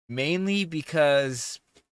 mainly because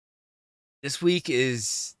this week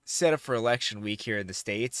is set up for election week here in the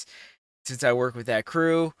States. Since I work with that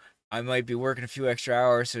crew, I might be working a few extra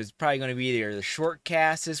hours, so it's probably going to be either the short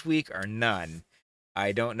cast this week or none.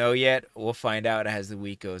 I don't know yet. We'll find out as the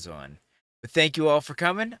week goes on. But thank you all for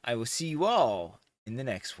coming. I will see you all in the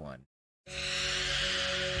next one.